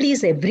can't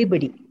please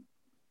everybody.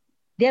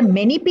 There are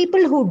many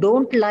people who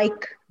don't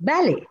like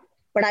ballet,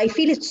 but I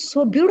feel it's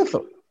so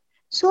beautiful.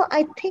 So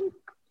I think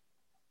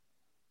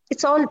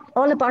it's all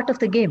a part of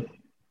the game.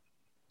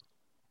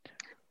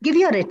 Give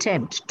your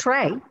attempt,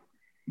 try,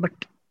 but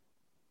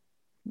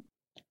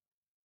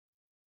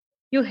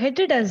you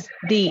headed as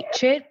the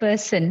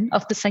chairperson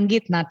of the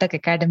Sangeet Natak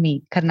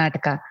Academy,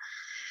 Karnataka.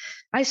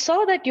 I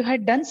saw that you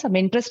had done some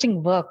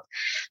interesting work,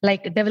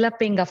 like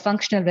developing a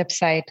functional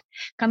website,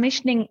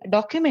 commissioning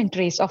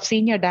documentaries of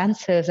senior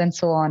dancers, and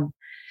so on.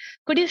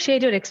 Could you share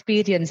your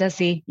experience as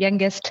the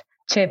youngest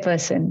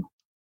chairperson?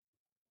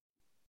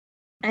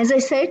 As I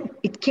said,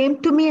 it came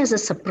to me as a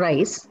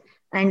surprise,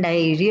 and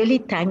I really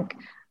thank,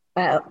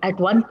 at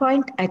one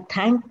point, I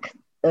thank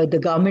the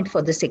government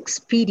for this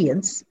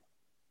experience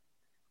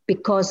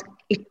because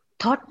it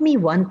taught me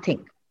one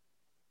thing,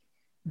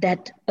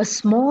 that a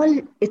small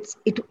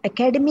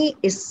academy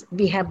is,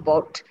 we have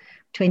about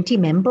 20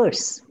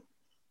 members,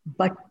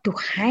 but to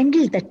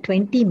handle the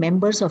 20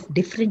 members of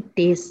different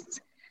tastes,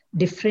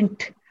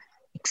 different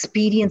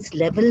experience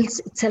levels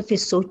itself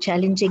is so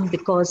challenging,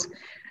 because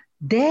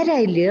there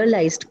I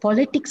realized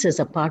politics is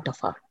a part of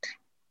art.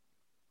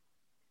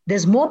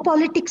 There's more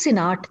politics in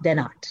art than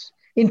art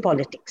in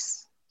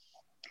politics.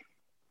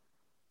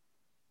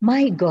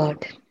 My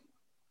God.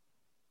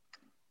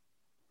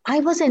 I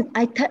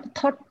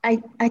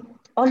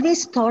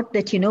always thought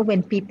that,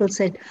 when people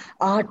said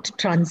art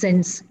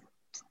transcends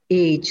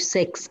age,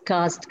 sex,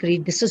 caste,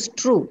 creed, this is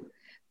true.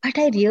 But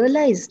I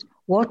realized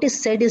what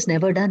is said is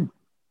never done.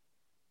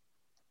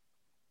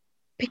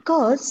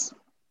 Because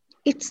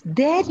it's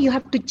there, you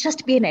have to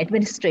just be an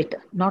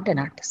administrator, not an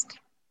artist.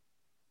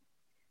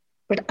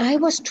 But I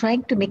was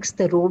trying to mix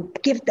the role,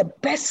 give the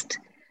best,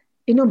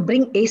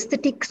 bring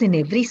aesthetics in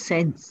every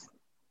sense.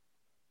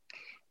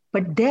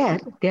 But there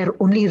are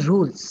only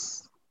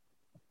rules.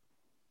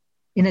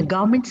 In a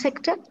government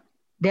sector,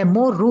 there are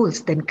more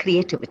rules than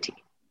creativity.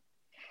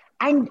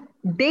 And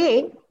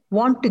they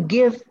want to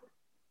give,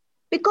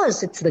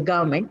 because it's the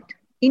government,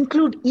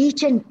 include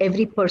each and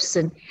every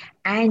person.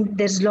 And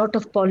there's a lot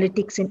of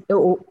politics in,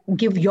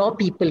 give your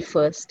people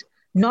first,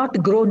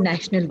 not grow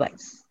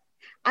national-wise.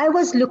 I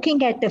was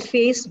looking at a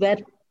phase where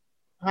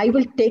I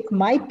will take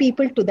my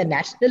people to the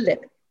national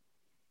level.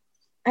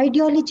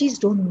 Ideologies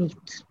don't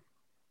meet.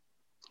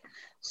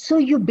 So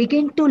you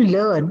begin to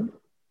learn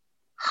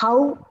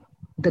how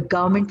the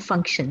government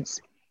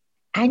functions,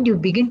 and you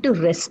begin to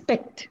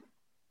respect.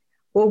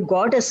 Oh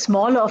God, a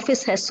small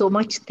office has so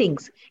much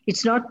things.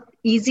 It's not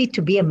easy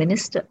to be a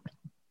minister,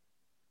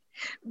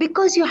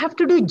 because you have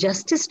to do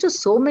justice to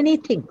so many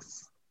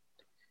things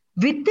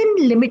within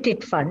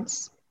limited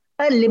funds,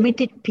 a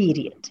limited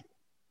period.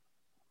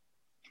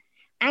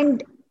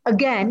 And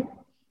again,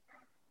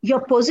 your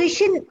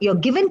position, you're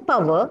given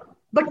power,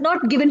 but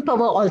not given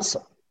power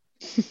also.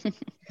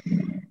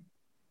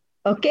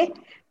 Okay,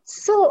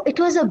 so it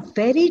was a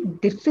very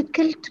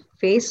difficult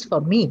phase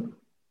for me.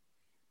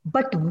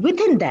 But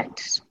within that,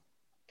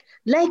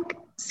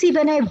 see,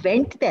 when I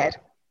went there,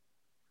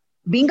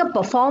 being a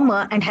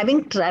performer and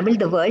having traveled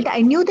the world,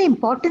 I knew the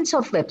importance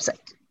of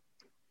website.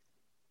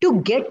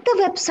 To get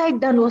the website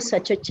done was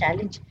such a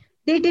challenge.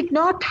 They did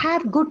not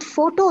have good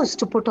photos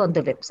to put on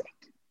the website.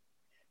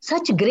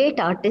 Such great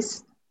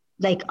artists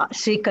like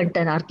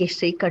Srikantan, R.K.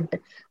 Srikantan.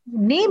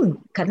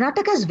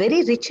 Karnataka is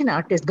very rich in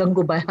artists,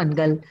 Gangubai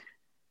Hangal.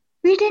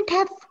 We didn't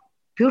have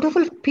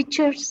beautiful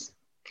pictures.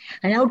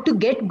 And how to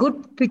get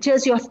good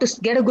pictures, you have to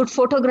get a good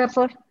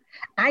photographer.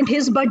 And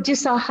his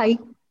budgets are high.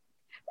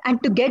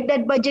 And to get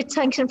that budget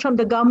sanction from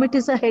the government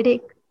is a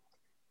headache.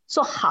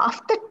 So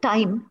half the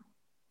time,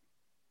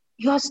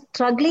 you are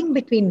struggling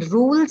between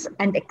rules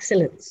and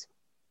excellence.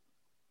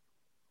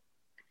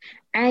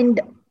 And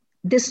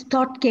this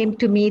thought came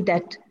to me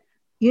that,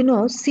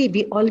 see,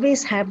 we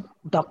always have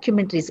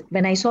documentaries.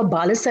 When I saw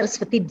Bala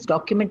Saraswati's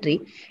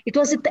documentary, it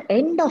was at the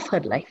end of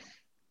her life,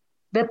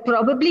 where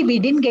probably we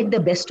didn't get the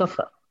best of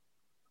her.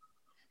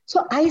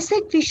 So I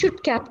said we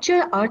should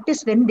capture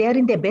artists when they are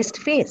in their best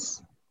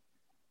phase.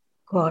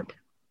 God,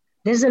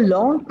 there's a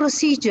long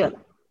procedure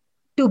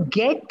to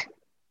get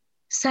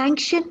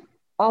sanction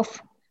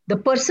of the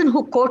person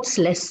who quotes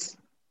less.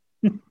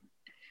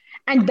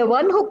 And the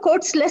one who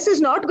quotes less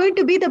is not going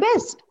to be the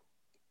best.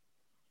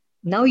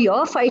 Now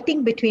you're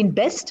fighting between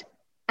best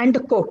and the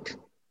quote.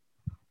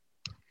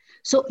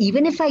 So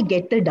even if I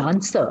get the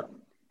dancer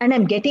and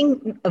I'm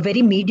getting a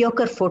very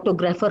mediocre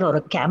photographer or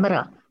a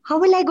camera, how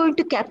will I going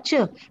to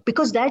capture?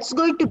 Because that's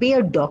going to be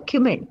a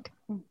document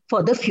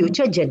for the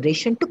future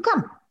generation to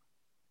come.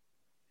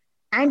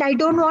 And I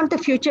don't want the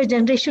future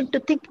generation to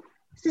think,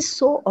 this is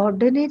so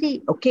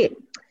ordinary. Okay,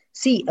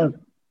 see,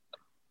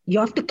 you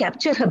have to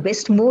capture her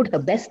best mood, her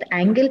best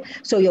angle.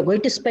 So you're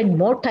going to spend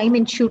more time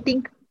in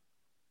shooting.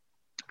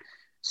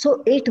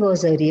 So it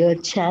was a real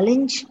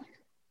challenge,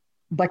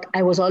 but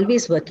I was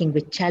always working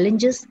with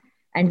challenges.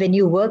 And when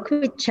you work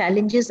with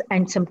challenges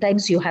and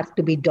sometimes you have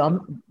to be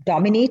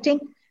dominating,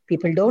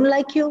 people don't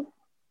like you.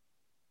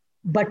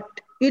 But,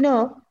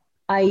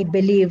 I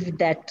believe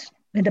that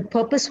when the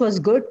purpose was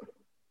good,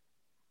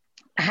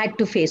 I had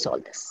to face all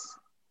this.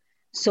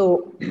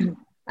 So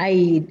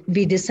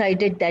we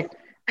decided that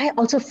I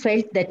also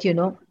felt that,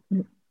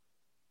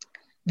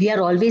 we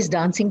are always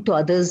dancing to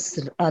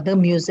other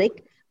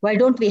music. Why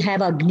don't we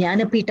have our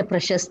Jnanapita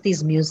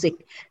Prashasthis music?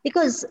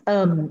 Because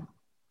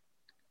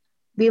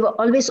we were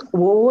always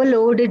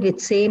overloaded with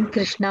same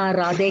Krishna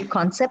Radhe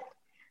concept.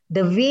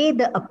 The way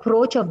the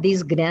approach of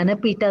these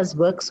Jnanapitas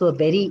works were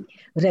very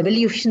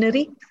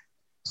revolutionary.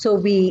 So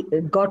we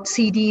got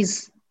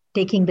CDs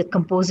taking the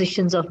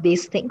compositions of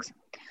these things.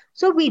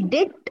 So we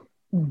did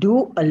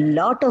do a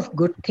lot of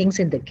good things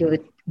in the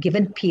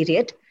given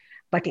period,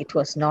 but it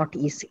was not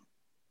easy.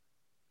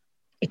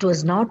 It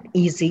was not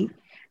easy,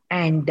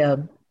 and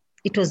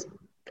it was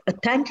a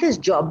thankless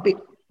job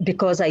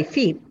because I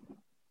feel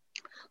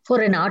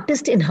for an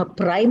artist in her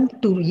prime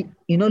to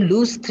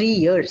lose 3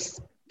 years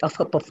of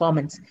her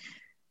performance.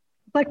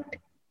 But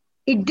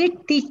it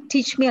did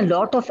teach me a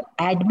lot of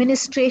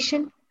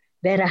administration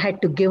where I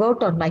had to give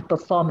out on my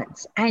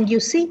performance. And you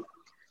see,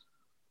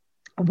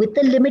 with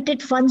the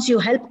limited funds, you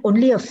help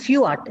only a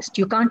few artists.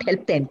 You can't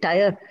help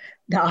the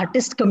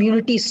artist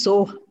community is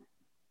so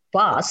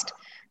vast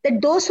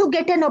that those who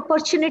get an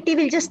opportunity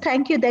will just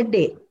thank you that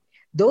day.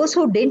 Those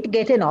who didn't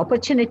get an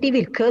opportunity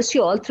will curse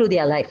you all through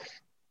their life.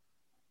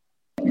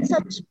 In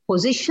such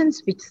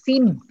positions which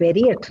seem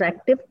very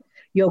attractive,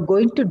 you're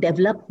going to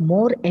develop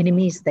more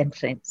enemies than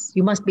friends.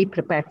 You must be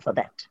prepared for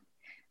that.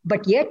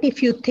 But yet,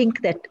 if you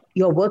think that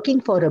you're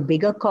working for a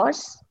bigger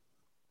cause,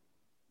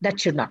 that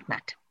should not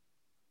matter.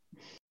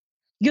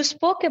 You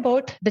spoke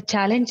about the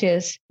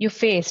challenges you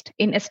faced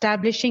in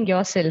establishing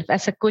yourself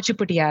as a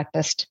Kuchipudi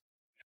artist.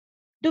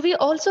 Do we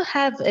also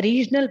have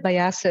regional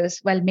biases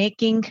while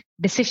making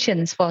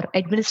decisions for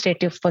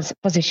administrative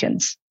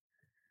positions?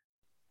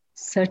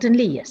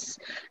 Certainly, yes.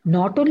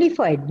 Not only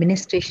for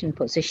administration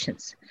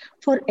positions,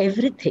 for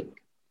everything.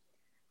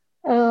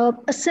 A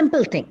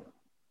simple thing,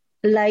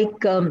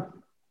 like,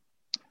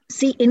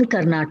 see, in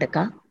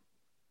Karnataka,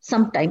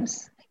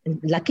 sometimes,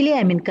 luckily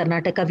I'm in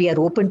Karnataka, we are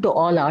open to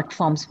all art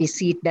forms. We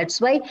see it. That's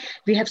why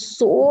we have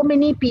so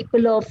many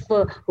people of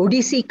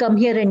Odissi come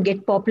here and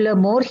get popular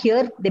more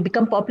here. They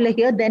become popular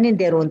here than in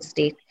their own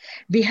state.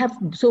 We have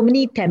so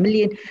many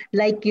Tamilian,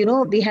 like,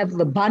 we have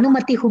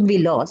Bhanumati, whom we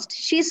lost.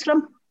 She's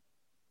from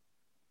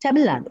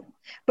Tamil Nadu,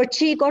 but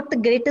she got the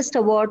greatest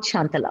award,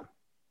 Shantala.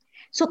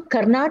 So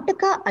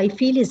Karnataka, I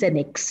feel, is an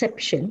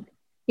exception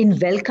in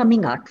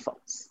welcoming art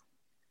forms.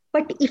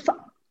 But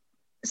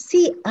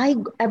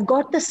I've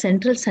got the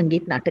Central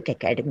Sangeet Natak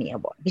Academy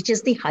Award, which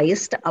is the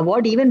highest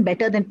award, even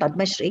better than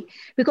Padma Shri,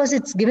 because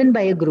it's given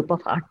by a group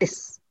of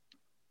artists.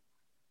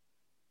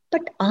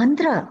 But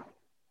Andhra,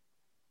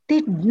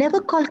 they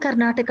never call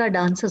Karnataka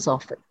dancers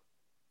often.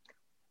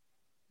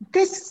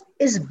 This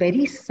is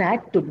very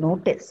sad to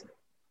notice.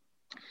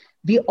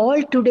 We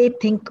all today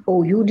think,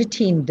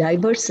 unity in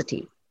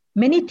diversity.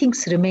 Many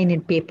things remain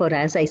in paper,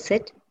 as I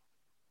said.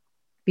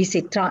 We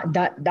say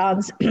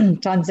dance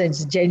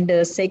transcends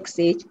gender, sex,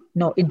 age.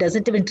 No, it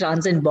doesn't even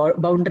transcend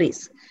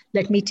boundaries.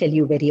 Let me tell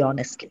you very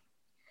honestly.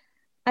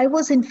 I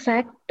was, in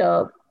fact,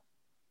 all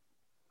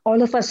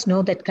of us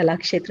know that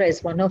Kalakshetra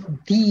is one of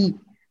the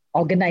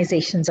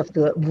organizations of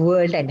the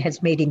world and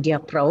has made India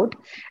proud.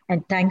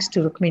 And thanks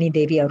to Rukmini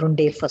Devi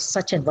Arunde for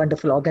such a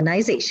wonderful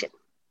organization.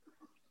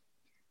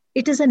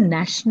 It is a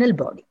national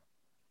body.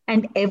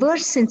 And ever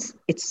since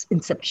its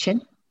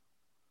inception,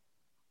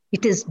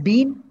 it has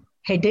been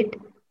headed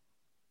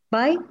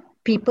by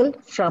people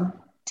from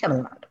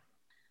Tamil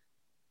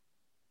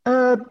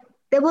Nadu.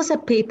 There was a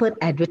paper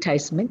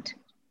advertisement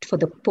for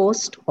the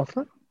post of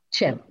a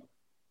chairman.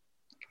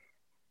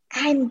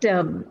 And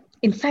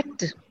in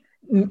fact,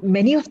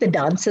 many of the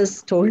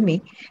dancers told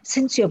me,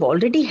 since you have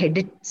already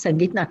headed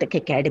Sangeet Natak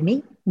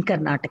Academy in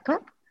Karnataka,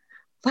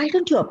 why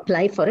don't you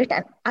apply for it?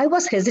 And I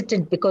was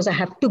hesitant because I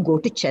have to go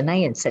to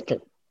Chennai and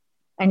settle.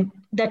 And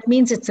that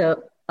means it's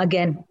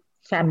again,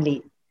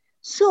 family.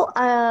 So,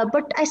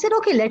 but I said,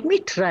 okay, let me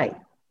try.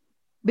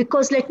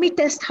 Because let me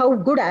test how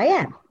good I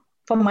am.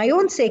 For my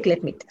own sake,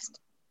 let me test.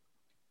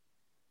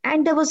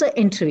 And there was an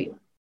interview.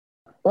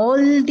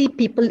 All the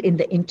people in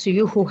the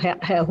interview who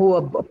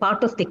were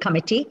part of the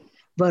committee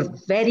were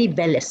very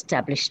well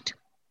established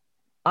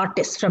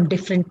artists from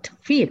different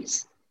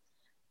fields.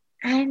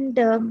 And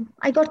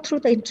I got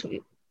through the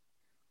interview.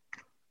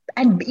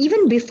 And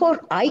even before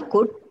I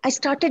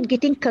started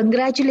getting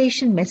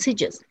congratulation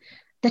messages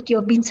that you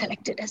have been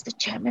selected as the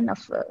chairman of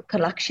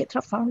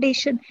Kalakshetra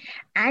Foundation.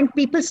 And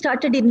people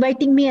started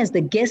inviting me as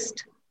the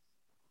guest.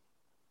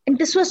 And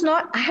this was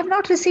not, I have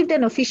not received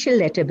an official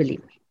letter,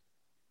 believe me.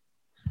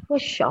 I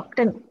was shocked.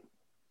 And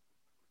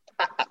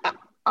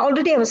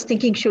already I was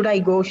thinking, should I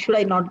go? Should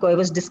I not go? I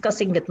was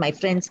discussing with my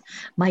friends,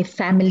 my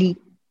family.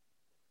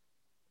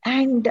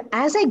 And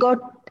as I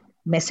got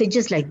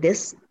messages like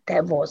this,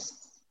 there was,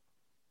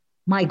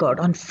 my God,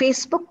 on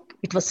Facebook,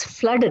 it was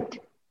flooded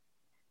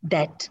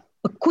that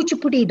a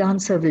Kuchipudi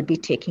dancer will be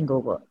taking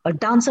over, a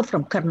dancer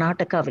from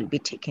Karnataka will be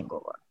taking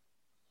over,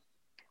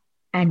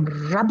 and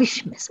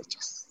rubbish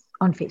messages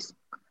on Facebook.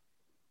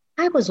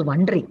 I was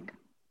wondering,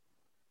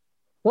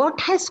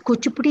 what has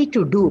Kuchipudi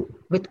to do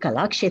with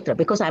Kalakshetra?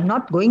 Because I'm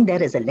not going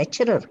there as a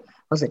lecturer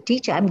or as a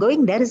teacher. I'm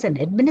going there as an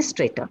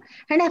administrator.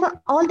 And I have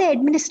all the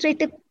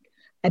administrative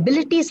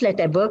abilities.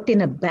 Like I worked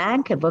in a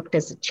bank. I worked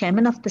as a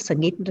chairman of the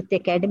Sangeet Nritya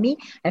Academy.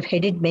 I've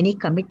headed many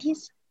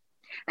committees.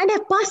 And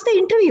I've passed the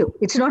interview.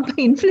 It's not my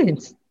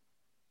influence.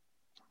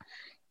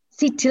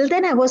 See, till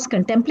then I was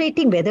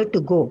contemplating whether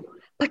to go.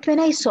 But when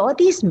I saw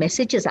these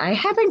messages, I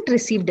haven't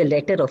received a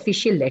letter,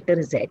 official letter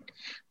is it.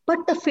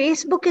 But the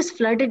Facebook is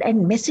flooded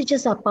and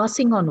messages are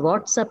passing on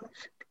WhatsApp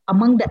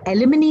among the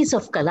alumni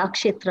of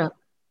Kalakshetra.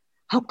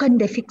 How can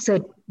they fix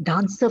a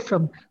dancer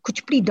from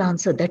Kuchipudi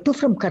dancer, that too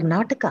from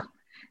Karnataka?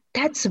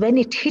 That's when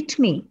it hit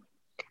me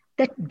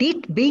that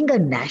it being a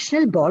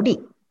national body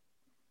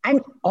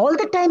and all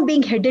the time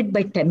being headed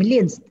by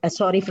Tamilians,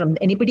 from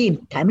anybody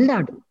in Tamil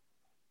Nadu.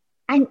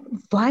 And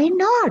why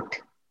not?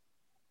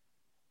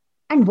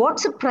 And what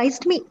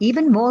surprised me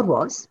even more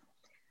was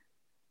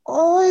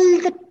all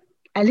the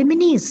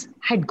alumni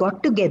had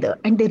got together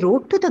and they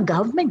wrote to the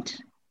government,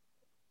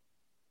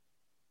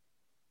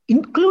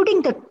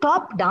 including the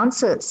top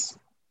dancers,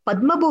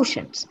 Padma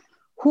Bhushans,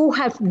 who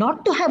have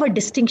not to have a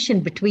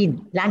distinction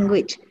between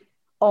language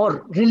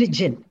or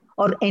religion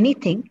or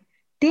anything.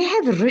 They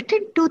have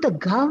written to the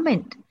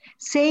government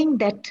saying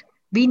that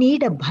we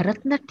need a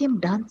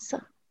Bharatanatyam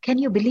dancer. Can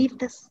you believe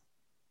this?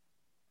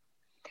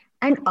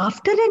 And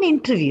after an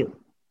interview,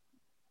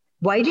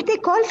 why did they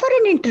call for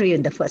an interview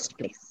in the first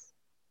place?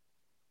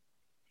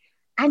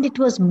 And it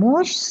was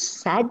more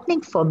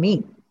saddening for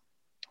me.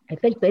 I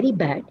felt very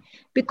bad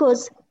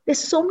because there's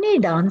so many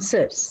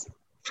dancers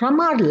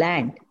from our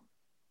land,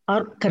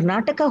 our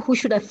Karnataka, who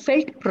should have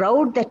felt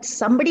proud that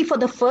somebody for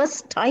the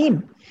first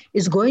time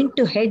is going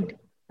to head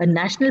a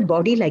national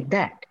body like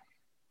that.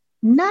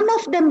 None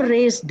of them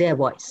raised their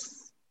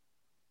voice.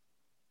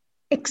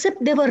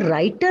 Except there were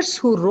writers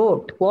who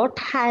wrote what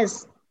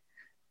has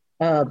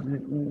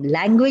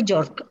language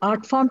or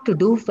art form to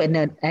do when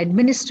an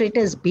administrator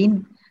has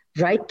been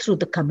right through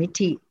the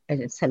committee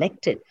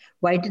selected.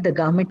 Why did the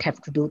government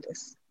have to do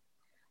this?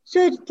 So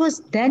it was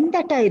then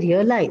that I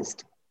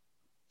realized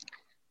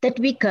that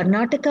we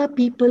Karnataka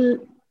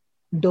people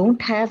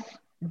don't have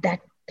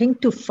that thing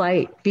to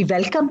fight. We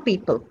welcome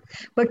people,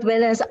 but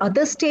whereas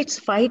other states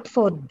fight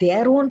for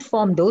their own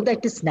form, though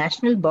that is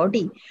national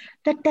body,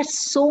 that there's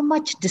so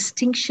much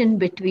distinction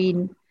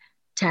between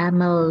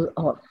Tamil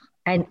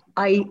and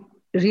I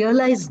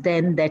realized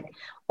then that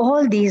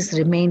all these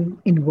remain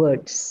in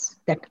words,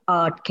 that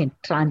art can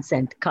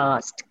transcend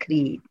caste,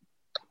 creed.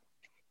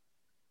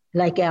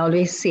 Like I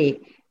always say,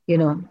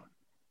 in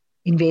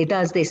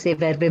Vedas, they say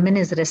where women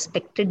is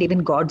respected,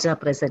 even gods are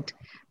present.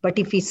 But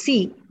if we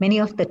see, many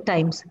of the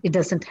times, it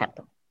doesn't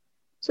happen.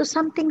 So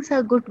some things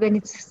are good when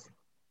it's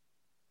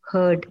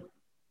heard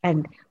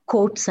and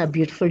quotes are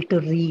beautiful to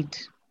read.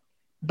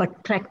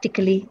 But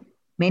practically,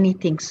 many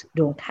things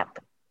don't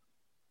happen.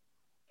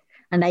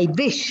 And I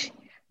wish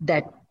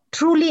that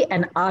truly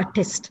an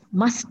artist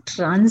must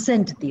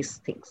transcend these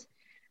things,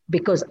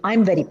 because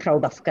I'm very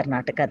proud of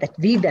Karnataka that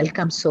we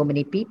welcome so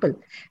many people.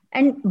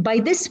 And by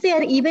this we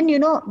are even,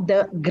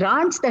 the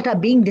grants that are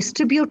being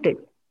distributed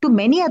to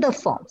many other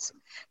forms.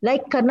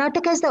 Like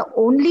Karnataka is the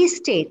only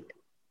state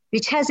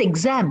which has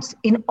exams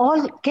in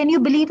all, can you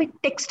believe it,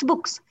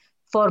 textbooks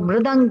for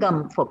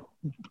Mridangam, for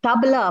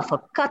Tabla,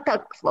 for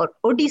Kathak, for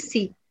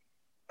Odissi.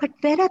 But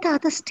where are the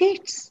other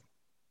states?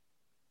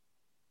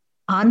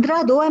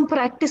 Andhra, though I'm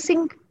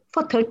practicing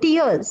for 30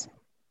 years,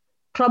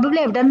 probably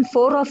I've done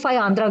 4 or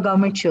 5 Andhra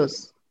government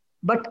shows,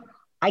 but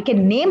I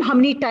can name how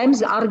many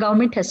times our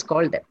government has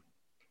called them.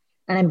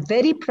 And I'm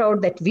very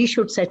proud that we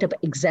should set up an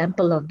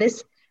example of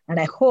this. And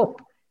I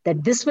hope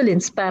that this will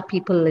inspire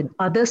people in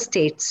other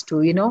states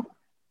to,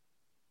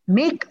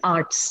 make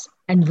arts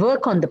and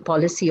work on the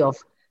policy of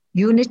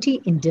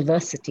unity in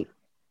diversity.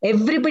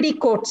 Everybody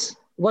quotes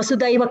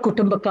Vasudhaiva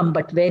Kutumbakam,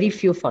 but very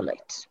few follow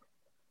it.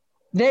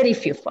 Very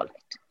few follow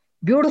it.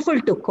 Beautiful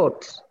to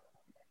quote,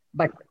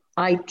 but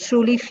I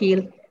truly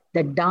feel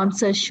that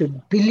dancers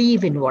should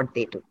believe in what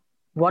they do,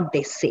 what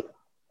they say.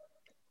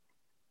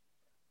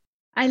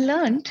 I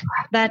learned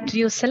that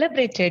you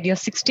celebrated your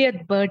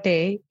 60th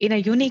birthday in a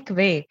unique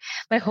way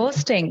by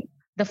hosting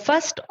the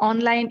first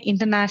online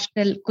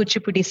international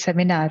Kuchipudi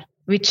seminar,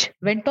 which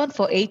went on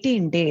for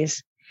 18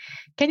 days.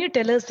 Can you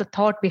tell us the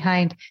thought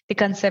behind the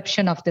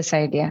conception of this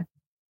idea?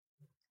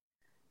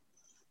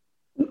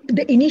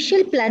 The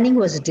initial planning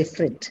was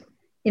different.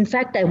 In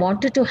fact, I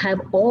wanted to have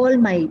all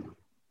my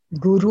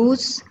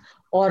gurus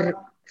or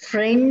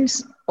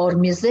friends or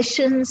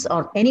musicians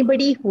or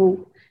anybody who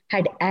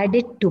had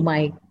added to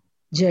my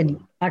journey,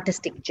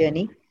 artistic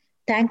journey,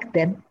 thank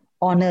them,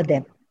 honor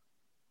them.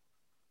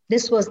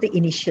 This was the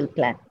initial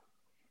plan.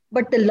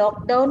 But the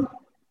lockdown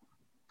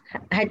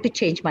had to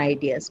change my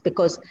ideas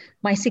because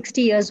my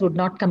 60 years would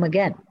not come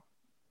again.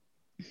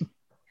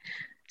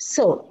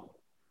 So,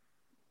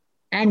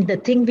 and the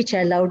thing which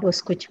I loved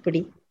was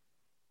Kuchipudi.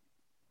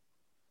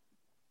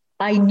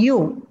 I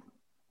knew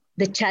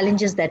the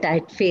challenges that I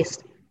had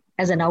faced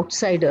as an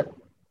outsider,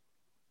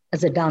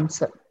 as a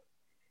dancer.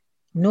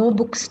 No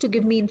books to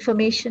give me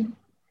information.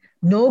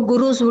 No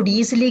gurus would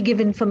easily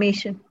give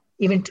information,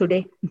 even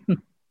today.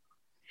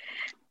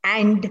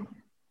 And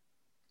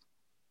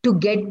to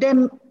get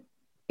them,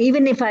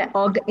 even if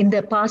in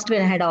the past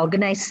when I had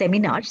organized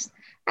seminars,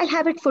 I'll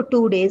have it for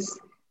 2 days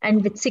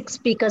and with 6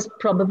 speakers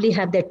probably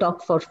have their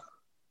talk for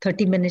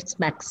 30 minutes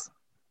max.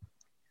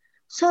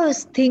 So I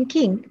was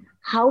thinking,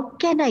 how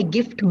can I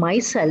gift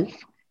myself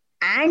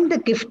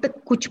and gift the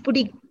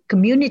Kuchipudi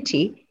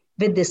community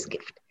with this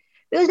gift?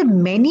 Because there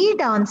are many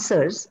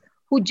dancers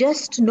who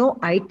just know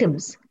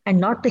items and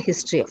not the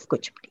history of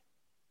Kuchipudi.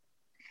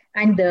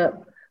 And the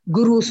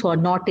gurus who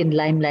are not in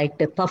limelight,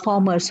 the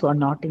performers who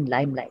are not in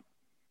limelight.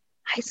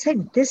 I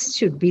said, this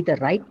should be the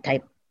right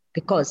time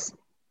because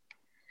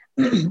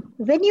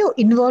when you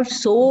involve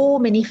so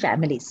many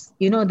families,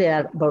 there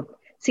are about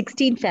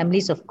 16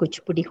 families of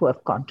Kuchipudi who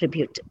have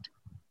contributed.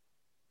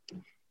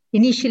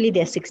 Initially,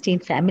 there are 16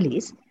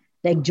 families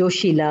like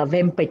Joshila,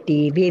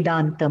 Vempati,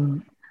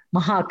 Vedantam,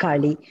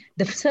 Mahakali,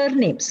 the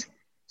surnames.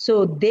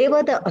 So they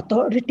were the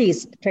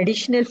authorities,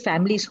 traditional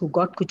families who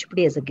got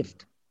Kuchipudi as a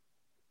gift.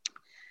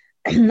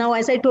 Now,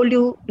 as I told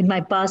you in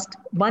my past,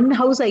 one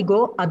house I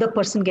go, other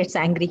person gets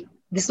angry.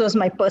 This was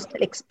my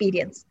personal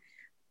experience.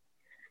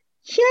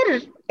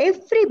 Here,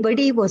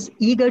 everybody was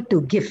eager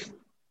to give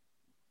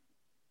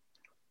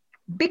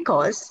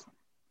because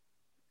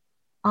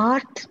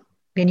art,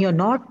 when you're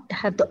not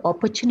have the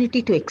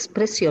opportunity to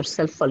express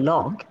yourself for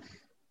long,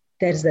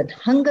 there's that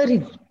hunger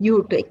in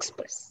you to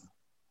express,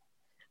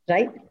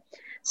 right?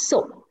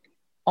 So,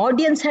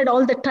 audience had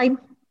all the time,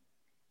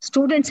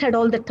 students had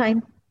all the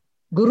time,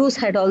 gurus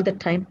had all the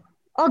time,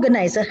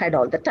 organizer had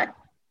all the time.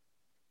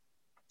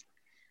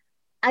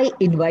 I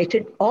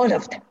invited all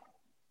of them.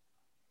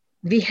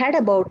 We had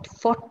about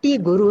 40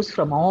 gurus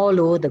from all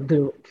over the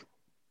globe.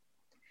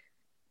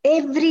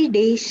 Every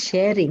day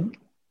sharing,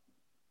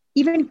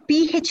 even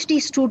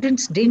PhD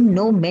students didn't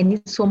know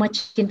so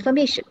much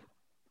information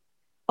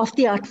of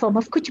the art form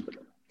of Kuchipudi.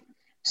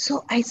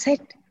 So I said,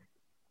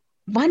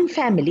 one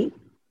family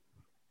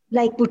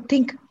would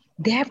think,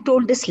 they have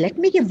told this, let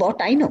me give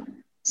what I know.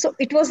 So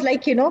it was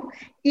like,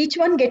 each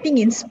one getting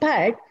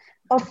inspired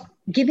of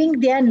giving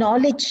their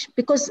knowledge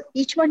because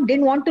each one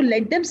didn't want to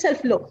let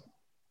themselves low.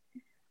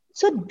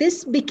 So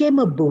this became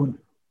a boon,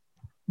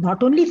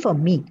 not only for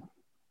me,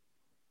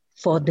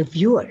 for the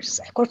viewers.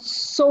 I got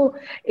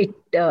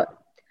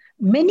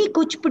many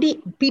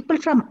Kuchipudi people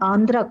from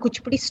Andhra,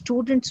 Kuchipudi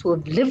students who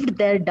have lived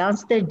there,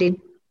 danced there,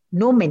 didn't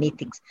know many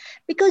things.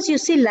 Because you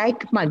see,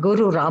 like my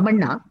guru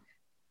Ramanna,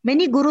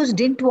 many gurus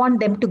didn't want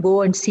them to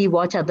go and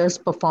watch others'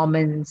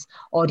 performance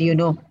or,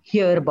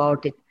 hear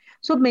about it.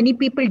 So many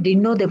people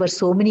didn't know there were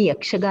so many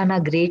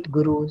Yakshagana great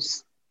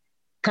gurus,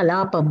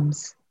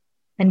 Kalapams,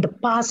 and the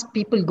past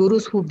people,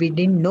 gurus who we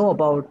didn't know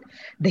about,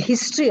 the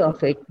history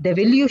of it, the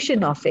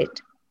evolution of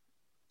it.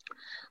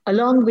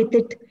 Along with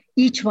it,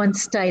 each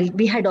one's style.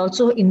 We had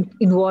also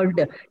involved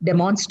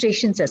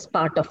demonstrations as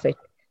part of it.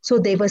 So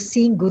they were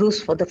seeing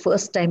gurus for the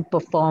first time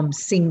perform,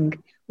 sing,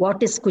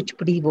 what is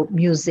Kuchipudi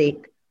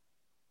music.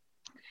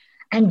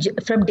 And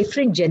from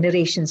different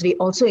generations, we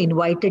also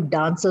invited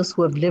dancers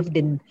who have lived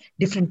in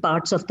different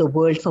parts of the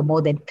world for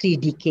more than 3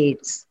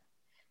 decades.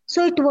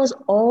 So it was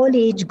all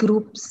age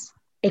groups,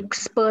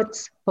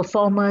 experts,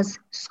 performers,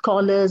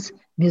 scholars,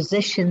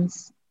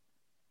 musicians,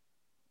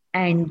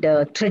 and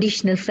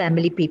traditional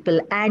family people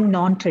and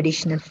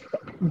non-traditional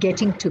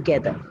getting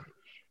together.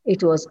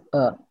 It was,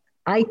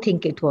 I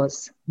think it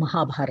was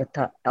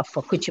Mahabharata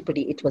for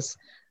Kuchipudi. It was,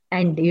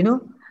 and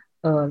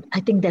I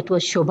think that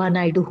was Shobha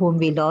Naidu whom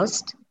we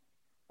lost.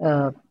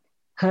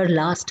 Her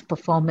last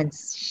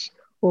performance,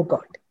 oh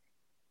God,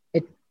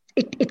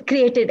 it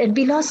created, and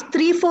we lost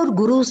 3-4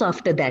 gurus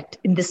after that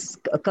in this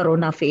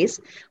corona phase,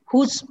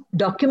 whose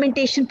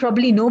documentation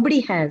probably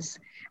nobody has.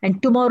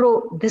 And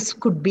tomorrow, this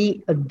could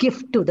be a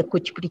gift to the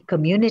Kuchipudi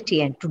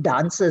community and to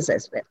dancers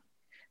as well.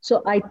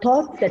 So I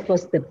thought that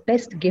was the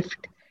best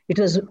gift. It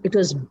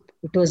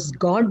was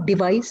God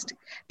devised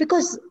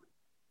because,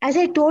 as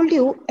I told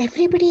you,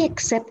 everybody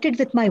accepted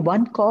with my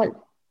one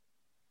call.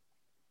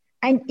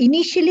 And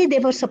initially, they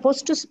were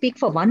supposed to speak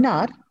for 1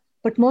 hour,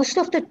 but most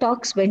of the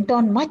talks went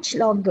on much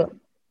longer.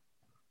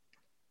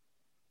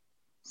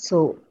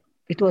 So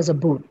it was a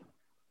boon.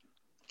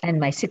 And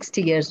my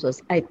 60 years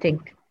was, I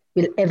think,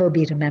 will ever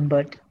be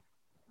remembered.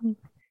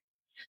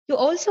 You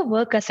also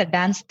work as a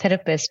dance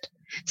therapist,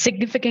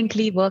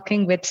 significantly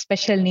working with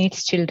special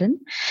needs children,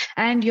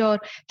 and your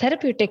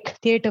therapeutic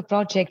theatre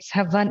projects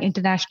have won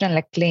international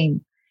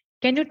acclaim.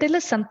 Can you tell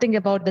us something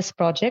about this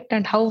project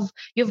and how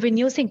you've been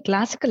using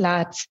classical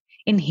arts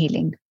in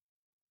healing?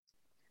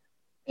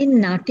 In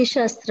Natya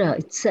Shastra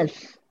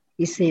itself,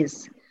 he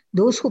says,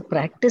 those who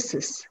practice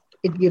this,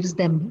 it gives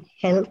them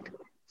health,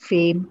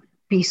 fame,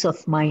 peace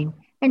of mind,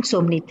 and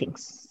so many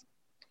things.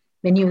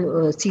 When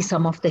you see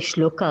some of the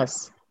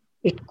shlokas,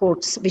 it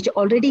quotes, which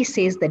already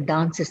says that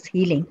dance is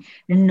healing.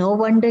 No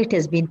wonder it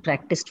has been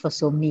practiced for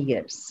so many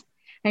years.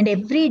 And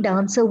every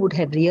dancer would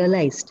have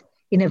realized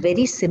in a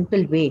very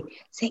simple way,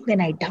 saying, when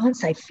I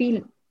dance, I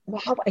feel,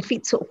 wow, I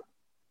feel so.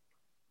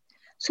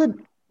 So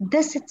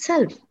this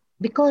itself,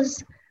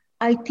 because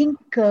I think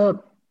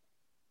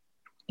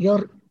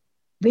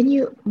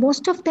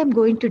most of them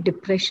go into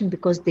depression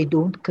because they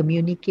don't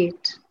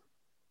communicate.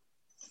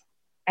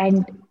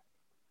 And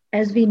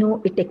as we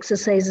know, it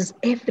exercises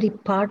every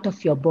part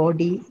of your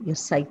body, your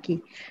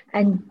psyche.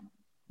 And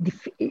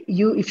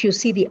if you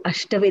see the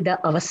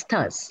Ashtaveda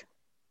avasthas,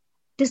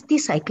 it is the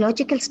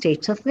psychological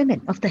states of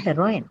women, of the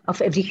heroine,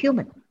 of every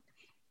human.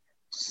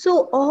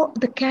 So all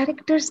the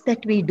characters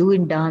that we do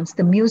in dance,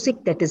 the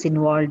music that is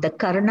involved, the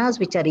karanas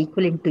which are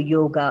equivalent to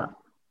yoga,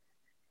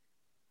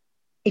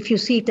 if you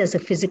see it as a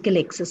physical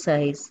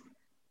exercise,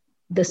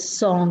 the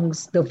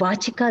songs, the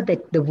vachika,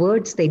 that the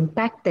words, the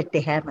impact that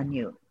they have on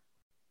you.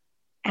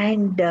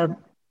 And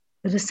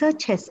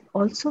research has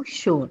also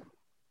shown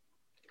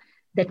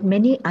that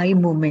many eye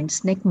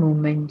movements, neck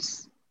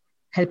movements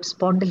help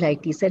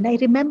spondylitis. And I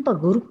remember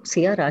Guru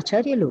C.R.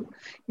 Acharyalu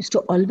used to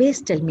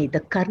always tell me the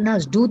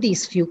karnas, do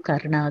these few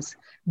karnas,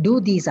 do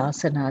these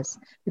asanas,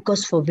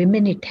 because for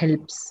women it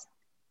helps.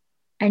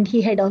 And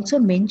he had also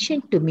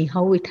mentioned to me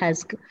how it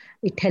helps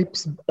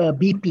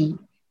BP,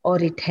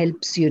 or it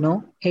helps,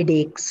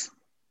 headaches.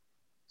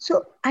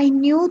 So I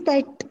knew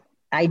that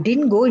I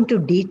didn't go into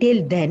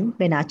detail then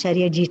when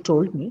Acharya ji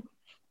told me,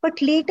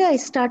 but later I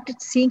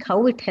started seeing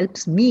how it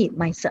helps me,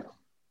 myself.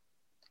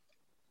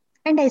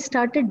 And I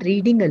started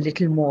reading a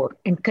little more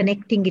and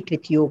connecting it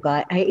with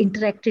yoga. I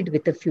interacted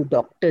with a few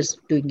doctors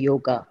doing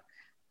yoga,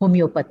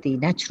 homeopathy,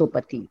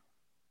 naturopathy.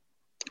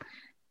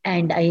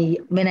 And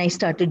when I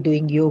started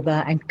doing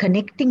yoga and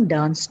connecting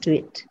dance to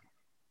it,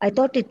 I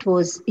thought it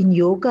was in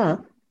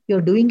yoga, you're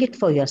doing it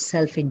for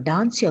yourself. In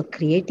dance, you're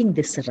creating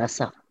this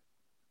rasa.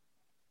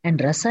 And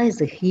rasa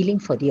is a healing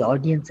for the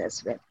audience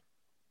as well,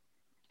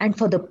 and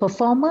for the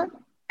performer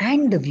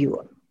and the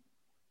viewer.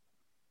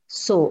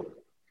 So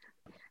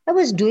I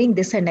was doing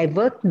this, and I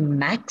worked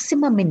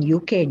maximum in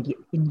UK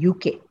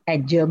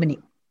and Germany,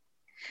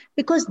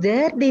 because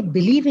there they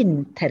believe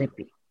in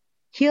therapy.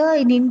 Here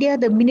in India,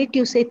 the minute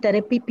you say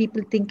therapy,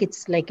 people think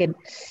it's like a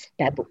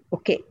taboo.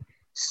 Okay.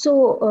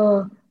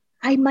 So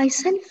I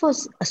myself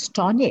was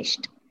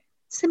astonished.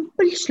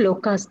 Simple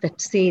shlokas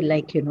that say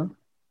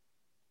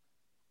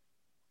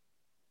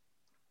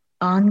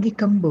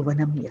Angikam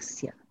bhuvanam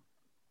yasya.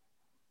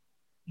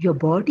 Your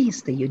body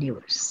is the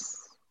universe.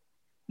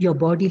 Your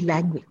body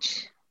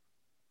language.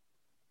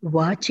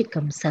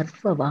 Vachikam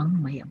sarva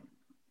vangmayam.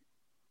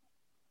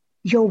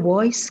 Your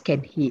voice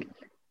can heal.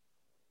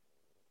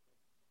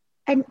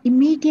 An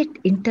immediate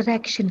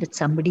interaction with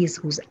somebody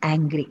who's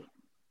angry.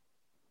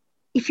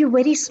 If you're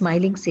very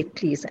smiling, say,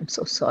 please, I'm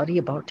so sorry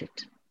about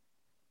it.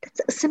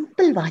 That's a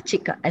simple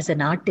vachika as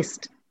an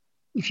artist,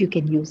 if you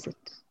can use it.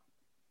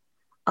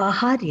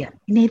 Aharya,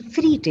 in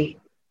every day,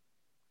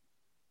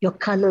 your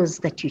colors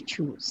that you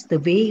choose, the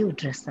way you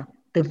dress up,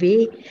 the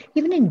way,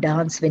 even in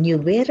dance, when you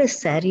wear a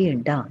sari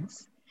in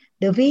dance,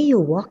 the way you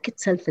walk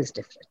itself is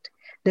different.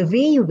 The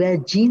way you wear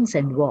jeans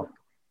and walk,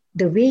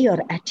 the way your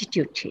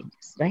attitude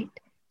changes, right?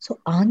 So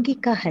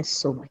Angika has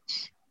so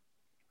much.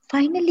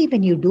 Finally,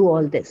 when you do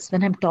all this,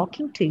 when I'm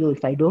talking to you,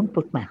 if I don't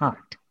put my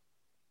heart,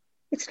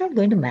 it's not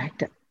going to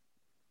matter.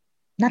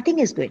 Nothing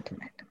is going to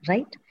matter,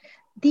 right?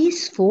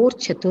 These 4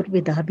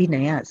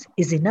 Chaturvidabhinayas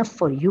is enough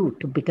for you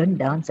to begin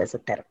dance as a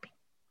therapy.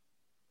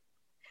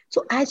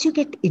 So as you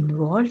get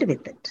involved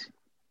with it,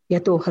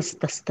 yato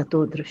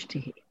hastastato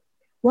drushtihi,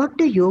 what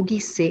do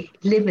yogis say?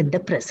 Live in the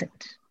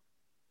present.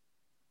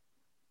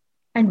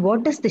 And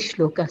what does the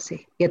shloka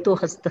say? Yato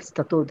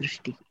hastastato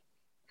drushtihi.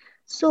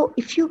 So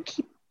if you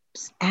keep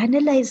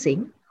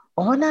analyzing,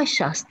 all our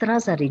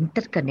shastras are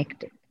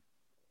interconnected.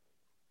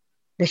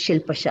 The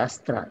Shilpa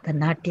Shastra, the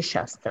Natya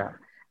Shastra,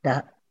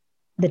 the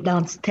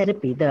dance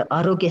therapy, the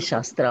Arogya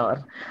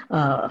Shastra,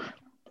 or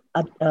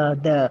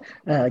the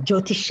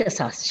Jyotisha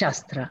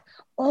Shastra.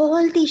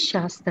 All these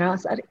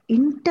Shastras are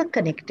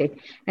interconnected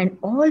and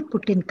all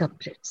put in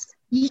couplets.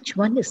 Each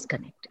one is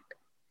connected.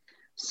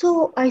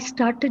 So I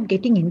started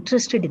getting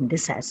interested in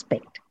this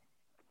aspect.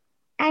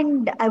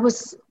 And I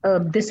was,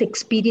 this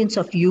experience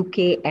of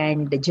UK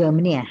and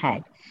Germany I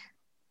had,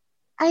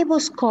 I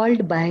was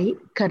called by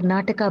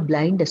Karnataka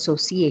Blind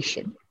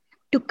Association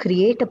to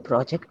create a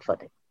project for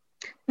them.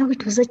 Now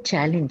it was a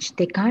challenge.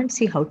 They can't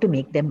see how to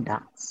make them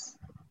dance.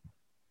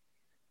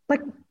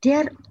 But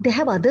they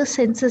have other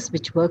senses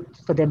which work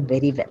for them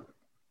very well.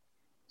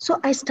 So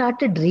I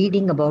started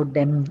reading about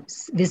them,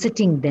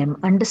 visiting them,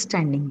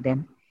 understanding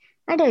them.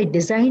 And I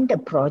designed a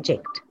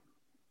project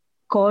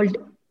called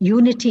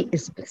Unity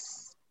is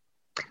Bliss.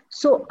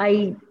 So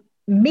I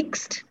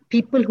mixed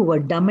people who were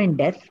dumb and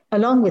deaf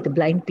along with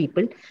blind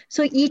people.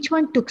 So each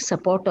one took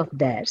support of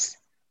theirs.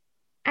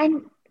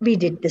 And we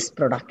did this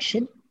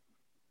production.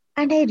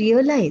 And I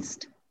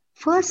realized,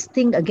 first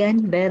thing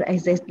again, where I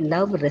said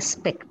love,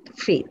 respect,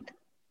 faith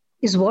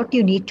is what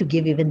you need to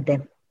give even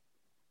them.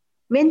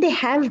 When they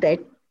have that,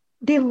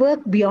 they work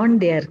beyond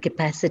their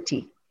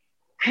capacity.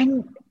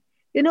 And,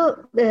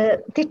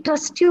 they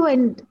trust you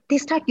and they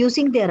start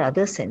using their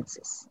other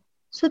senses.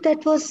 So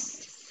that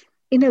was,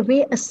 in a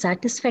way, a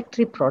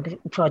satisfactory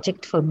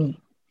project for me.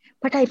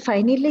 But I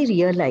finally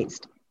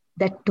realized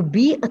that to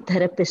be a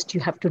therapist, you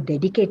have to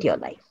dedicate your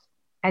life.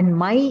 And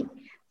my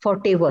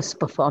forte was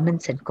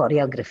performance and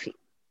choreography.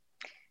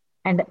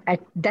 And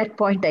at that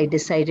point, I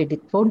decided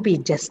it won't be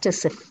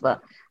justice if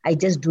I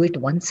just do it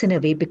once in a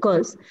way,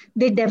 because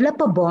they develop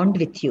a bond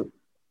with you.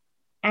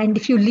 And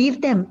if you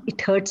leave them,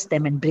 it hurts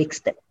them and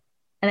breaks them.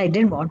 And I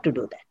didn't want to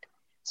do that.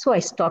 So I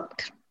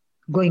stopped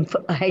going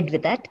ahead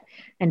with that.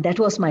 And that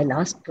was my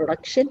last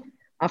production.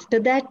 After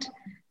that,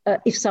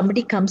 if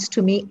somebody comes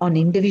to me on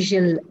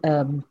individual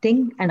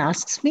thing and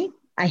asks me,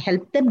 I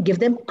help them, give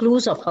them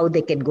clues of how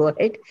they can go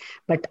ahead,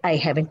 but I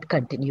haven't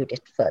continued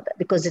it further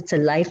because it's a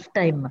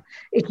lifetime.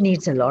 It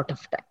needs a lot of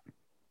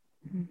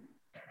time.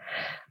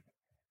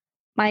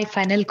 My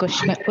final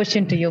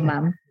question to you,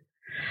 ma'am.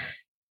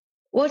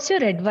 What's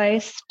your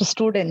advice to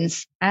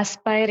students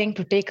aspiring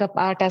to take up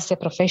art as a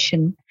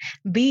profession,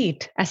 be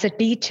it as a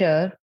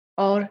teacher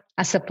or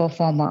as a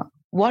performer?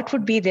 What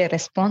would be their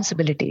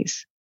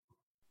responsibilities?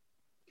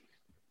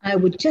 I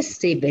would just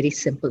say very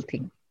simple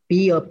thing.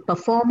 Be a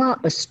performer,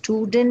 a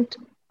student,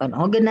 an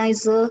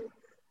organizer,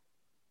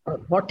 or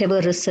whatever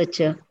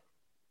researcher.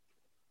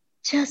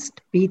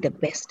 Just be the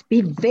best.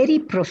 Be very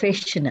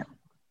professional.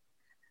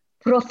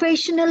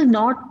 Professional,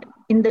 not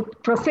in the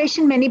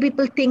profession. Many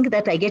people think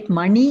that I get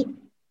money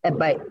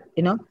by,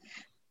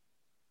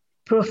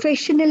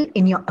 professional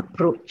in your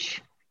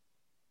approach.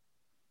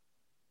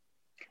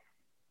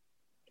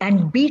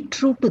 And be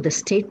true to the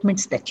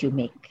statements that you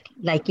make.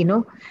 Like,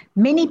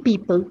 many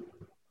people,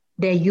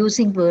 they're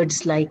using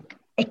words like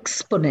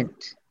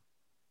exponent.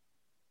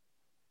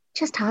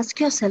 Just ask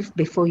yourself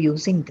before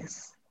using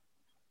this,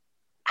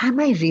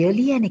 am I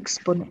really an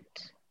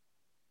exponent?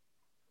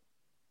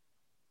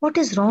 What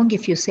is wrong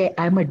if you say,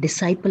 I'm a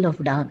disciple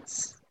of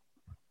dance?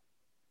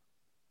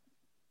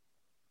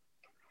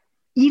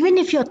 Even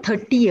if you're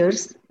 30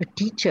 years a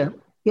teacher,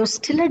 you're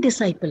still a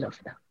disciple of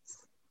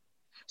dance.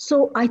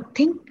 So I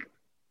think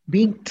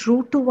being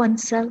true to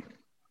oneself,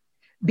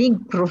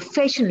 being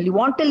professional, you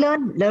want to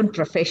learn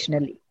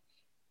professionally.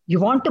 You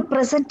want to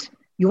present,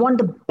 you want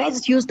the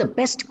best, use the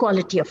best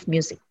quality of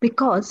music,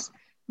 because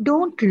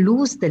don't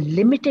lose the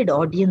limited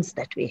audience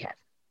that we have.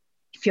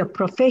 If you're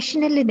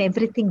professional in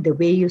everything, the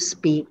way you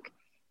speak,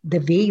 the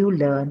way you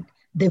learn,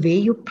 the way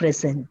you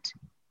present,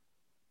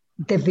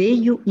 the way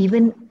you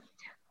even,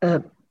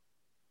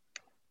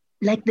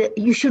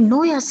 you should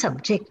know your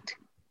subject.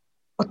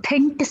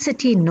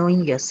 Authenticity in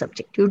knowing your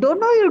subject. You don't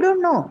know, you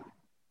don't know.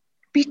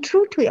 Be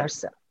true to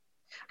yourself.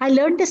 I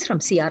learned this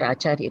from C.R.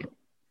 Acharya.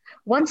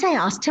 Once I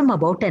asked him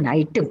about an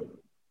item.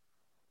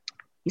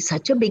 He's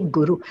such a big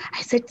guru.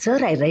 I said,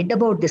 sir, I read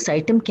about this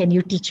item. Can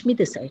you teach me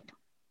this item?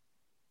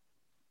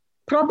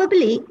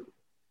 Probably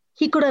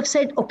he could have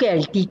said, okay,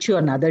 I'll teach you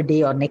another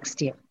day or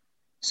next year.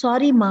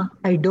 Sorry, ma,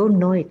 I don't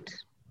know it.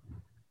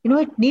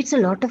 It needs a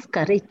lot of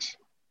courage.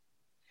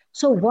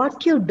 So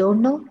what you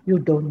don't know, you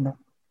don't know.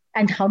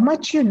 And how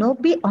much you know,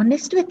 be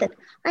honest with it.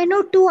 I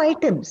know 2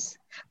 items,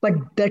 but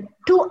the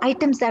 2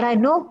 items that I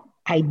know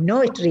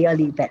it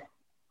really well.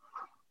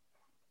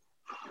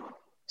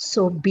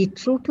 So be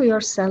true to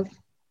yourself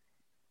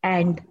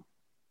and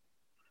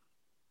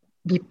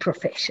be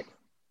professional.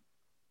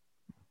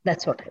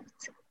 That's what I would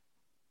say.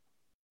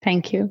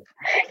 Thank you.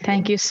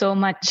 Thank you so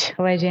much,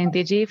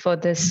 Vaijayanti ji, for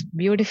this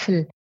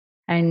beautiful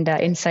and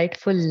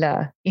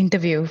insightful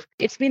interview.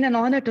 It's been an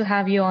honor to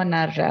have you on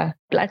our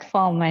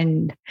platform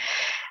and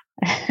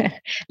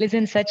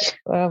listen such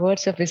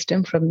words of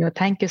wisdom from you.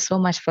 Thank you so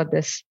much for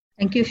this.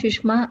 Thank you,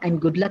 Sushma,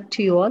 and good luck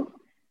to you all.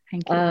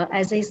 Thank you.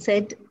 As I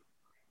said,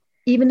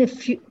 even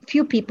if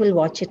few people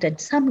watch it and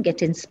some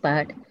get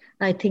inspired,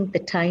 I think the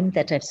time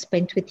that I've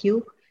spent with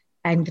you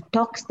and the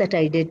talks that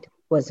I did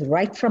was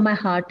right from my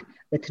heart,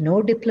 with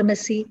no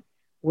diplomacy,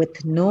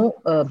 with no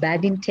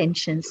bad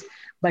intentions.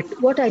 But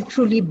what I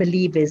truly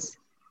believe is,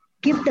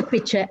 give the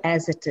picture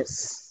as it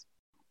is.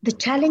 The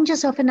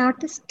challenges of an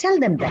artist, tell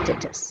them that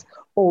it is.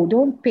 Oh,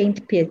 don't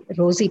paint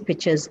rosy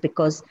pictures,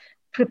 because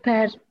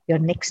prepare your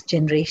next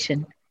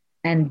generation.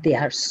 And they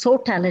are so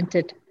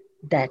talented,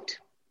 that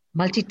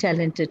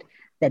multi-talented,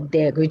 that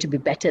they are going to be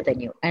better than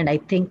you. And I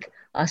think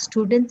our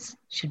students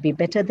should be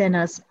better than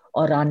us,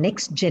 or our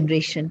next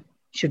generation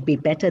should be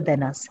better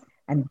than us.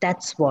 And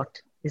that's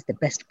what is the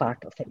best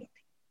part of anything.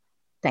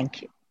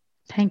 Thank you.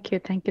 Thank you.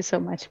 Thank you so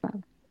much,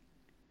 ma'am.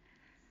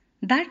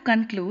 That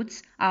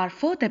concludes our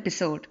 4th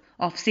episode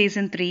of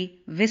Season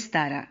 3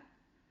 Vistara.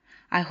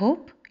 I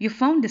hope you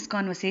found this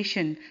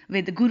conversation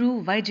with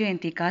Guru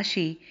Vaijayanti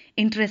Kashi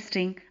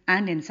interesting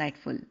and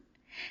insightful.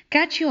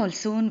 Catch you all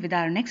soon with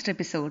our next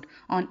episode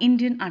on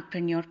Indian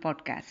Artpreneur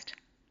Podcast.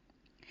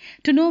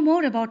 To know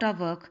more about our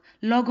work,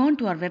 log on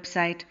to our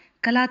website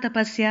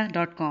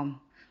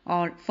kalatapasya.com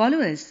or follow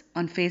us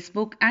on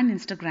Facebook and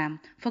Instagram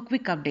for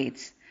quick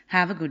updates.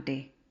 Have a good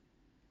day.